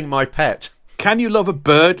insulting my pet. Can you love a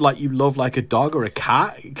bird like you love like a dog or a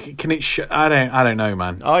cat? Can it? I don't know,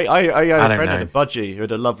 man. I had a friend had a budgie who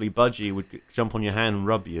had a lovely budgie who would jump on your hand and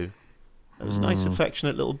rub you. It was a nice,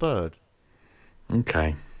 affectionate little bird.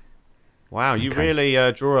 Okay. Wow, you really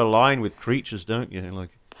draw a line with creatures, don't you?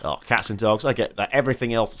 Like, oh, cats and dogs, I get that.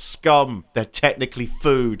 Everything else, scum. They're technically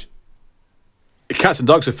food. Cats and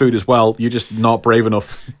dogs are food as well. You're just not brave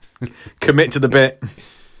enough. Commit to the bit.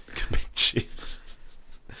 Jesus.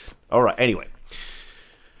 All right, anyway.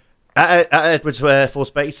 At Edwards Air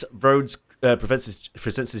Force Base, Rhodes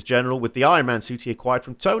presents his general with the Iron Man suit he acquired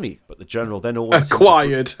from Tony, but the general then orders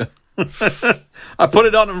acquired. I put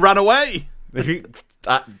it on and ran away.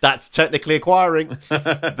 That's technically acquiring.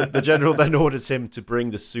 The general then orders him to bring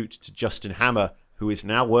the suit to Justin Hammer, who is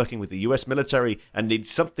now working with the US military and needs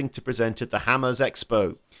something to present at the Hammers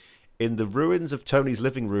Expo. In the ruins of Tony's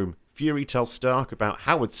living room, Fury tells Stark about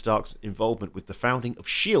Howard Stark's involvement with the founding of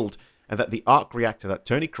S.H.I.E.L.D. and that the arc reactor that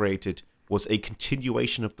Tony created was a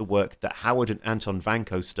continuation of the work that Howard and Anton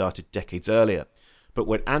Vanko started decades earlier. But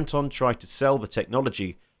when Anton tried to sell the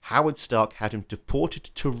technology, Howard Stark had him deported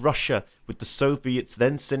to Russia, with the Soviets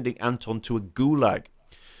then sending Anton to a gulag.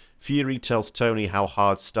 Fury tells Tony how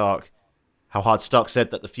hard Stark said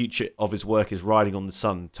that the future of his work is riding on the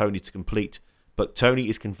sun Tony to complete, but Tony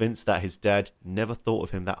is convinced that his dad never thought of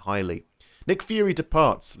him that highly. Nick Fury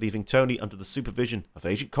departs, leaving Tony under the supervision of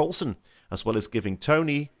Agent Coulson, as well as giving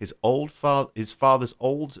Tony his father's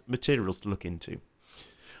old materials to look into.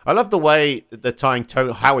 I love the way they're tying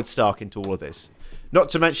Howard Stark into all of this. Not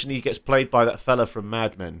to mention he gets played by that fella from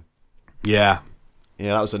Mad Men. Yeah.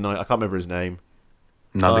 Yeah, that was a nice... I can't remember his name.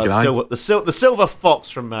 The Silver Fox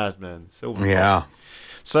from Mad Men. Yeah. Fox.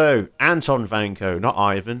 So, Anton Vanko, not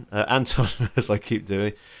Ivan. Anton, as I keep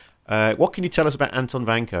doing. What can you tell us about Anton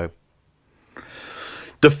Vanko?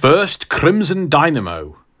 The first Crimson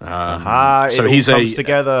Dynamo. So he's comes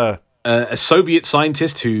together. A Soviet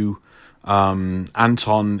scientist who...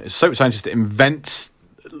 Anton is a Soviet scientist that invents...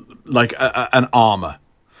 like an armor.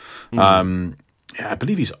 I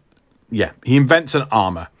believe he invents an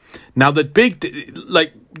armor. Now the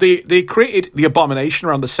they created the Abomination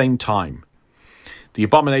around the same time. The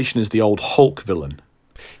Abomination is the old Hulk villain.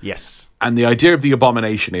 Yes. And the idea of the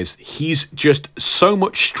Abomination is he's just so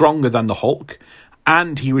much stronger than the Hulk,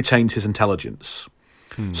 and he retains his intelligence.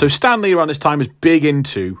 So Stan Lee around this time is big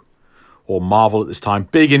into, or Marvel at this time,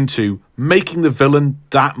 big into making the villain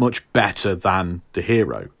that much better than the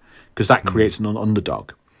hero, because that creates an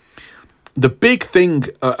underdog. The big thing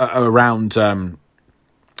around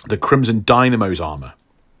the Crimson Dynamo's armor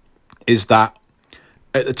is that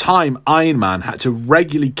at the time, Iron Man had to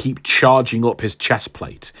regularly keep charging up his chest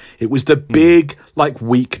plate. It was the big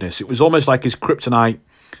weakness. It was almost like his kryptonite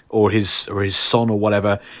or his son or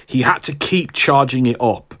whatever. He had to keep charging it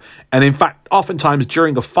up. And in fact, oftentimes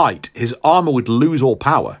during a fight, his armor would lose all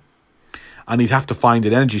power. And he'd have to find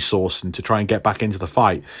an energy source and to try and get back into the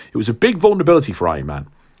fight. It was a big vulnerability for Iron Man.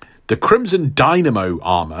 The Crimson Dynamo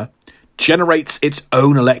armor generates its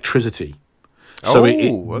own electricity. So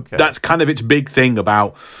okay. That's kind of its big thing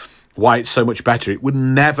about why it's so much better. It would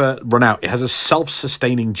never run out. It has a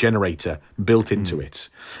self-sustaining generator built into it.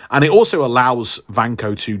 And it also allows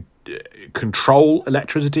Vanko to control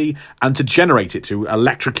electricity and to generate it, to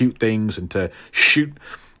electrocute things and to shoot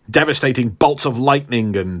devastating bolts of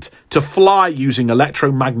lightning and to fly using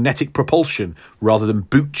electromagnetic propulsion rather than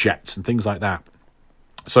boot jets and things like that.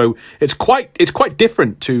 So it's quite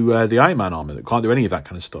different to the Iron Man armor that can't do any of that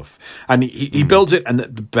kind of stuff. And he builds it, and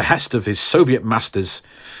at the behest of his Soviet masters,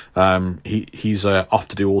 he's off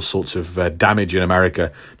to do all sorts of damage in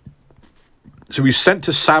America. So he's sent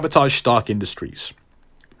to sabotage Stark Industries.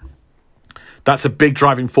 That's a big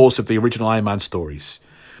driving force of the original Iron Man stories.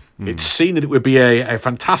 It's seen that it would be a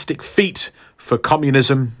fantastic feat for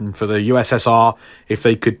communism and for the USSR if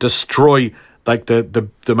they could destroy like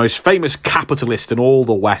the most famous capitalist in all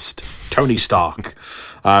the West, Tony Stark.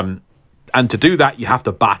 And to do that, you have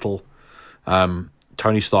to battle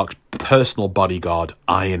Tony Stark's personal bodyguard,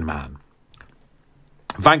 Iron Man.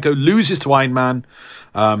 Vanko loses to Iron Man,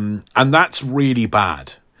 and that's really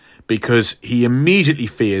bad because he immediately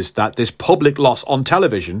fears that this public loss on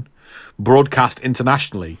television, broadcast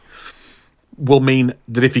internationally, will mean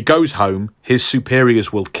that if he goes home, his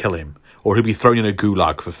superiors will kill him or he'll be thrown in a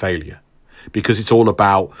gulag for failure. Because it's all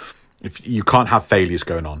about, if you can't have failures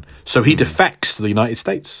going on. So he defects to the United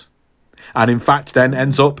States. And in fact, then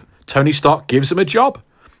ends up, Tony Stark gives him a job.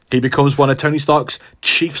 He becomes one of Tony Stark's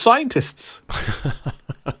chief scientists.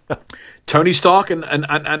 Tony Stark and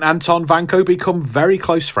Anton Vanko become very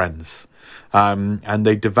close friends. And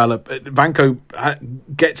they develop, Vanko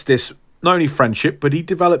gets this, not only friendship, but he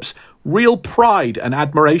develops real pride and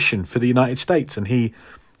admiration for the United States. And he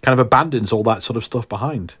kind of abandons all that sort of stuff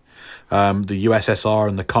behind. The USSR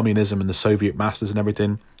and the communism and the Soviet masters and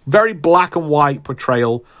everything. Very black and white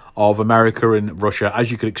portrayal of America and Russia,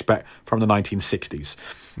 as you could expect from the 1960s.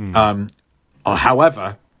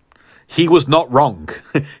 However, he was not wrong.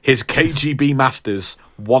 His KGB masters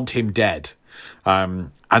want him dead.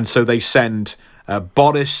 And so they send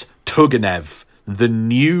Boris Turgenev, the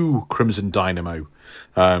new Crimson Dynamo,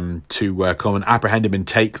 to come and apprehend him and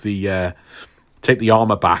take the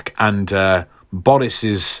armor back. And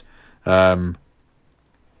Boris's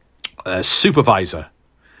supervisor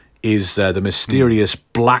is the mysterious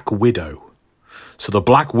Black Widow. So the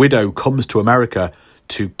Black Widow comes to America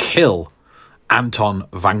to kill Anton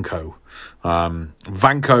Vanko.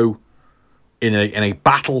 Vanko, in a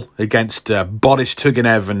battle against Boris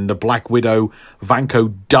Turgenev and the Black Widow,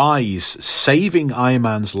 Vanko dies, saving Iron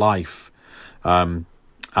Man's life, and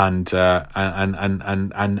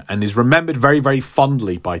is remembered very, very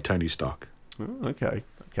fondly by Tony Stark. Oh, okay,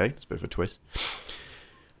 that's a bit of a twist.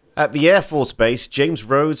 At the Air Force Base, James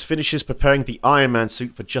Rhodes finishes preparing the Iron Man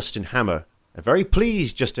suit for Justin Hammer. A very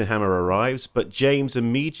pleased Justin Hammer arrives, but James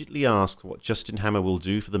immediately asks what Justin Hammer will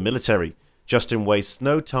do for the military. Justin wastes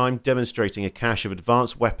no time demonstrating a cache of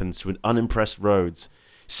advanced weapons to an unimpressed Rhodes.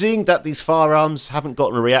 Seeing that these firearms haven't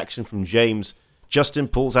gotten a reaction from James, Justin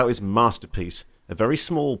pulls out his masterpiece, a very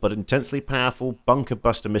small but intensely powerful bunker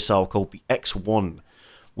buster missile called the X-1.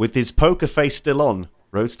 With his poker face still on,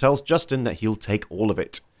 Rhodes tells Justin that he'll take all of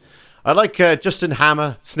it. I like Justin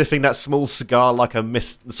Hammer sniffing that small cigar like a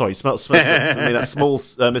that small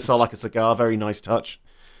missile like a cigar. Very nice touch.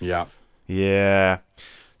 Yeah.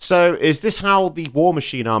 So, is this how the War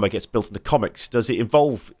Machine armor gets built in the comics? Does it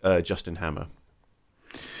involve Justin Hammer?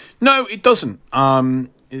 No, it doesn't.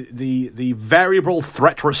 The variable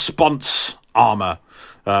threat response armor,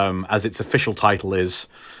 as its official title is,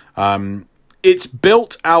 it's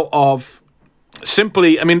built out of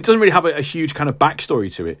simply. I mean, it doesn't really have a huge kind of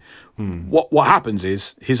backstory to it. What happens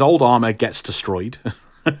is his old armor gets destroyed,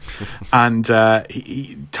 and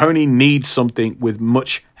Tony needs something with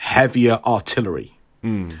much heavier artillery.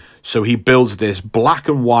 So he builds this black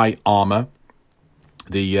and white armor,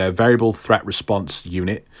 the variable threat response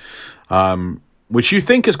unit, which you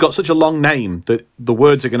think has got such a long name that the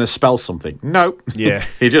words are going to spell something. Nope. Yeah.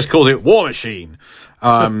 He just calls it War Machine.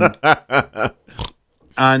 And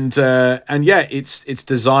yeah, it's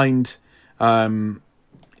designed.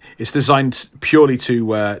 It's designed purely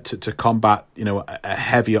to combat, a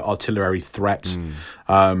heavier artillery threat.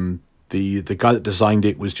 The guy that designed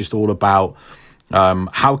it was just all about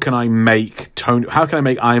how can I make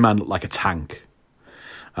Iron Man look like a tank.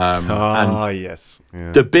 Yes.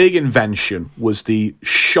 Yeah. The big invention was the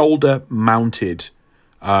shoulder-mounted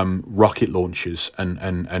rocket launchers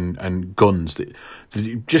and guns. That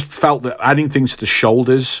just felt that adding things to the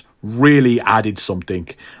shoulders really added something.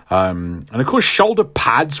 And of course, shoulder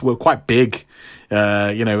pads were quite big,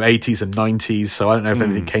 80s and 90s. So I don't know if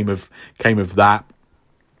anything came of that.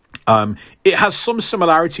 It has some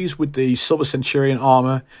similarities with the Silver Centurion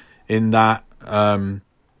armor in that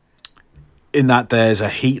there's a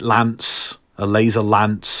heat lance, a laser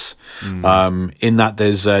lance, in that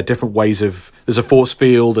there's different ways there's a force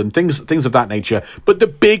field and things of that nature. But the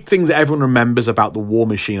big thing that everyone remembers about the War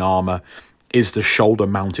Machine armor is the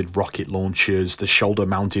shoulder-mounted rocket launchers, the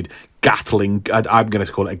shoulder-mounted Gatling. I'm going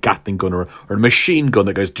to call it a Gatling gun or a machine gun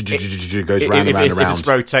that goes round and round. If it's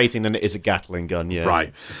rotating, then it is a Gatling gun. Yeah,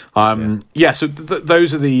 right. So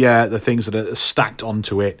those are the things that are stacked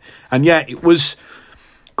onto it, and it was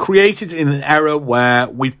created in an era where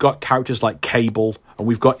we've got characters like Cable and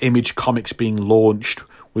we've got Image Comics being launched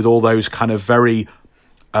with all those kind of very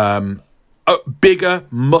bigger,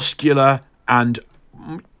 muscular, and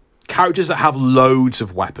characters that have loads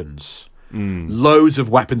of weapons. Loads of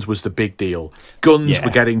weapons was the big deal. Guns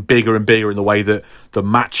were getting bigger and bigger in the way that the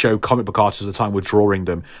macho comic book artists at the time were drawing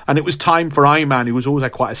them. And it was time for Iron Man, who was always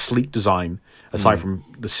had quite a sleek design, aside from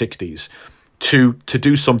the 60s, to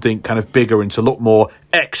do something kind of bigger and to look more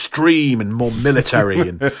extreme and more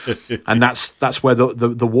military. And that's where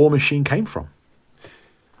the War Machine came from.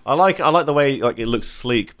 I like the way it looks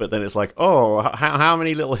sleek, but then it's like, oh, how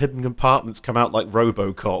many little hidden compartments come out like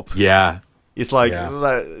RoboCop? Yeah. It's like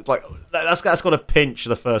that's got a pinch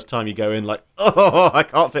the first time you go in. Like, oh, I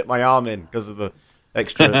can't fit my arm in because of the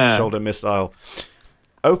extra shoulder missile.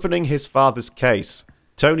 Opening his father's case,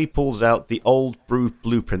 Tony pulls out the old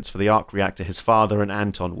blueprints for the arc reactor his father and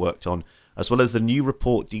Anton worked on, as well as the new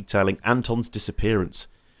report detailing Anton's disappearance.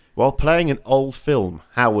 While playing an old film,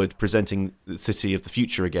 Howard presenting the City of the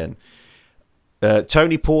Future again,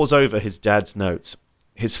 Tony pores over his dad's notes.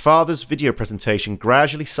 His father's video presentation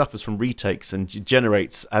gradually suffers from retakes and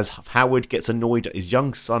degenerates as Howard gets annoyed at his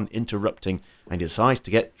young son interrupting and decides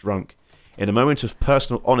to get drunk. In a moment of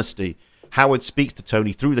personal honesty, Howard speaks to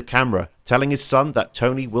Tony through the camera, telling his son that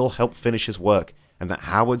Tony will help finish his work and that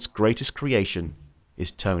Howard's greatest creation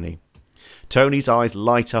is Tony. Tony's eyes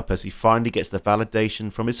light up as he finally gets the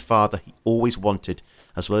validation from his father he always wanted,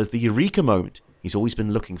 as well as the eureka moment he's always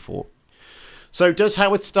been looking for. So does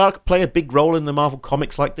Howard Stark play a big role in the Marvel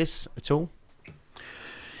Comics like this at all?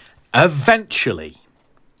 Eventually.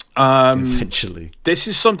 Eventually. This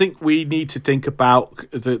is something we need to think about,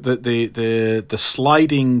 the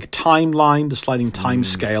sliding timeline, the sliding time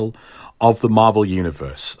scale of the Marvel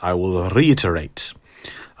Universe. I will reiterate.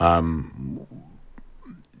 Marvel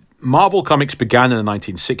Comics began in the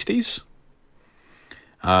 1960s.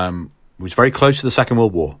 It was very close to the Second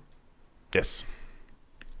World War. Yes.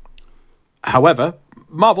 However,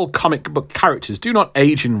 Marvel comic book characters do not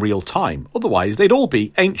age in real time. Otherwise, they'd all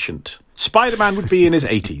be ancient. Spider-Man would be in his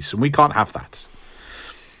 80s, and we can't have that.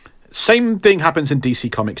 Same thing happens in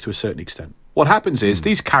DC Comics to a certain extent. What happens is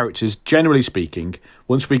these characters, generally speaking,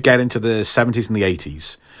 once we get into the 70s and the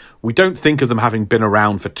 80s, we don't think of them having been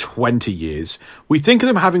around for 20 years. We think of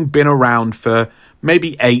them having been around for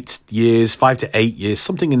maybe 8 years, 5 to 8 years,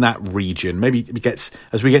 something in that region. Maybe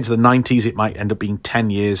as we get into the 90s, it might end up being 10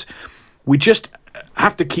 years. We just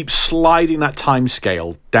have to keep sliding that time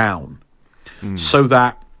scale down so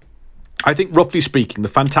that, I think, roughly speaking, the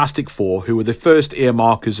Fantastic Four, who were the first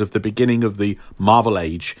earmarkers of the beginning of the Marvel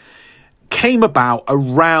Age, came about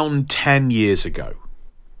around 10 years ago.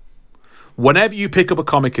 Whenever you pick up a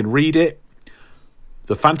comic and read it,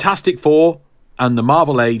 the Fantastic Four and the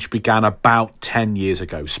Marvel Age began about 10 years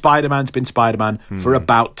ago. Spider-Man's been Spider-Man for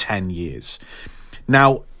about 10 years.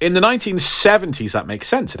 Now, in the 1970s, that makes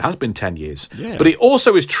sense. It has been 10 years. Yeah. But it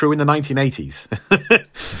also is true in the 1980s.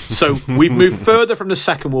 So we've moved further from the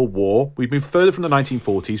Second World War. We've moved further from the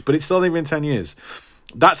 1940s, but it's still only been 10 years.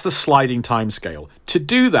 That's the sliding time scale. To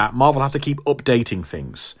do that, Marvel have to keep updating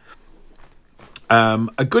things.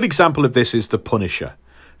 A good example of this is The Punisher,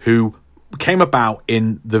 who came about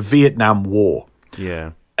in the Vietnam War.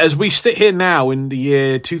 Yeah. As we sit here now in the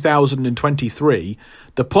year 2023,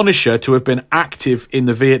 the Punisher, to have been active in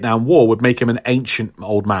the Vietnam War, would make him an ancient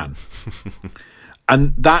old man.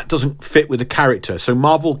 And that doesn't fit with the character. So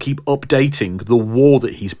Marvel keep updating the war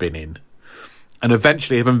that he's been in. And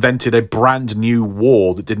eventually have invented a brand new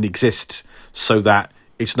war that didn't exist so that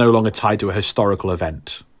it's no longer tied to a historical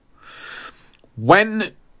event.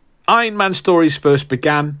 When Iron Man stories first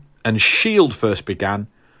began and S.H.I.E.L.D. first began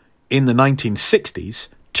in the 1960s,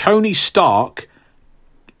 Tony Stark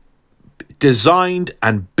designed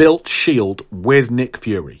and built S.H.I.E.L.D. with Nick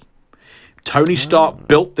Fury. Tony Stark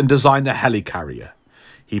built and designed the helicarrier.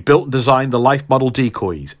 He built and designed the life model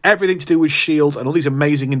decoys. Everything to do with S.H.I.E.L.D. and all these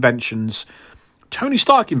amazing inventions Tony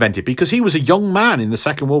Stark invented because he was a young man in the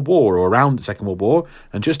Second World War or around the Second World War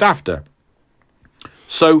and just after.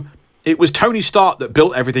 So it was Tony Stark that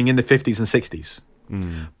built everything in the 50s and 60s.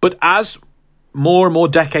 But as more and more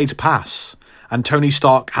decades pass and Tony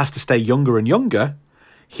Stark has to stay younger and younger,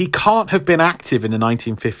 he can't have been active in the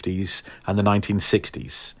 1950s and the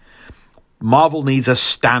 1960s. Marvel needs a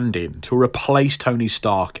stand-in to replace Tony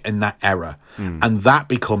Stark in that era. And that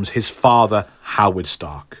becomes his father, Howard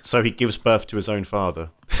Stark. So he gives birth to his own father.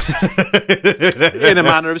 in a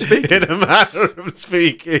manner of speaking. In a manner of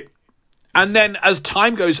speaking. And then as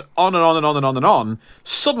time goes on and on and on and on and on,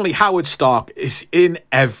 suddenly Howard Stark is in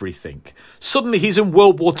everything. Suddenly he's in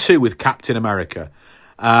World War II with Captain America.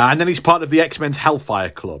 And then he's part of the X-Men's Hellfire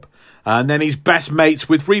Club. And then he's best mates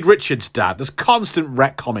with Reed Richards' dad. There's constant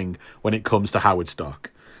retconning when it comes to Howard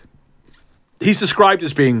Stark. He's described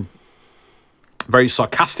as being very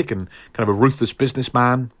sarcastic and kind of a ruthless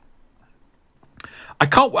businessman. I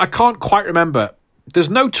can't quite remember. There's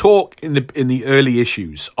no talk in the early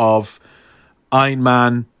issues of Iron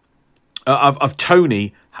Man, of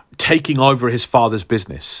Tony taking over his father's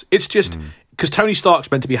business. It's just because Tony Stark's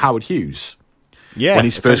meant to be Howard Hughes when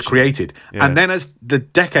he's first created. Yeah. And then as the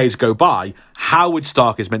decades go by, Howard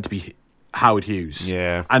Stark is meant to be Howard Hughes.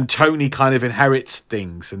 Yeah. And Tony kind of inherits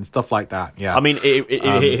things and stuff like that. Yeah. I mean,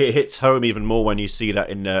 it hits home even more when you see that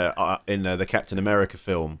in the Captain America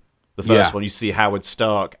film. The first one, you see Howard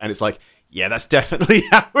Stark, and it's like, yeah, that's definitely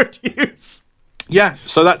Howard Hughes. Yeah,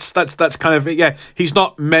 so that's kind of it. Yeah, he's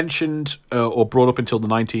not mentioned or brought up until the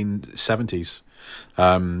 1970s.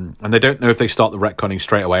 And they don't know if they start the retconning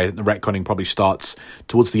straight away. I think the retconning probably starts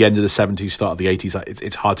towards the end of the 70s, start of the 80s.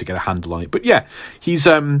 It's hard to get a handle on it. But yeah, he's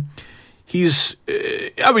obviously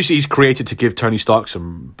he's created to give Tony Stark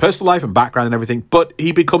some personal life and background and everything, but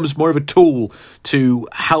he becomes more of a tool to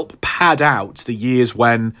help pad out the years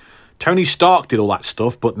when Tony Stark did all that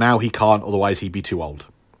stuff, but now he can't, otherwise he'd be too old.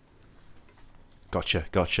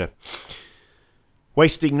 Gotcha.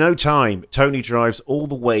 Wasting no time, Tony drives all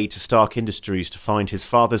the way to Stark Industries to find his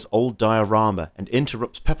father's old diorama and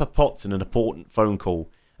interrupts Pepper Potts in an important phone call.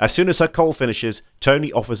 As soon as her call finishes,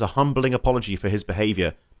 Tony offers a humbling apology for his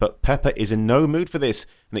behaviour, but Pepper is in no mood for this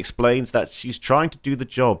and explains that she's trying to do the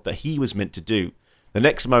job that he was meant to do. The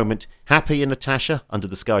next moment, Happy and Natasha, under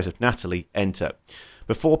the guise of Natalie, enter.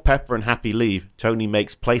 Before Pepper and Happy leave, Tony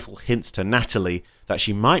makes playful hints to Natalie that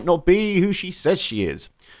she might not be who she says she is.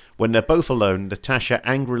 When they're both alone, Natasha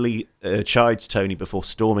angrily chides Tony before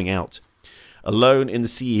storming out. Alone in the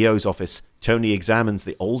CEO's office, Tony examines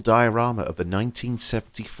the old diorama of the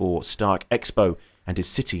 1974 Stark Expo and his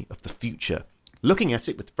city of the future. Looking at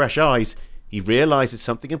it with fresh eyes, he realises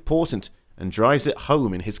something important and drives it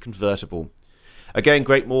home in his convertible. Again,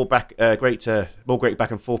 great back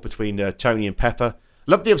and forth between Tony and Pepper.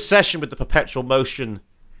 Love the obsession with the perpetual motion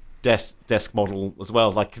desk model as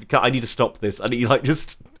well. Like, I need to stop this. I need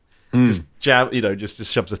just jam, just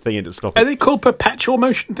shoves a thing in to stop it. Are they called perpetual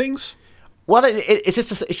motion things? Well, it's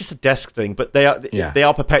just a desk thing, but they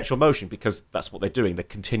are perpetual motion because that's what they're doing. They're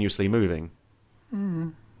continuously moving.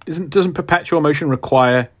 Doesn't perpetual motion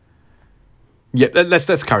require? Yeah,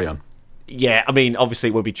 let's carry on. Yeah, I mean, obviously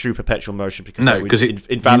it would be true perpetual motion because it would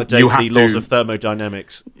invalidate the laws of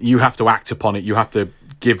thermodynamics. You have to act upon it. You have to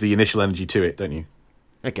give the initial energy to it, don't you?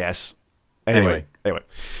 I guess. Anyway.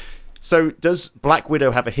 So, does Black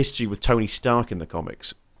Widow have a history with Tony Stark in the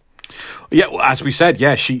comics? Yeah, well, as we said,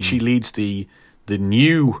 she leads the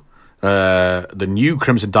new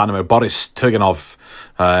Crimson Dynamo Boris Turgenov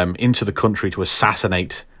into the country to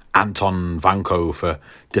assassinate Anton Vanko for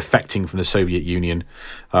defecting from the Soviet Union.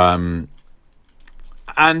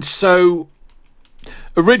 And so,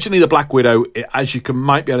 originally the Black Widow, as you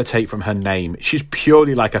might be able to take from her name, she's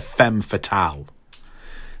purely like a femme fatale.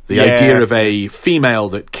 The idea of a female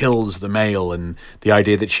that kills the male, and the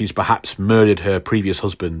idea that she's perhaps murdered her previous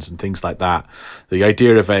husbands and things like that. The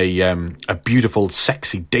idea of a beautiful,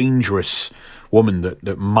 sexy, dangerous woman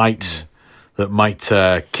that might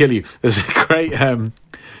kill you. There's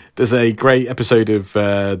a great episode of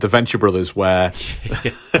The Venture Brothers where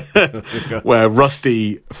where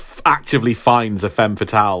Rusty actively finds a femme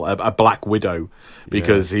fatale, a Black Widow,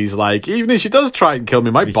 because he's like, even if she does try and kill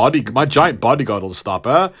me, my giant bodyguard will stop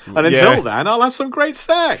her, and until then, I'll have some great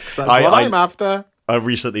sex. That's what I'm after. I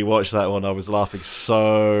recently watched that one. I was laughing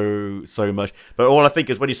so much. But all I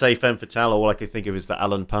think is when you say femme fatale, all I can think of is the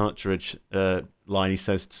Alan Partridge line he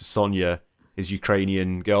says to Sonia, his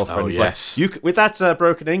Ukrainian girlfriend. He's like, with that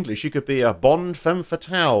broken English, you could be a Bond femme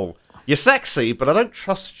fatale. You're sexy, but I don't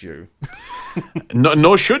trust you.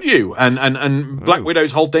 Nor should you. And Black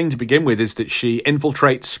Widow's whole thing to begin with is that she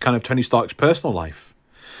infiltrates kind of Tony Stark's personal life.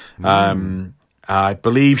 I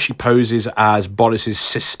believe she poses as Boris's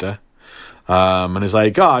sister. And is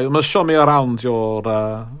like, you must show me around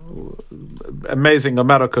your amazing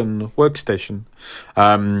American workstation.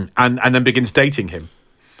 And then begins dating him.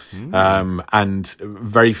 And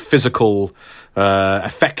very physical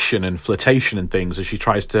affection and flirtation and things as she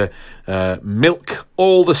tries to milk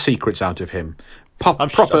all the secrets out of him.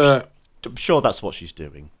 I'm sure that's what she's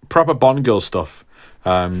doing. Proper Bond girl stuff.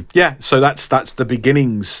 So that's the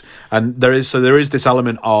beginnings, and there is this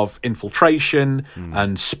element of infiltration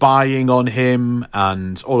and spying on him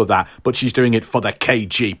and all of that, but she's doing it for the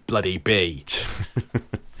KG bloody B.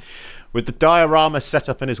 With the diorama set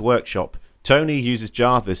up in his workshop, Tony uses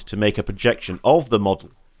Jarvis to make a projection of the model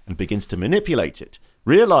and begins to manipulate it,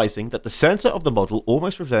 realizing that the center of the model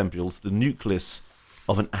almost resembles the nucleus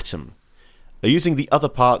of an atom. Using the other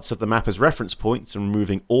parts of the map as reference points and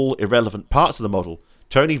removing all irrelevant parts of the model,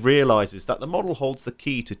 Tony realizes that the model holds the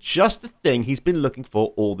key to just the thing he's been looking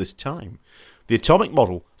for all this time. The atomic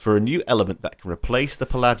model for a new element that can replace the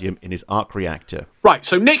palladium in his arc reactor. Right,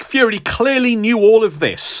 so Nick Fury clearly knew all of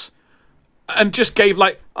this and just gave,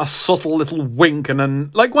 like, a subtle little wink and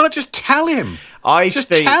then, like, why not just tell him?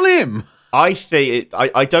 Tell him. I think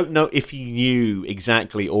I don't know if he knew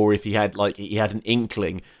exactly or if he had an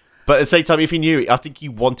inkling. But at the same time, if he knew, I think he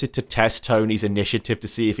wanted to test Tony's initiative to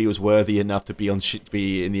see if he was worthy enough to be in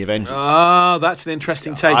the Avengers. Oh, that's an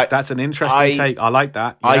interesting take. I like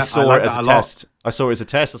that. Yeah, I saw it as a test. I saw it as a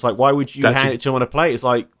test. It's like, why would you hand it to him on a plate? It's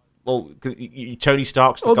like, well, Tony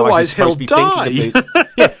Stark's the guy who's supposed to be thinking of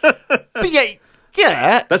it. But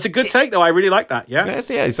yeah. That's a good take, though. I really like that. Yeah.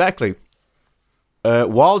 Yes, yeah, exactly.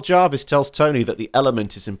 While Jarvis tells Tony that the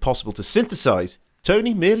element is impossible to synthesize,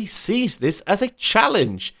 Tony merely sees this as a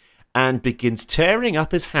challenge and begins tearing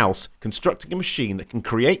up his house, constructing a machine that can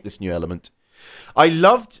create this new element. I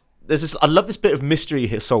love this bit of mystery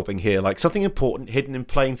solving here, like something important hidden in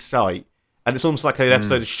plain sight. And it's almost like an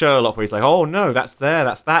episode of Sherlock where he's like, oh no, that's there,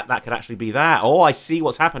 that's that could actually be that. Oh, I see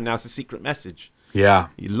what's happened now, it's a secret message. Yeah.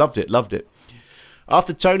 He loved it.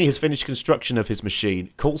 After Tony has finished construction of his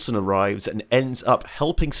machine, Coulson arrives and ends up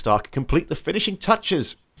helping Stark complete the finishing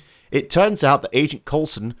touches. It turns out that Agent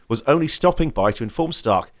Coulson was only stopping by to inform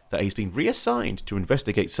Stark that he's been reassigned to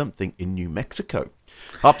investigate something in New Mexico.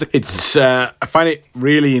 I find it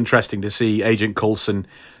really interesting to see Agent Coulson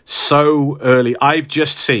so early. I've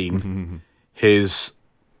just seen his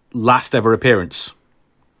last ever appearance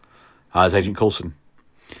as Agent Coulson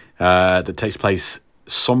that takes place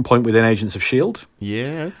some point within Agents of S.H.I.E.L.D.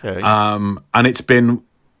 Yeah, okay. And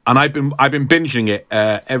I've been binging it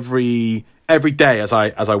every day as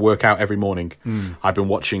I work out every morning. I've been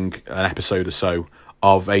watching an episode or so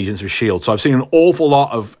of Agents of S.H.I.E.L.D. So I've seen an awful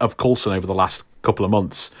lot of Coulson over the last couple of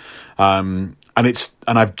months. And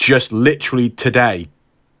I've just literally today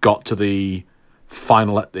got to his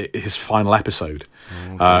final episode.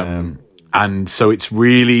 And so it's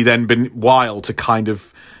really then been wild to kind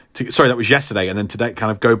of sorry, that was yesterday, and then today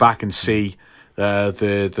kind of go back and see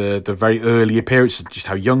the very early appearances, just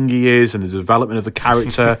how young he is, and the development of the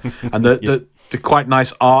character, and the quite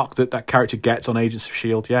nice arc that character gets on Agents of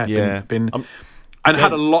S.H.I.E.L.D.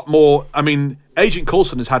 Had a lot more. I mean, Agent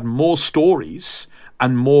Coulson has had more stories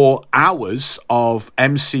and more hours of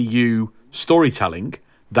MCU storytelling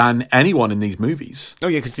than anyone in these movies. Oh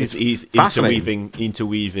yeah, because he's interweaving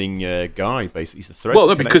guy. Basically, he's the thread. Well,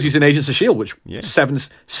 no, because he's in Agents of S.H.I.E.L.D., which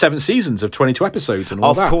seven seasons of 22 episodes and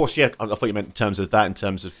all that. Of course, yeah. I thought you meant in terms of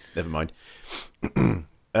never mind.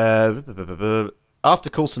 After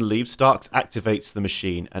Coulson leaves, Starks activates the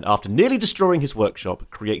machine, and after nearly destroying his workshop,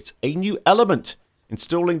 creates a new element.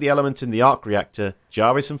 Installing the element in the arc reactor,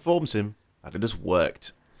 Jarvis informs him that it has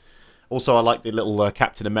worked. Also, I like the little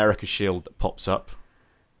Captain America shield that pops up.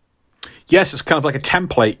 Yes, it's kind of like a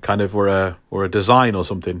template, kind of, or a design or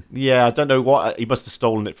something. Yeah, I don't know what he must have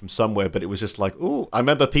stolen it from somewhere, but it was just like, ooh. I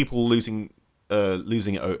remember people losing it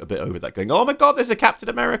a bit over that, going, "Oh my god, there's a Captain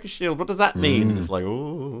America shield. What does that mean?" And it's like,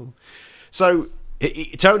 oh. So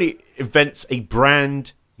Tony invents a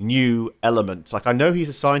brand new element. Like, I know he's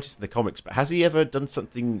a scientist in the comics, but has he ever done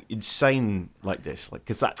something insane like this? Like,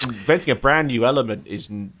 because that inventing a brand new element is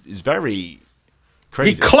very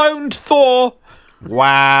crazy. He cloned Thor.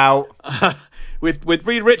 Wow. With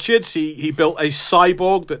Reed Richards, he built a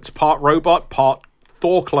cyborg that's part robot, part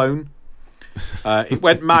Thor clone. It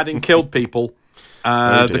went mad and killed people.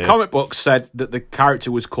 The comic book said that the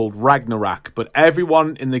character was called Ragnarok, but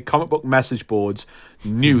everyone in the comic book message boards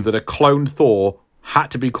knew that a cloned Thor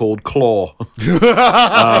had to be called Claw.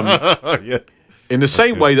 In the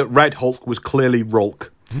same way that Red Hulk was clearly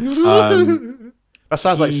Rulk. That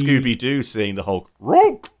sounds like Scooby-Doo seeing the Hulk.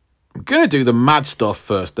 Rulk! I'm going to do the mad stuff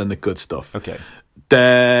first, then the good stuff. Okay.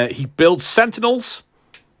 He builds Sentinels.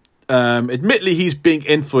 Admittedly, he's being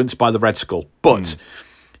influenced by the Red Skull, but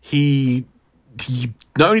he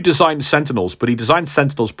not only designed Sentinels, but he designed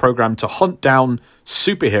Sentinels programmed to hunt down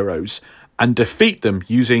superheroes and defeat them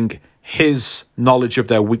using his knowledge of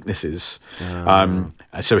their weaknesses.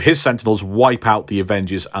 So his Sentinels wipe out the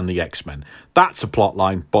Avengers and the X-Men. That's a plot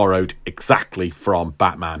line borrowed exactly from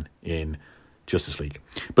Batman in Justice League.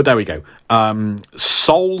 But there we go.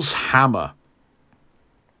 Soul's Hammer.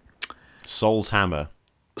 Soul's Hammer.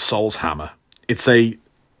 Soul's Hammer. It's a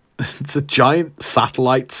giant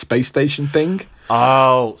satellite space station thing.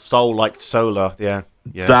 Oh, Soul like solar, yeah.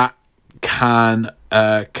 That can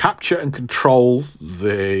capture and control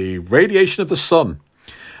the radiation of the sun.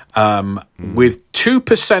 With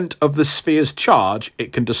 2% of the sphere's charge,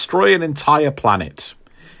 it can destroy an entire planet.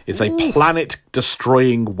 It's a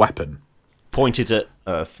planet-destroying weapon. Pointed at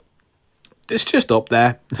Earth. It's just up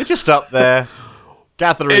there. It's just up there.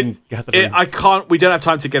 Gathering. We don't have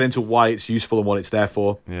time to get into why it's useful and what it's there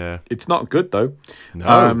for. Yeah. It's not good, though.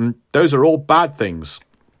 No. Those are all bad things.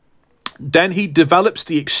 Then he develops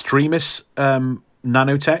the Extremis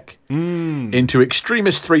nanotech into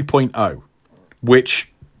Extremis 3.0,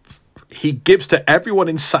 which he gives to everyone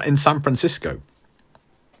in San Francisco.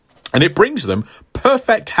 And it brings them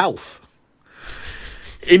perfect health.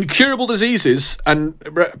 Incurable diseases and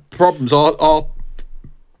problems are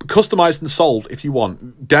customized and solved if you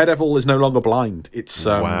want. Daredevil is no longer blind. It's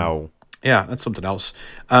wow. Yeah, that's something else.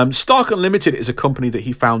 Stark Unlimited is a company that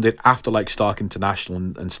he founded after like Stark International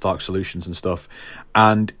and Stark Solutions and stuff.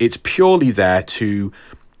 And it's purely there to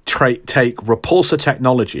take repulsor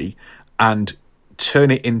technology and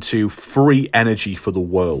turn it into free energy for the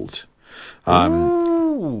world.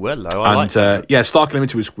 Ooh, hello. I like that. Yeah, Stark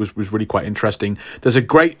Unlimited was really quite interesting. There's a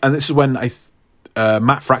great, and this is when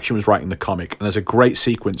Matt Fraction was writing the comic, and there's a great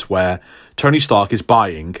sequence where Tony Stark is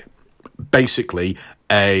buying basically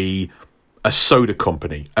a soda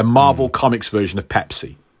company, a Marvel Comics version of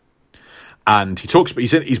Pepsi. And he talks, but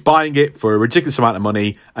he's buying it for a ridiculous amount of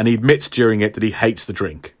money, and he admits during it that he hates the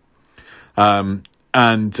drink.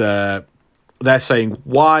 They're saying,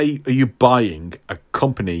 why are you buying a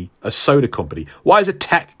soda company? Why is a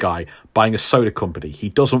tech guy buying a soda company he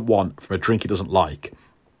doesn't want from a drink he doesn't like?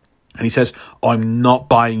 And he says, I'm not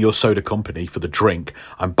buying your soda company for the drink.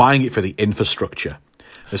 I'm buying it for the infrastructure.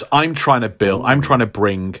 Because I'm trying to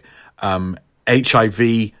bring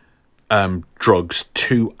HIV drugs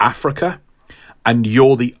to Africa. And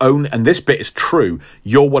you're the only, and this bit is true,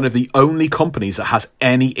 you're one of the only companies that has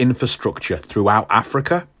any infrastructure throughout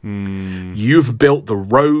Africa. You've built the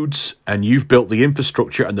roads and you've built the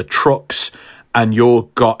infrastructure and the trucks, and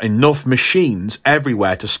you've got enough machines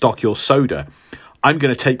everywhere to stock your soda. I'm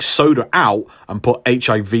going to take soda out and put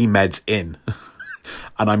HIV meds in.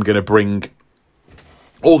 And I'm going to bring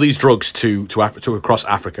all these drugs to across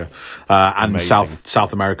Africa and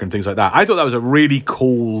South America and things like that. I thought that was a really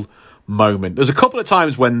cool moment. There's a couple of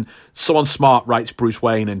times when someone smart writes Bruce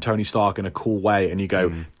Wayne and Tony Stark in a cool way, and you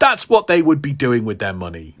go, that's what they would be doing with their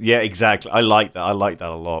money. Yeah, exactly. I like that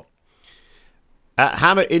a lot. At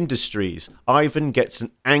Hammer Industries, Ivan gets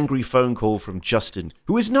an angry phone call from Justin,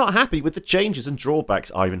 who is not happy with the changes and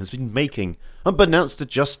drawbacks Ivan has been making. Unbeknownst to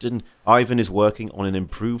Justin, Ivan is working on an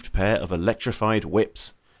improved pair of electrified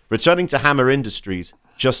whips. Returning to Hammer Industries,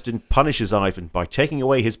 Justin punishes Ivan by taking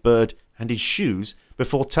away his bird and his shoes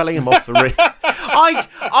before telling him off for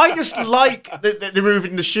I just like the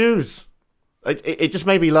removing the shoes. It just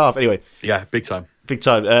made me laugh. Anyway. Yeah, big time.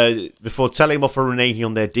 Before telling him off for reneging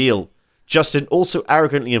on their deal. Justin also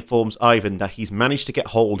arrogantly informs Ivan that he's managed to get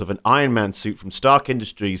hold of an Iron Man suit from Stark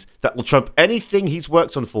Industries that will trump anything he's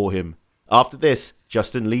worked on for him. After this,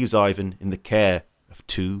 Justin leaves Ivan in the care of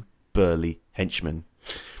two burly henchmen.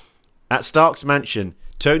 At Stark's mansion,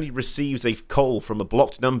 Tony receives a call from a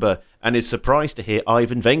blocked number and is surprised to hear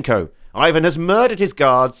Ivan Venko. Ivan has murdered his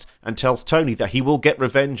guards and tells Tony that he will get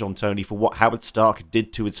revenge on Tony for what Howard Stark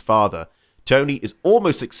did to his father. Tony is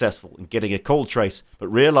almost successful in getting a call trace, but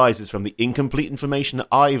realizes from the incomplete information that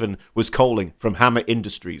Ivan was calling from Hammer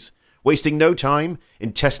Industries. Wasting no time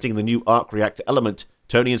in testing the new arc reactor element,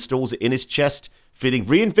 Tony installs it in his chest, feeling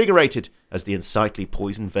reinvigorated as the unsightly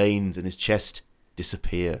poison veins in his chest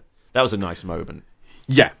disappear. That was a nice moment.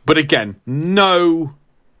 Yeah, but again, no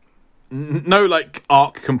like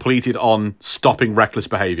arc completed on stopping reckless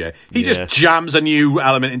behavior. He just jams a new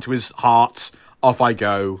element into his heart. Off I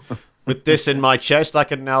go. With this in my chest, I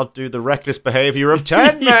can now do the reckless behavior of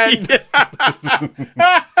 10 men.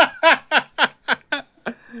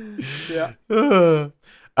 Yeah.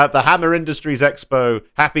 At the Hammer Industries Expo,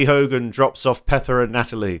 Happy Hogan drops off Pepper and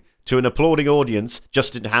Natalie. To an applauding audience,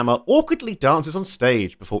 Justin Hammer awkwardly dances on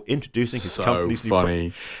stage before introducing his company's funny.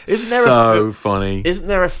 new Isn't there funny. Isn't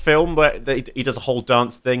there a film where he does a whole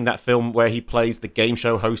dance thing? That film where he plays the game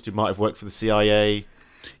show host who might have worked for the CIA.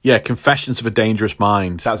 Yeah, Confessions of a Dangerous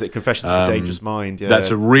Mind. That was it, Confessions of a Dangerous Mind. Yeah,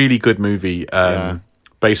 that's a really good movie.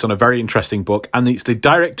 based on a very interesting book, and it's the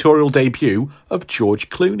directorial debut of George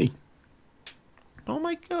Clooney. Oh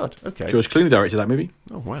my God! Okay, George Clooney directed that movie.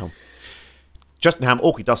 Oh wow! Justin Hammer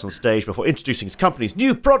awkwardly dusts on stage before introducing his company's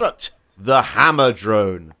new product, the Hammer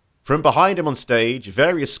Drone. From behind him on stage,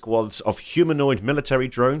 various squads of humanoid military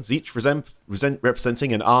drones, each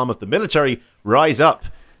representing an arm of the military, rise up.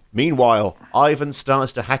 Meanwhile, Ivan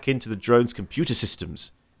starts to hack into the drone's computer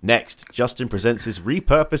systems. Next, Justin presents his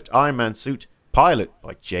repurposed Iron Man suit, Pilot,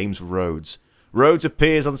 by James Rhodes. Rhodes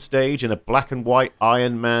appears on stage in a black and white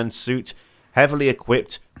Iron Man suit, heavily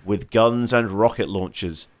equipped with guns and rocket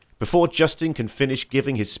launchers. Before Justin can finish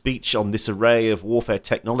giving his speech on this array of warfare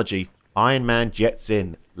technology, Iron Man jets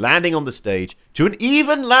in, landing on the stage to an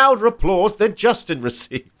even louder applause than Justin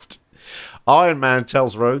received. Iron Man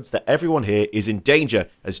tells Rhodes that everyone here is in danger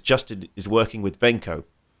as Justin is working with Venko.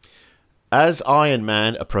 As Iron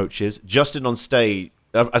Man approaches Justin on stage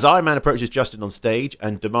and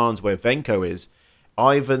demands where Venko is,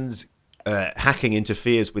 Ivan's hacking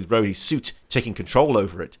interferes with Rhodey's suit, taking control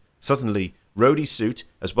over it. Suddenly, Rhodey's suit,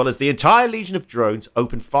 as well as the entire legion of drones,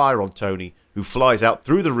 open fire on Tony, who flies out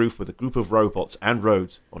through the roof with a group of robots and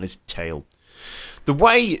Rhodes on his tail. The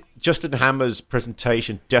way Justin Hammer's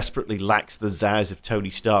presentation desperately lacks the zazz of Tony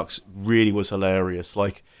Stark's really was hilarious.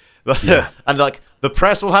 And the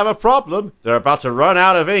press will have a problem. They're about to run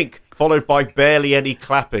out of ink, followed by barely any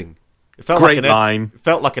clapping. It felt Great line. It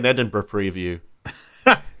felt like an Edinburgh preview.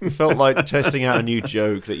 It felt like testing out a new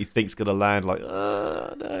joke that you think's going to land.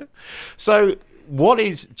 No. So, what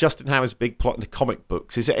is Justin Hammer's big plot in the comic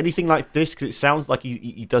books? Is it anything like this? Because it sounds like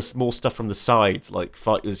he does more stuff from the sides, like,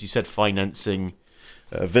 as you said, financing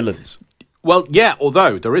villains. Well, yeah,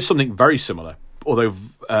 although there is something very similar. Although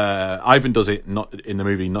Ivan does it not in the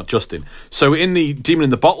movie, not Justin. So in the Demon in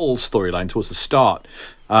the Bottle storyline towards the start,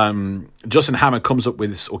 Justin Hammer comes up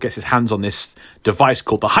with or gets his hands on this device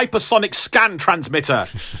called the hypersonic scan transmitter.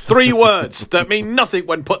 3 words that mean nothing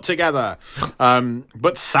when put together,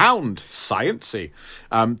 but sound sciencey.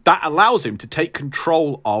 That allows him to take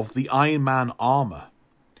control of the Iron Man armor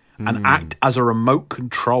and act as a remote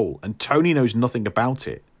control. And Tony knows nothing about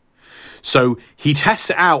it. So he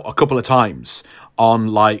tests it out a couple of times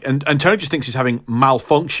on and Tony just thinks he's having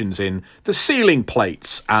malfunctions in the ceiling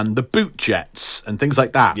plates and the boot jets and things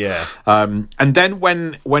like that. Yeah. And then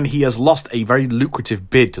when he has lost a very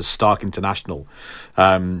lucrative bid to Stark International,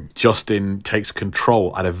 Justin takes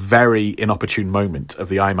control at a very inopportune moment of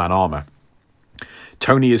the Iron Man armor.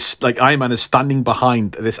 Tony is Iron Man is standing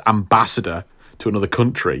behind this ambassador to another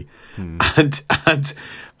country, and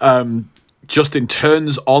Justin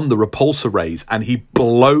turns on the repulsor rays and he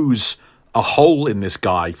blows a hole in this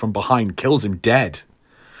guy from behind, kills him dead.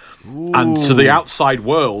 Ooh. And to the outside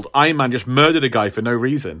world, Iron Man just murdered a guy for no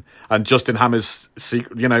reason. And Justin Hammer's,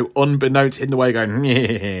 unbeknownst, hidden away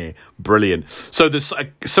going, brilliant. So there's a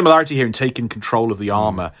similarity here in taking control of the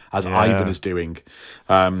armor as Ivan is doing.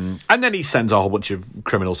 And then he sends a whole bunch of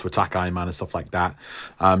criminals to attack Iron Man and stuff like that.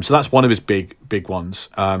 So that's one of his big ones.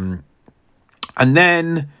 And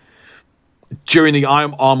then during the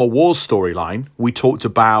Armor Wars storyline, we talked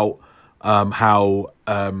about how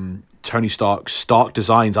Tony Stark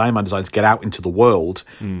designs, Iron Man designs, get out into the world.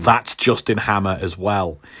 That's Justin Hammer as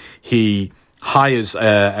well. He hires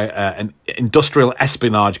an industrial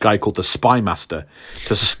espionage guy called the Spy Master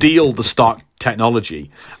to steal the Stark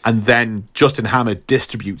technology, and then Justin Hammer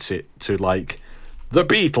distributes it to the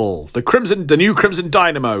Beetle, the new Crimson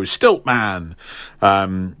Dynamo, Stiltman.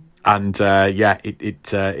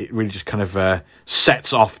 It really just kind of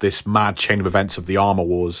sets off this mad chain of events of the Armor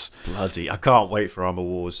Wars. Bloody, I can't wait for Armor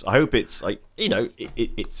Wars. I hope it's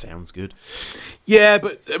it sounds good. Yeah,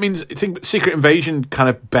 but I mean, I think Secret Invasion kind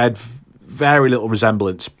of bed very little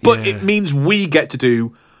resemblance, but it means we get to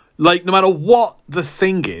do, no matter what the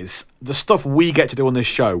thing is, the stuff we get to do on this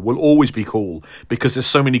show will always be cool because there's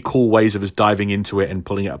so many cool ways of us diving into it and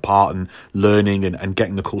pulling it apart and learning and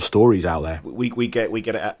getting the cool stories out there. We get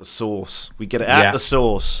it at the source. We get it at the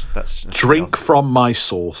source. That's drink from my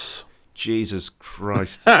source. Jesus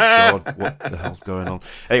Christ. God, what the hell's going on?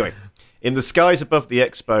 Anyway, in the skies above the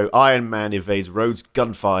expo, Iron Man evades Rhodes'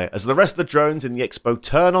 gunfire as the rest of the drones in the expo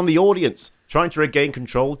turn on the audience. Trying to regain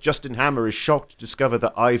control, Justin Hammer is shocked to discover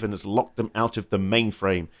that Ivan has locked them out of the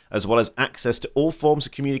mainframe, as well as access to all forms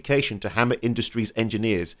of communication to Hammer Industries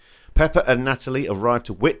engineers. Pepper and Natalie arrive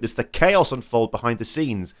to witness the chaos unfold behind the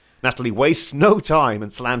scenes. Natalie wastes no time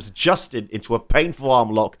and slams Justin into a painful arm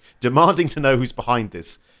lock, demanding to know who's behind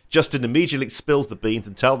this. Justin immediately spills the beans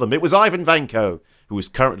and tells them it was Ivan Vanko, who is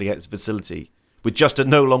currently at his facility. With Justin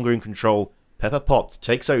no longer in control, Pepper Potts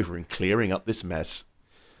takes over in clearing up this mess.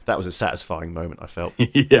 That was a satisfying moment, I felt.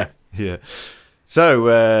 Yeah. Yeah.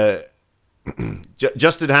 So,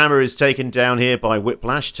 Justin Hammer is taken down here by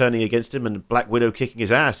Whiplash, turning against him, and Black Widow kicking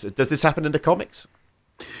his ass. Does this happen in the comics?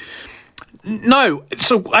 No.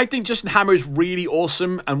 So I think Justin Hammer is really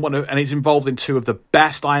awesome, and he's involved in two of the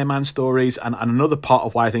best Iron Man stories. And another part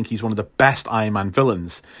of why I think he's one of the best Iron Man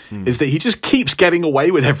villains is that he just keeps getting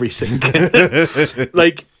away with everything.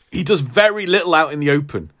 Like, he does very little out in the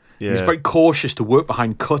open. Yeah. He's very cautious to work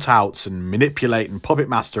behind cutouts and manipulate and puppet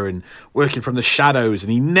master and working from the shadows,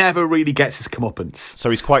 and he never really gets his comeuppance.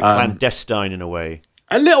 So he's quite clandestine in a way.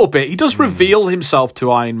 A little bit. He does reveal himself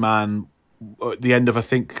to Iron Man at the end of, I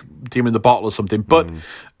think, Demon in the Bottle or something, but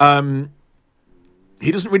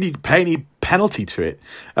he doesn't really pay any penalty to it.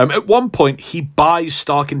 At one point, he buys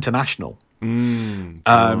Stark International.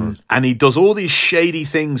 And he does all these shady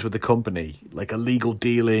things with the company, like illegal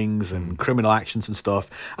dealings and criminal actions and stuff.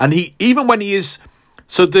 And he, even when he is,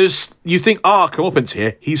 so there's, you think, comeuppance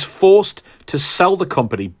here. He's forced to sell the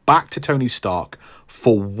company back to Tony Stark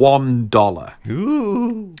for $1.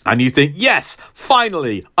 Ooh. And you think, yes,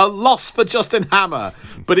 finally, a loss for Justin Hammer.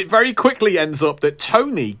 But it very quickly ends up that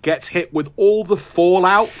Tony gets hit with all the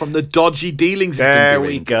fallout from the dodgy dealings. There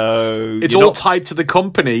we go. It's all tied to the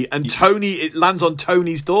company, and it lands on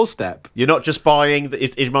Tony's doorstep. You're not just buying,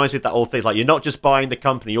 it reminds me of that old thing, like you're not just buying the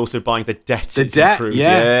company, you're also buying the debt. The debt, accrued.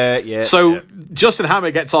 yeah. So Justin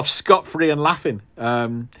Hammer gets off scot-free and laughing.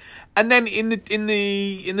 And then in the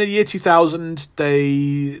year 2000,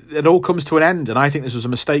 it all comes to an end, and I think this was a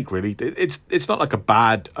mistake. Really, it's not like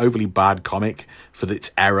a overly bad comic for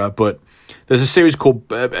its era, but there's a series called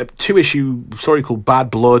a 2-issue story called Bad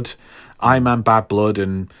Blood, Iron Man Bad Blood,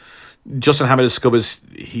 and Justin Hammer discovers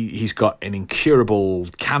he's got an incurable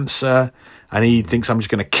cancer, and he thinks, I'm just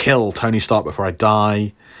going to kill Tony Stark before I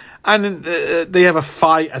die, and they have a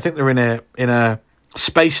fight. I think they're in a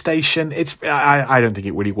space station. I don't think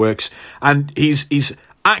it really works, and he's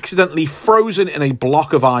accidentally frozen in a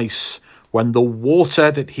block of ice when the water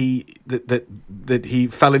that he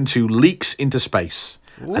fell into leaks into space.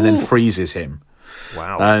 Ooh. And then freezes him.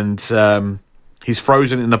 Wow. And he's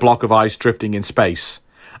frozen in a block of ice drifting in space.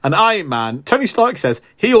 And Iron Man, Tony Stark says,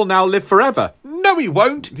 he'll now live forever. No, he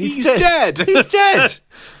won't. He's dead. He's dead.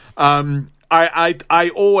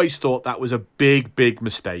 I always thought that was a big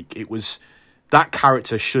mistake. It was, that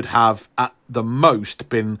character should have, at the most,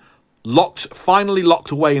 been finally locked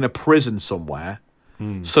away in a prison somewhere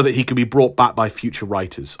so that he could be brought back by future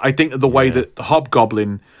writers. I think that the way that the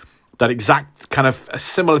Hobgoblin, that exact kind of a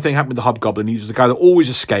similar thing happened with the Hobgoblin. He was the guy that always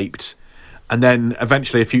escaped, and then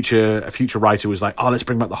eventually a future writer was like, let's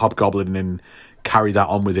bring back the Hobgoblin and carry that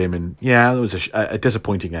on with him. And yeah, that was a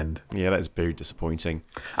disappointing end. Yeah, that is very disappointing.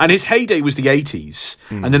 And his heyday was the 80s,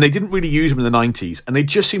 and then they didn't really use him in the 90s, and they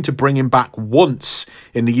just seemed to bring him back once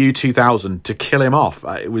in the year 2000 to kill him off.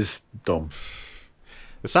 It was dumb.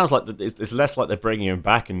 It sounds like it's less like they're bringing him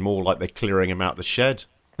back and more like they're clearing him out the shed.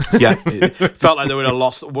 Yeah, it felt like they were at a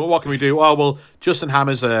loss. Well, what can we do? Oh, well, Justin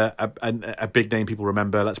Hammer's a big name people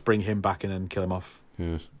remember. Let's bring him back in and kill him off.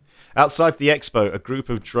 Yeah. Outside the expo, a group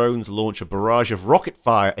of drones launch a barrage of rocket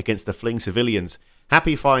fire against the fleeing civilians.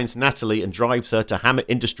 Happy finds Natalie and drives her to Hammer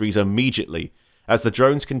Industries immediately. As the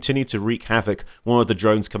drones continue to wreak havoc, one of the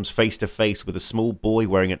drones comes face to face with a small boy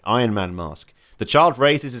wearing an Iron Man mask. The child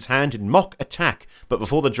raises his hand in mock attack, but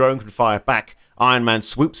before the drone can fire back, Iron Man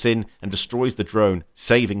swoops in and destroys the drone,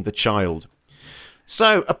 saving the child.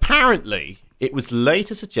 So, apparently, it was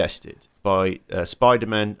later suggested by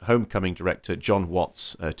Spider-Man Homecoming director John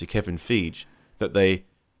Watts to Kevin Feige that they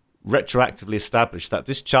retroactively established that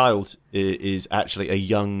this child is actually a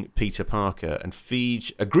young Peter Parker, and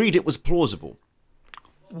Feige agreed it was plausible.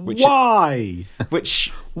 Why?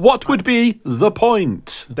 What would be the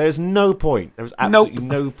point? There's no point. There was absolutely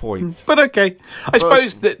no point. But okay, I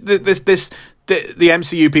suppose that the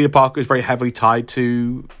MCU Peter Parker is very heavily tied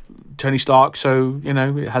to Tony Stark, so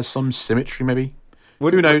it has some symmetry maybe.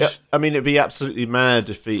 Who knows? I mean, it'd be absolutely mad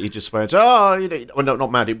if he just went,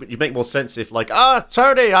 not mad. You'd make more sense if, like,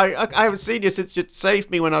 Tony, I haven't seen you since you saved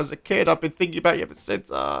me when I was a kid. I've been thinking about you ever since.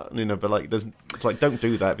 But like, it's like, don't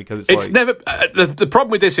do that because it's like, never. The problem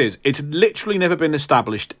with this is it's literally never been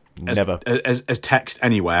established as text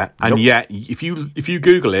anywhere, and yet if you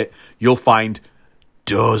Google it, you'll find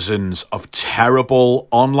dozens of terrible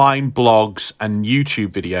online blogs and YouTube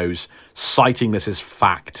videos citing this as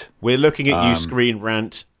fact. We're looking at you, Screen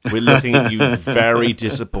Rant. We're looking at you very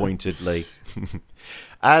disappointedly.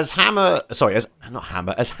 As Happy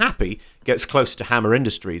gets closer to Hammer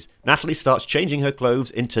Industries, Natalie starts changing her clothes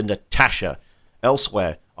into Natasha.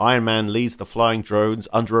 Elsewhere, Iron Man leads the flying drones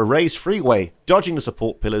under a raised freeway, dodging the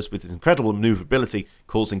support pillars with his incredible maneuverability,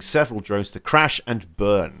 causing several drones to crash and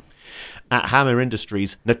burn. at Hammer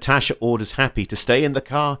Industries, Natasha orders Happy to stay in the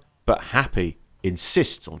car, but Happy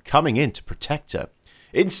insists on coming in to protect her.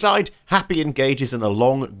 Inside, Happy engages in a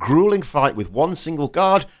long, grueling fight with one single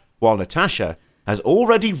guard, while Natasha has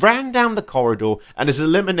already ran down the corridor and is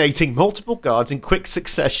eliminating multiple guards in quick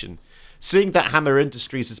succession. Seeing that Hammer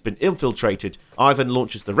Industries has been infiltrated, Ivan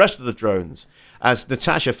launches the rest of the drones. As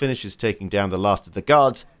Natasha finishes taking down the last of the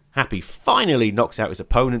guards, Happy finally knocks out his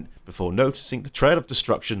opponent before noticing the trail of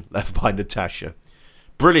destruction left by Natasha.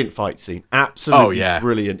 Brilliant fight scene, absolutely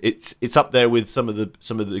brilliant. It's up there with some of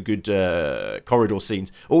the good corridor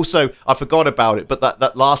scenes. Also, I forgot about it, but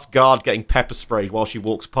that last guard getting pepper sprayed while she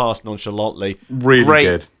walks past nonchalantly, really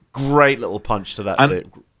good, great little punch to that bit.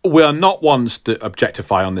 We are not ones to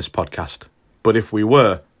objectify on this podcast, but if we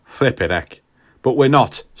were, flippin' heck. But we're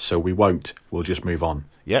not, so we won't. We'll just move on.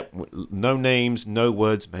 Yep, no names, no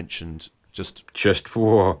words mentioned. Just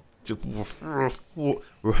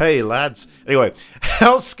hey, lads. Anyway,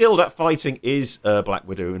 how skilled at fighting is Black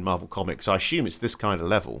Widow in Marvel Comics? I assume it's this kind of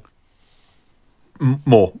level.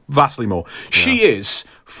 More, vastly more. Yeah. She is,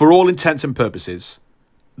 for all intents and purposes,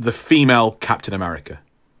 the female Captain America.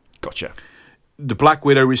 Gotcha. The Black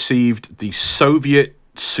Widow received the Soviet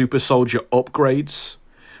super soldier upgrades,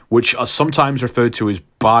 which are sometimes referred to as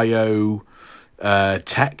bio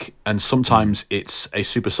tech, and sometimes it's a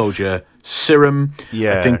super soldier serum.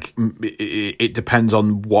 Yeah. I think it depends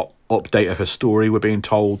on what update of her story we're being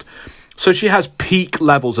told. So she has peak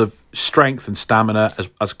levels of strength and stamina,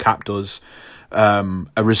 as Cap does, a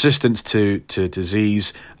resistance to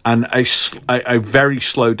disease, and a very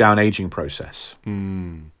slowed down aging process.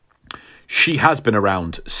 She has been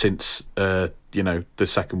around since the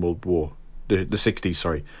Second World War, the 60s.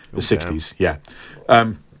 Sorry, the 60s. Yeah,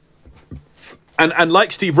 and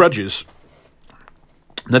like Steve Rogers,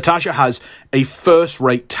 Natasha has a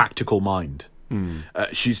first-rate tactical mind.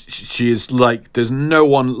 She is like, there's no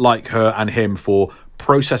one like her and him for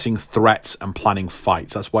processing threats and planning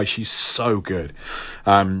fights. That's why she's so good.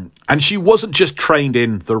 And she wasn't just trained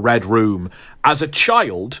in the Red Room. As a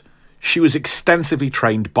child, she was extensively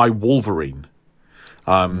trained by Wolverine.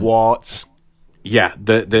 What? Yeah,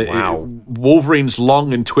 Wow. Wolverine's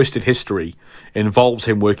long and twisted history involves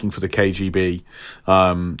him working for the KGB,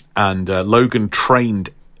 and Logan trained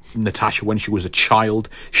Natasha when she was a child.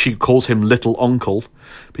 She calls him Little Uncle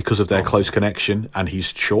because of their close connection, and he's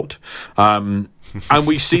short. And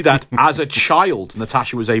we see that as a child,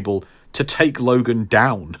 Natasha was able to take Logan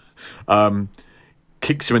down,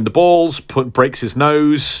 kicks him in the balls, breaks his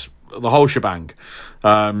nose, the whole shebang.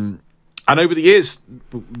 And over the years,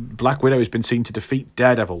 Black Widow has been seen to defeat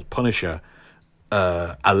Daredevil, Punisher,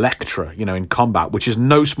 Elektra, in combat, which is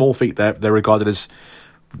no small feat. They're regarded as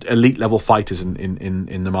elite level fighters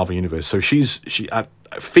in the Marvel universe. So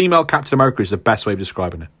female Captain America is the best way of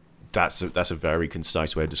describing her. That's a very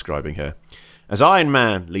concise way of describing her. As Iron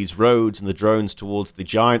Man leads Rhodes and the drones towards the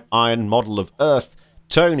giant iron model of Earth,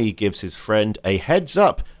 Tony gives his friend a heads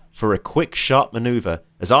up for a quick, sharp maneuver.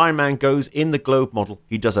 As Iron Man goes in the globe model,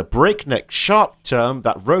 he does a breakneck, sharp turn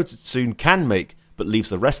that Rhodes soon can make, but leaves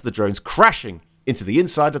the rest of the drones crashing into the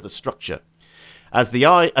inside of the structure. As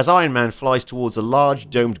Iron Man flies towards a large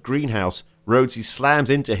domed greenhouse, Rhodes slams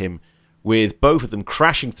into him, with both of them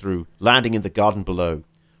crashing through, landing in the garden below.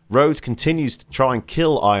 Rhodes continues to try and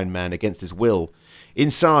kill Iron Man against his will.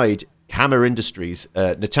 Inside Hammer Industries,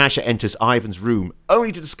 Natasha enters Ivan's room,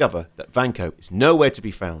 only to discover that Vanko is nowhere to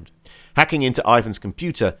be found. Hacking into Ivan's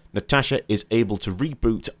computer, Natasha is able to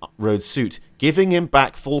reboot Rhodes' suit, giving him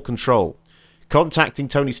back full control. Contacting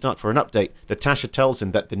Tony Stark for an update, Natasha tells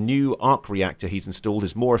him that the new arc reactor he's installed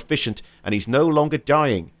is more efficient and he's no longer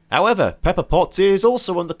dying. However, Pepper Potts is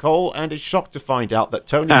also on the call and is shocked to find out that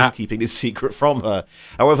Tony is keeping his secret from her.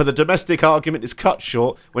 However, the domestic argument is cut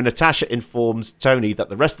short when Natasha informs Tony that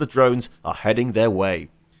the rest of the drones are heading their way.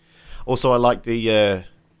 Also, I like the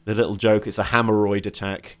little joke. It's a hammeroid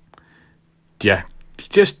attack. Yeah,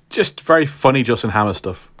 just very funny Justin Hammer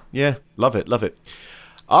stuff. Yeah, love it.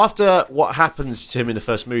 After what happens to him in the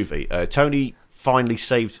first movie, Tony finally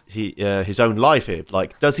saved his own life here.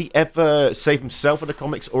 Like, does he ever save himself in the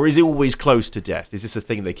comics, or is he always close to death? Is this a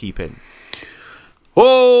thing they keep in?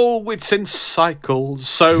 Oh, it's in cycles.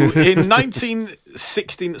 So in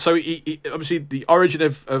 1916, so he obviously the origin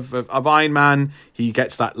of Iron Man, he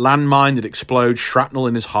gets that landmine that explodes, shrapnel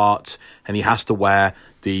in his heart, and he has to wear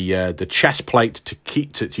the chest plate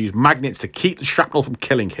to use magnets to keep the shrapnel from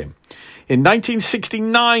killing him. In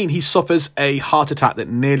 1969, he suffers a heart attack that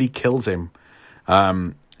nearly kills him.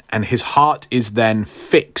 And his heart is then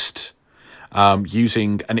fixed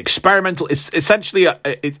using an experimental. It's essentially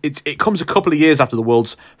it comes a couple of years after the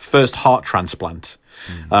world's first heart transplant.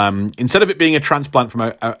 Instead of it being a transplant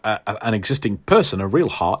from an existing person, a real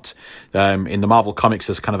heart, in the Marvel comics,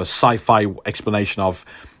 there's kind of a sci-fi explanation of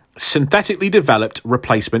synthetically developed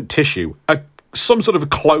replacement tissue, some sort of a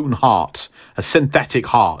clone heart, a synthetic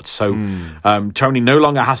heart. So Tony no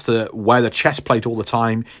longer has to wear the chest plate all the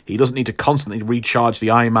time. He doesn't need to constantly recharge the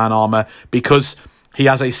Iron Man armor because he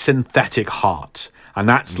has a synthetic heart. And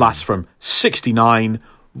that lasts from 69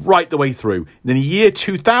 right the way through. In the year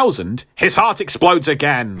 2000, his heart explodes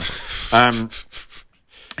again.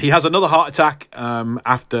 He has another heart attack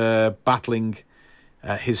after battling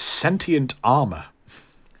his sentient armor.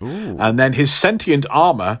 Ooh. And then his sentient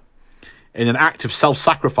armor, in an act of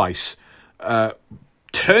self-sacrifice,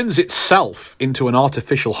 turns itself into an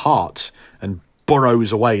artificial heart and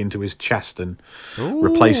burrows away into his chest and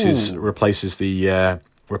replaces the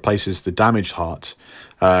damaged heart,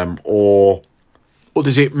 or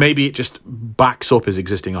does it? Maybe it just backs up his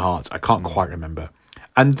existing heart. I can't quite remember.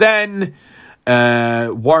 And then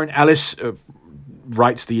Warren Ellis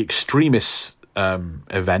writes the Extremis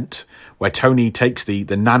event, where Tony takes the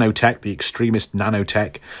nanotech, the Extremist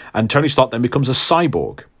nanotech, and Tony Stark then becomes a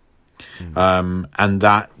cyborg. And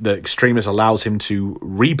that the Extremis allows him to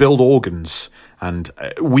rebuild organs, and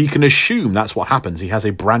we can assume that's what happens. He has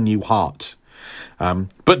a brand new heart.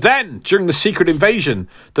 But then, during the Secret Invasion,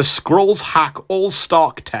 the Skrulls hack all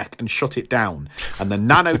Stark tech and shut it down, and the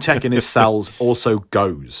nanotech in his cells also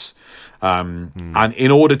goes. And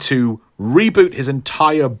in order to reboot his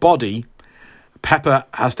entire body, Pepper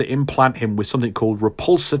has to implant him with something called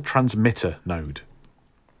repulsor transmitter node.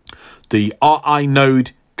 The RI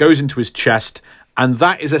node goes into his chest, and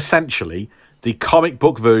that is essentially the comic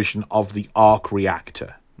book version of the arc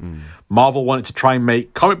reactor. Marvel wanted to try and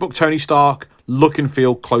make comic book Tony Stark look and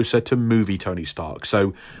feel closer to movie Tony Stark.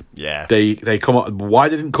 So they come up. Why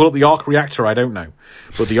they didn't call it the arc reactor, I don't know.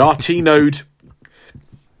 But the RT node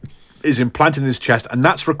is implanted in his chest, and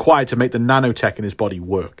that's required to make the nanotech in his body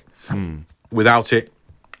work. Without it,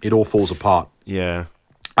 it all falls apart. Yeah.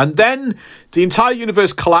 And then the entire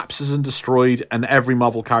universe collapses and destroyed, and every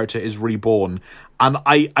Marvel character is reborn. And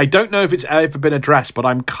I don't know if it's ever been addressed, but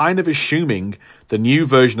I'm kind of assuming the new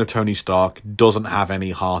version of Tony Stark doesn't have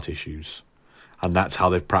any heart issues. And that's how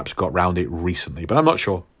they've perhaps got round it recently. But I'm not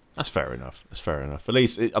sure. That's fair enough. At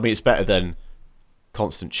least, it's better than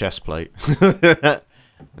constant chest plate. Yeah,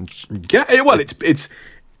 well,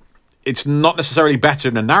 it's not necessarily better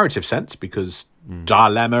in a narrative sense, because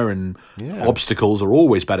dilemma and obstacles are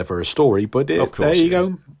always better for a story, but there you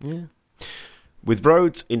go. Yeah. With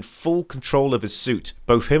Rhodes in full control of his suit,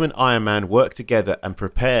 both him and Iron Man work together and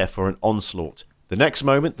prepare for an onslaught. The next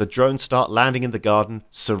moment, the drones start landing in the garden,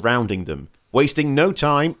 surrounding them. Wasting no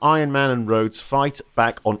time, Iron Man and Rhodes fight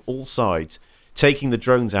back on all sides, taking the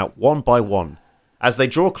drones out one by one. As they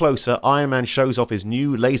draw closer, Iron Man shows off his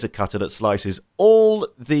new laser cutter that slices all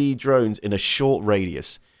the drones in a short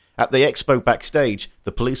radius. At the expo backstage,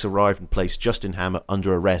 the police arrive and place Justin Hammer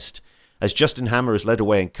under arrest. As Justin Hammer is led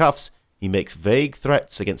away in cuffs, he makes vague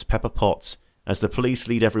threats against Pepper Potts. As the police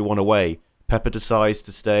lead everyone away, Pepper decides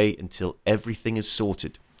to stay until everything is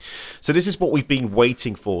sorted. So this is what we've been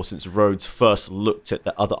waiting for since Rhodes first looked at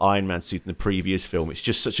the other Iron Man suit in the previous film. It's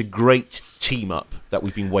just such a great team-up that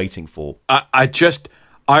we've been waiting for. I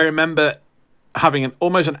remember having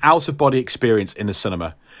almost an out-of-body experience in the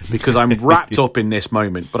cinema, because I'm wrapped up in this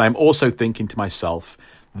moment, but I'm also thinking to myself,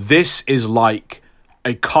 this is like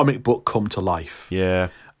a comic book come to life. Yeah.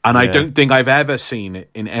 And I don't think I've ever seen it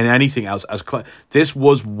in anything else. This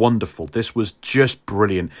was wonderful. This was just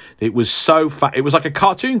brilliant. It was so it was like a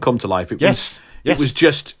cartoon come to life. It was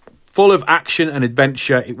just full of action and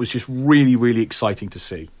adventure. It was just really, really exciting to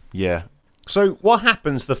see. Yeah. So what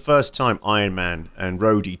happens the first time Iron Man and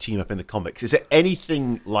Rhodey team up in the comics? Is it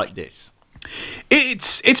anything like this?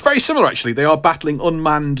 It's very similar, actually. They are battling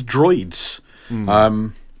unmanned droids.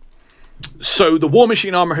 So the War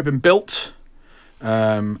Machine armor had been built.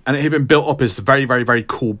 And it had been built up as very, very, very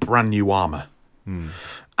cool brand new armor.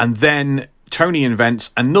 And then Tony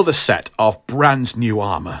invents another set of brand new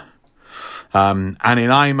armor. And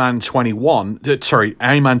in Iron Man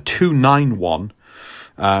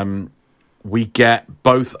 291, we get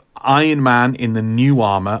both Iron Man in the new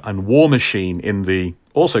armor and War Machine in the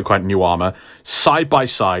also quite new armor side by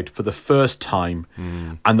side for the first time.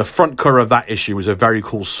 And the front cover of that issue was a very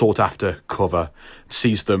cool sought after cover. It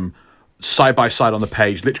sees them side by side on the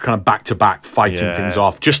page, literally kind of back to back, fighting things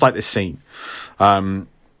off, just like this scene. So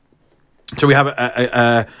we have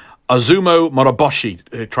Azumo Moroboshi,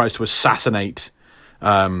 who tries to assassinate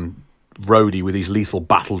Rhodey with these lethal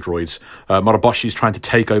battle droids. Moroboshi is trying to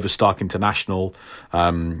take over Stark International,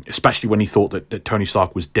 especially when he thought that Tony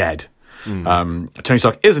Stark was dead. Tony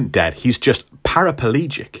Stark isn't dead. He's just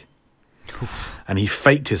paraplegic. And he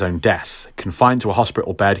faked his own death, confined to a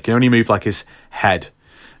hospital bed. He can only move like his head.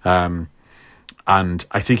 And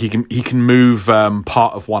I think he can move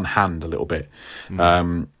part of one hand a little bit.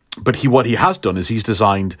 But what he has done is he's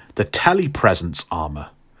designed the telepresence armor.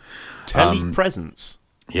 Telepresence?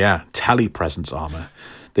 Yeah, telepresence armor.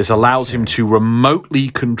 This allows him to remotely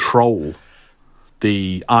control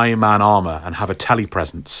the Iron Man armor and have a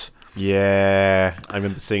telepresence. Yeah, I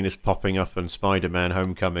remember seeing this popping up on Spider-Man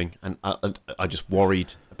Homecoming, and I just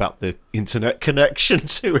worried about the internet connection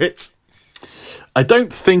to it. I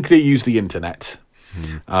don't think they use the internet.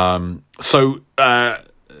 So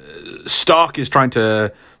Stark is trying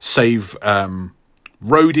to save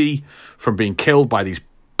Rhodey from being killed by these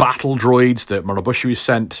battle droids that Moroboshi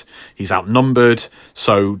sent. He's outnumbered,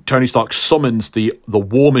 so Tony Stark summons the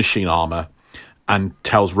War Machine armor and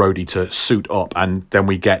tells Rhodey to suit up, and then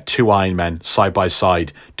we get two Iron Men side by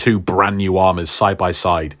side, two brand new armors side by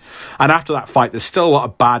side. And after that fight, there's still a lot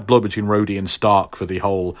of bad blood between Rhodey and Stark for the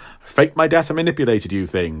whole fake my death and manipulated you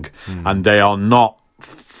thing, and they are not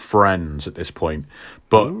friends at this point.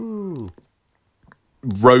 But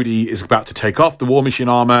Rhodey is about to take off the War Machine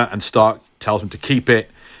armor, and Stark tells him to keep it,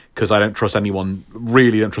 because I don't trust anyone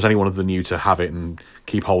of the new to have it and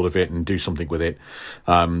keep hold of it and do something with it.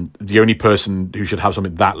 The only person who should have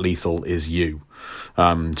something that lethal is you.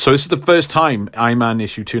 So this is the first time, Iron Man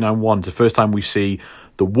issue 291, it's the first time we see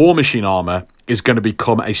the War Machine armor is going to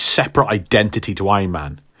become a separate identity to Iron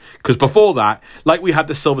Man. Because before that, like we had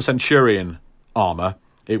the Silver Centurion armor,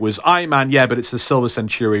 it was Iron Man, yeah, but it's the Silver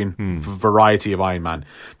Centurion variety of Iron Man.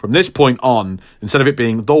 From this point on, instead of it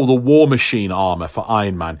being the War Machine armor for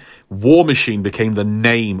Iron Man, War Machine became the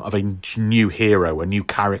name of a new hero, a new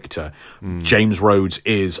character. James Rhodes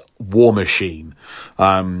is War Machine.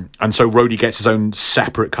 And so Rhodey gets his own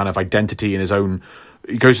separate kind of identity and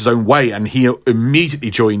he goes his own way, and he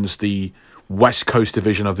immediately joins the West Coast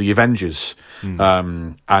division of the Avengers.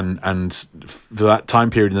 And for that time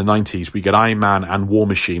period in the 90s, we get Iron Man and War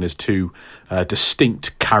Machine as two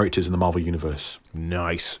distinct characters in the Marvel Universe.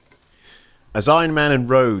 Nice. As Iron Man and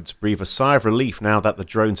Rhodes breathe a sigh of relief now that the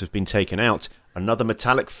drones have been taken out, another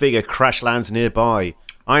metallic figure crash lands nearby.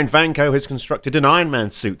 Iron Vanko has constructed an Iron Man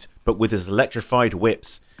suit, but with his electrified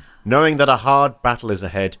whips. Knowing that a hard battle is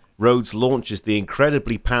ahead, Rhodes launches the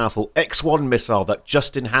incredibly powerful X-1 missile that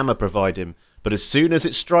Justin Hammer provided him, but as soon as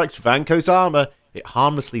it strikes Vanko's armor, it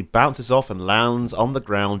harmlessly bounces off and lands on the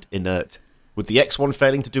ground inert. With the X-1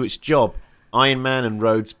 failing to do its job, Iron Man and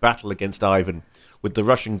Rhodes battle against Ivan, with the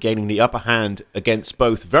Russian gaining the upper hand against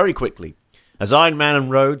both very quickly. As Iron Man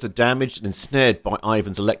and Rhodes are damaged and ensnared by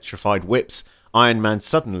Ivan's electrified whips, Iron Man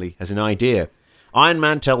suddenly has an idea. Iron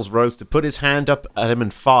Man tells Rhodes to put his hand up at him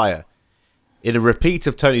and fire. In a repeat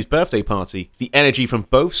of Tony's birthday party, the energy from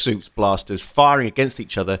both suits blasters firing against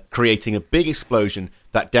each other, creating a big explosion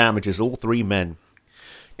that damages all three men.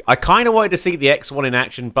 I kind of wanted to see the X1 in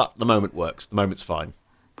action, but the moment works. The moment's fine.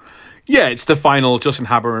 Yeah, it's the final Justin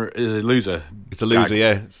Hammer is a loser. It's a loser,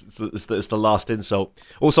 yeah. It's the last insult.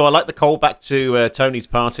 Also, I like the callback to Tony's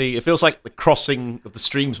party. It feels like the crossing of the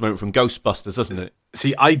streams moment from Ghostbusters, doesn't it?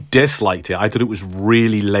 See, I disliked it. I thought it was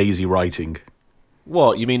really lazy writing.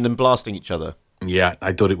 What? You mean them blasting each other? Yeah,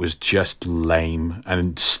 I thought it was just lame.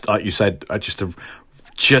 And like you said, I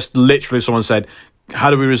just literally someone said, how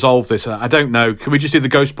do we resolve this? I don't know. Can we just do the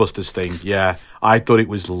Ghostbusters thing? Yeah, I thought it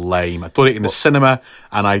was lame. I thought it in the cinema,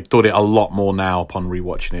 and I thought it a lot more now upon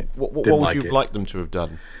rewatching it. What would you have liked them to have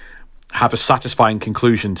done? Have a satisfying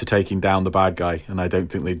conclusion to taking down the bad guy, and I don't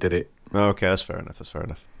think they did it. Okay, that's fair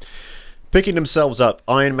enough. Picking themselves up,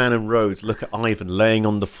 Iron Man and Rhodes look at Ivan laying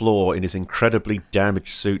on the floor in his incredibly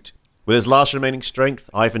damaged suit. With his last remaining strength,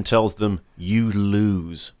 Ivan tells them, "You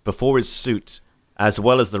lose," before his suit, as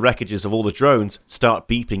well as the wreckages of all the drones, start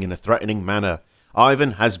beeping in a threatening manner.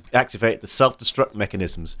 Ivan has activated the self-destruct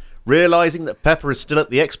mechanisms. Realizing that Pepper is still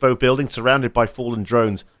at the expo building surrounded by fallen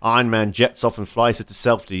drones, Iron Man jets off and flies to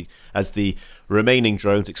safety as the remaining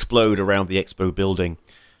drones explode around the expo building.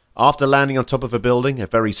 After landing on top of a building, a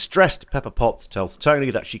very stressed Pepper Potts tells Tony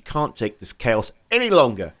that she can't take this chaos any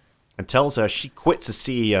longer and tells her she quits as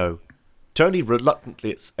CEO. Tony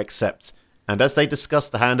reluctantly accepts, and as they discuss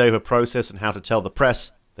the handover process and how to tell the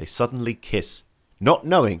press, they suddenly kiss, not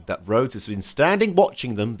knowing that Rhodes has been standing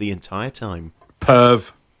watching them the entire time.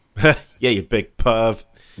 Perv. Yeah, you big perv.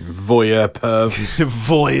 Voyeur perv.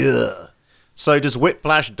 Voyeur. So does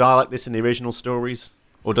Whiplash die like this in the original stories?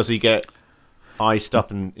 Or does he get iced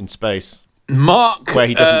up in space? Mark, where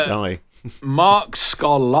he doesn't die. Mark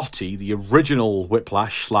Scarlotti, the original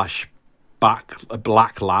Whiplash /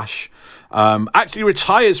 Blacklash, actually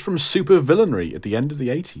retires from supervillainry at the end of the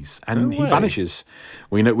 80s, and he vanishes.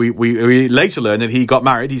 We later learn that he got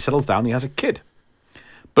married, he settles down, he has a kid.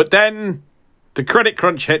 But then the credit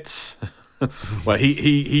crunch hits. Well,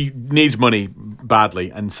 he needs money badly,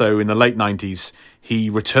 and so in the late 90s, he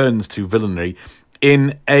returns to villainy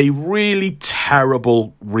in a really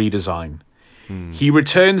terrible redesign. He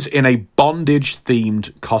returns in a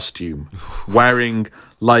bondage-themed costume, wearing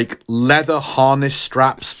like leather harness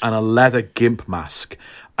straps and a leather gimp mask.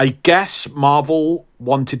 I guess Marvel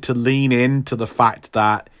wanted to lean into the fact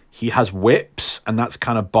that he has whips, and that's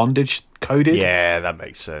kind of bondage coded. Yeah, that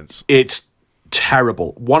makes sense. It's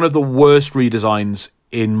terrible. One of the worst redesigns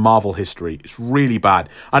in Marvel history. It's really bad.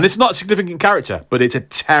 And it's not a significant character, but it's a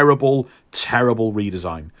terrible, terrible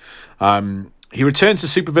redesign. He returns to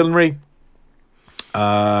supervillainry.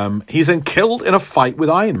 He's then killed in a fight with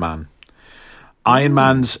Iron Man. Iron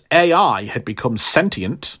Man's AI had become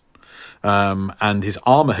sentient, and his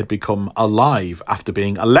armor had become alive after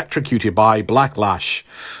being electrocuted by Blacklash.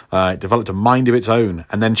 It developed a mind of its own,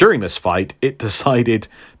 and then during this fight, it decided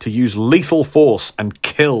to use lethal force and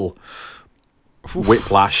kill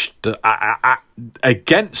Whiplash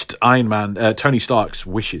against Iron Man, Tony Stark's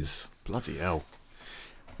wishes. Bloody hell.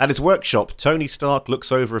 At his workshop, Tony Stark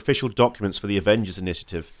looks over official documents for the Avengers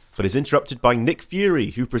Initiative, but is interrupted by Nick Fury,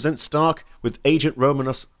 who presents Stark with Agent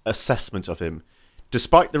Romanoff's assessment of him.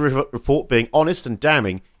 Despite the report being honest and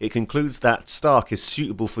damning, it concludes that Stark is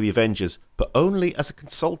suitable for the Avengers, but only as a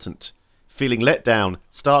consultant. Feeling let down,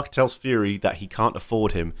 Stark tells Fury that he can't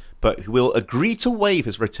afford him, but will agree to waive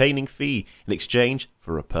his retaining fee in exchange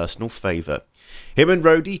for a personal favour. Him and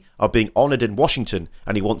Rhodey are being honoured in Washington,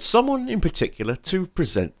 and he wants someone in particular to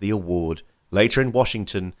present the award. Later in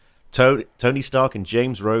Washington, Tony Stark and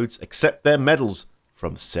James Rhodes accept their medals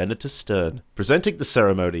from Senator Stern, presenting the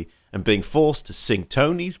ceremony and being forced to sing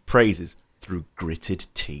Tony's praises through gritted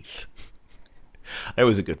teeth. It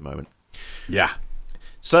was a good moment. Yeah.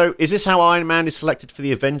 So, is this how Iron Man is selected for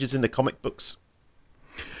the Avengers in the comic books?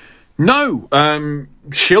 No.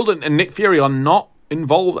 S.H.I.E.L.D. and Nick Fury are not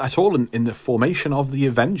involved at all in the formation of the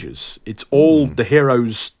Avengers. It's all the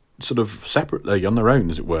heroes sort of separately on their own,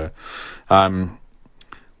 as it were.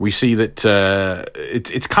 We see that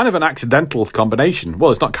it's kind of an accidental combination.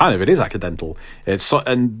 Well, it's not kind of, it is accidental.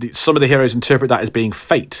 And some of the heroes interpret that as being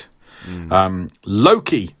fate.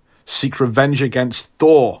 Loki seeks revenge against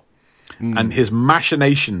Thor, and his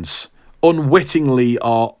machinations unwittingly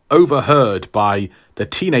are overheard by the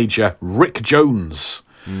teenager Rick Jones.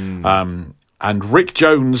 And Rick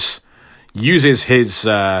Jones uses his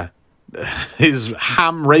ham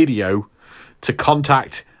radio to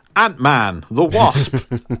contact Ant-Man, the Wasp,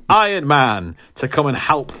 Iron Man to come and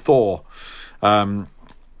help Thor. And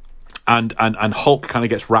Hulk kind of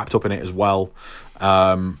gets wrapped up in it as well.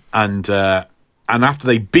 And after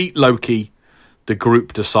they beat Loki, the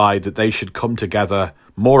group decide that they should come together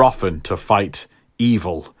more often to fight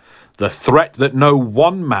evil, the threat that no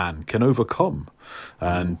one man can overcome.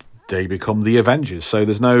 And they become the Avengers. So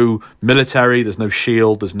there's no military, there's no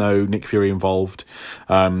S.H.I.E.L.D., there's no Nick Fury involved.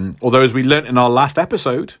 Although, as we learnt in our last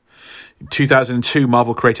episode, in 2002,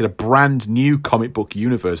 Marvel created a brand new comic book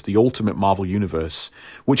universe, the Ultimate Marvel Universe,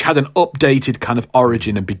 which had an updated kind of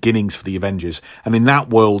origin and beginnings for the Avengers. And in that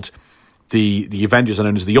world, the Avengers are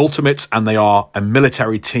known as the Ultimates, and they are a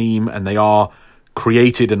military team, and they are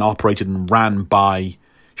created and operated and ran by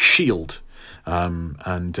S.H.I.E.L.D.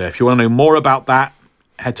 If you want to know more about that,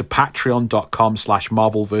 head to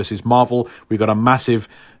patreon.com/Marvel vs. Marvel. We've got a massive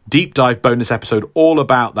deep dive bonus episode all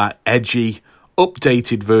about that edgy,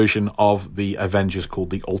 updated version of the Avengers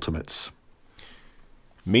called the Ultimates.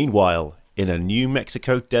 Meanwhile, in a New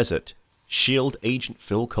Mexico desert, S.H.I.E.L.D. agent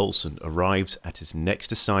Phil Coulson arrives at his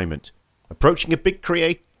next assignment. Approaching a big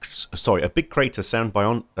crater surrounded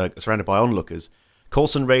by onlookers,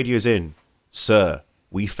 Coulson radios in, "Sir,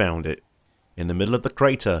 we found it. In the middle of the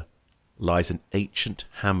crater lies an ancient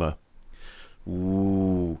hammer."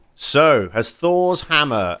 Ooh. So, has Thor's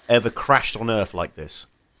hammer ever crashed on Earth like this?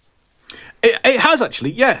 It has,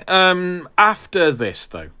 actually, yeah. After this,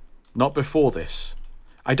 though. Not before this.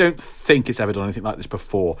 I don't think it's ever done anything like this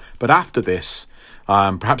before. But after this,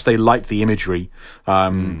 perhaps they liked the imagery.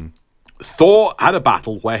 Thor had a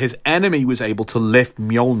battle where his enemy was able to lift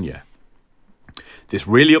Mjolnir. This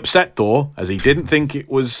really upset Thor, as he didn't think it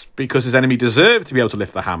was because his enemy deserved to be able to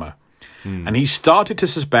lift the hammer. And he started to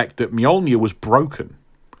suspect that Mjolnir was broken.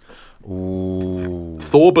 Ooh.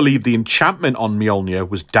 Thor believed the enchantment on Mjolnir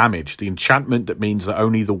was damaged. The enchantment that means that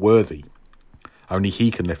only the worthy, only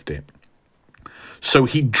he can lift it. So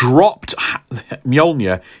he dropped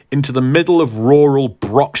Mjolnir into the middle of rural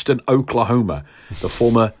Broxton, Oklahoma, the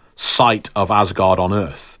former site of Asgard on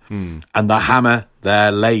Earth. And the hammer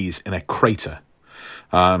there lays in a crater.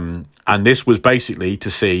 And this was basically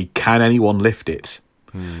to see, can anyone lift it?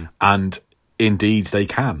 And indeed they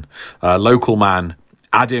can. Local man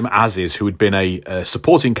Adim Aziz, who had been a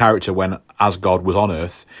supporting character when Asgard was on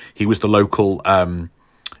Earth, he was the local...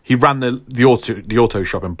 he ran the auto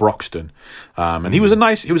shop in Broxton, and he was a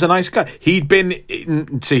nice guy. He'd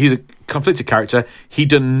been so he's a conflicted character. He'd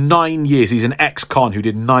done 9 years. He's an ex-con who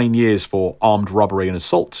did 9 years for armed robbery and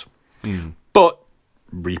assault, but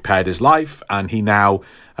repaired his life, and he now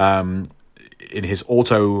in his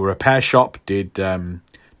auto repair shop did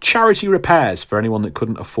charity repairs for anyone that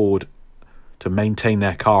couldn't afford to maintain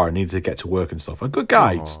their car and needed to get to work and stuff. A good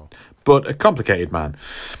guy, but a complicated man.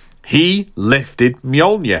 He lifted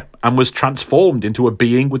Mjolnir and was transformed into a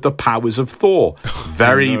being with the powers of Thor.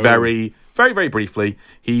 Very briefly.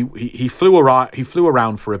 He flew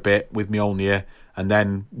around for a bit with Mjolnir and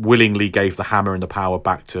then willingly gave the hammer and the power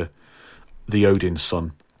back to the Odin's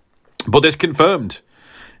son. But this confirmed,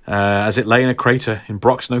 as it lay in a crater in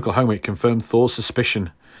Broxton, Oklahoma, it confirmed Thor's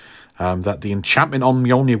suspicion that the enchantment on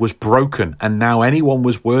Mjolnir was broken and now anyone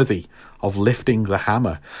was worthy of lifting the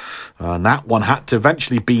hammer. And that one had to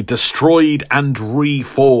eventually be destroyed and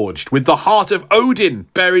reforged, with the heart of Odin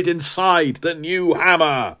buried inside the new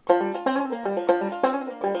hammer.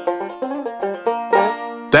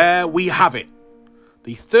 There we have it.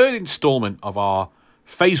 The third installment of our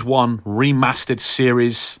Phase 1 Remastered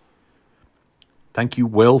series. Thank you,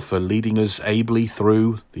 Will, for leading us ably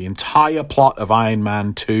through the entire plot of Iron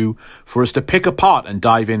Man 2 for us to pick apart and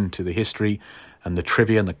dive into the history and the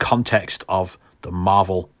trivia and the context of the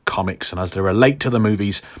Marvel comics and as they relate to the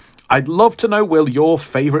movies. I'd love to know, Will, your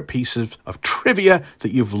favourite piece of trivia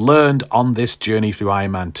that you've learned on this journey through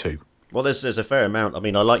Iron Man 2. Well, there's a fair amount. I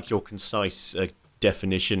mean, I like your concise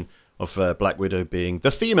definition of Black Widow being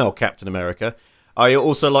the female Captain America. I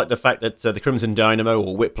also like the fact that the Crimson Dynamo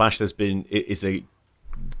or Whiplash is a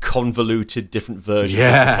convoluted different version of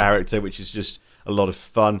the character, which is just a lot of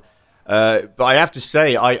fun. But I have to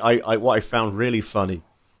say, I what I found really funny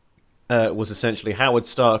was essentially Howard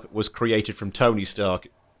Stark was created from Tony Stark.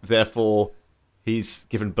 Therefore, he's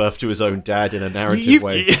given birth to his own dad in a narrative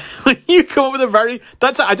way. You come up with a very...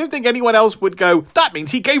 I don't think anyone else would go, that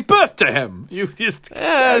means he gave birth to him. You just...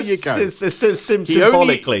 there you go.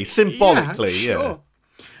 Symbolically. Sure.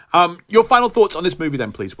 Your final thoughts on this movie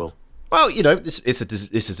then, please, Will. Well, you know, this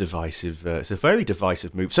is divisive. It's a very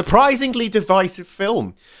divisive movie. Surprisingly divisive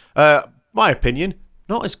film. My opinion,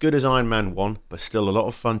 not as good as Iron Man 1, but still a lot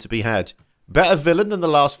of fun to be had. Better villain than the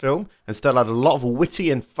last film, and still had a lot of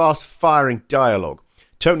witty and fast-firing dialogue.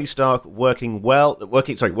 Tony Stark working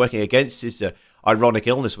against his ironic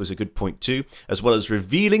illness was a good point too, as well as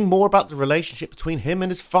revealing more about the relationship between him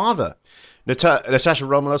and his father. Natasha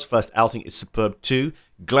Romanoff's first outing is superb too.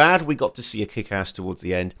 Glad we got to see a kick-ass towards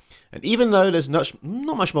the end. And even though there's not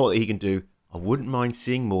much more that he can do, I wouldn't mind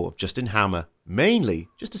seeing more of Justin Hammer, mainly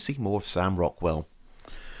just to see more of Sam Rockwell.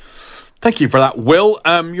 Thank you for that, Will.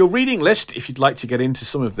 Your reading list, if you'd like to get into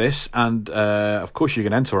some of this, and of course you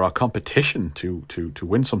can enter our competition to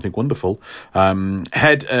win something wonderful,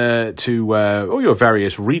 head to all your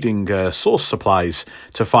various reading source supplies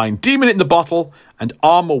to find Demon in the Bottle and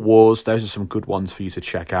Armor Wars. Those are some good ones for you to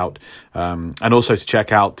check out, and also to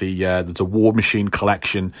check out the War Machine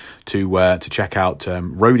collection, to check out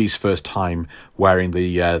Rhodey's first time wearing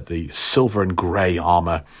the silver and grey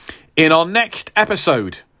armor. In our next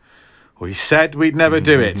episode, we said we'd never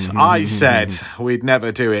do it. I said we'd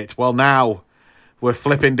never do it. Well, now we're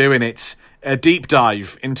flipping doing it. A deep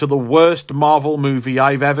dive into the worst Marvel movie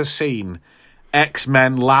I've ever seen,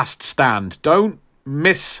 X-Men Last Stand. Don't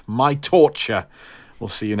miss my torture. We'll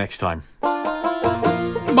see you next time.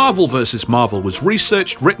 Marvel vs. Marvel was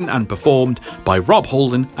researched, written and performed by Rob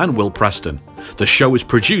Holden and Will Preston. The show was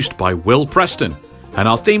produced by Will Preston, and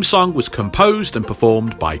our theme song was composed and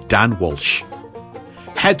performed by Dan Walsh.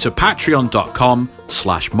 Head to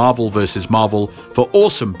patreon.com/Marvel vs. Marvel for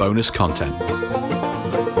awesome bonus content.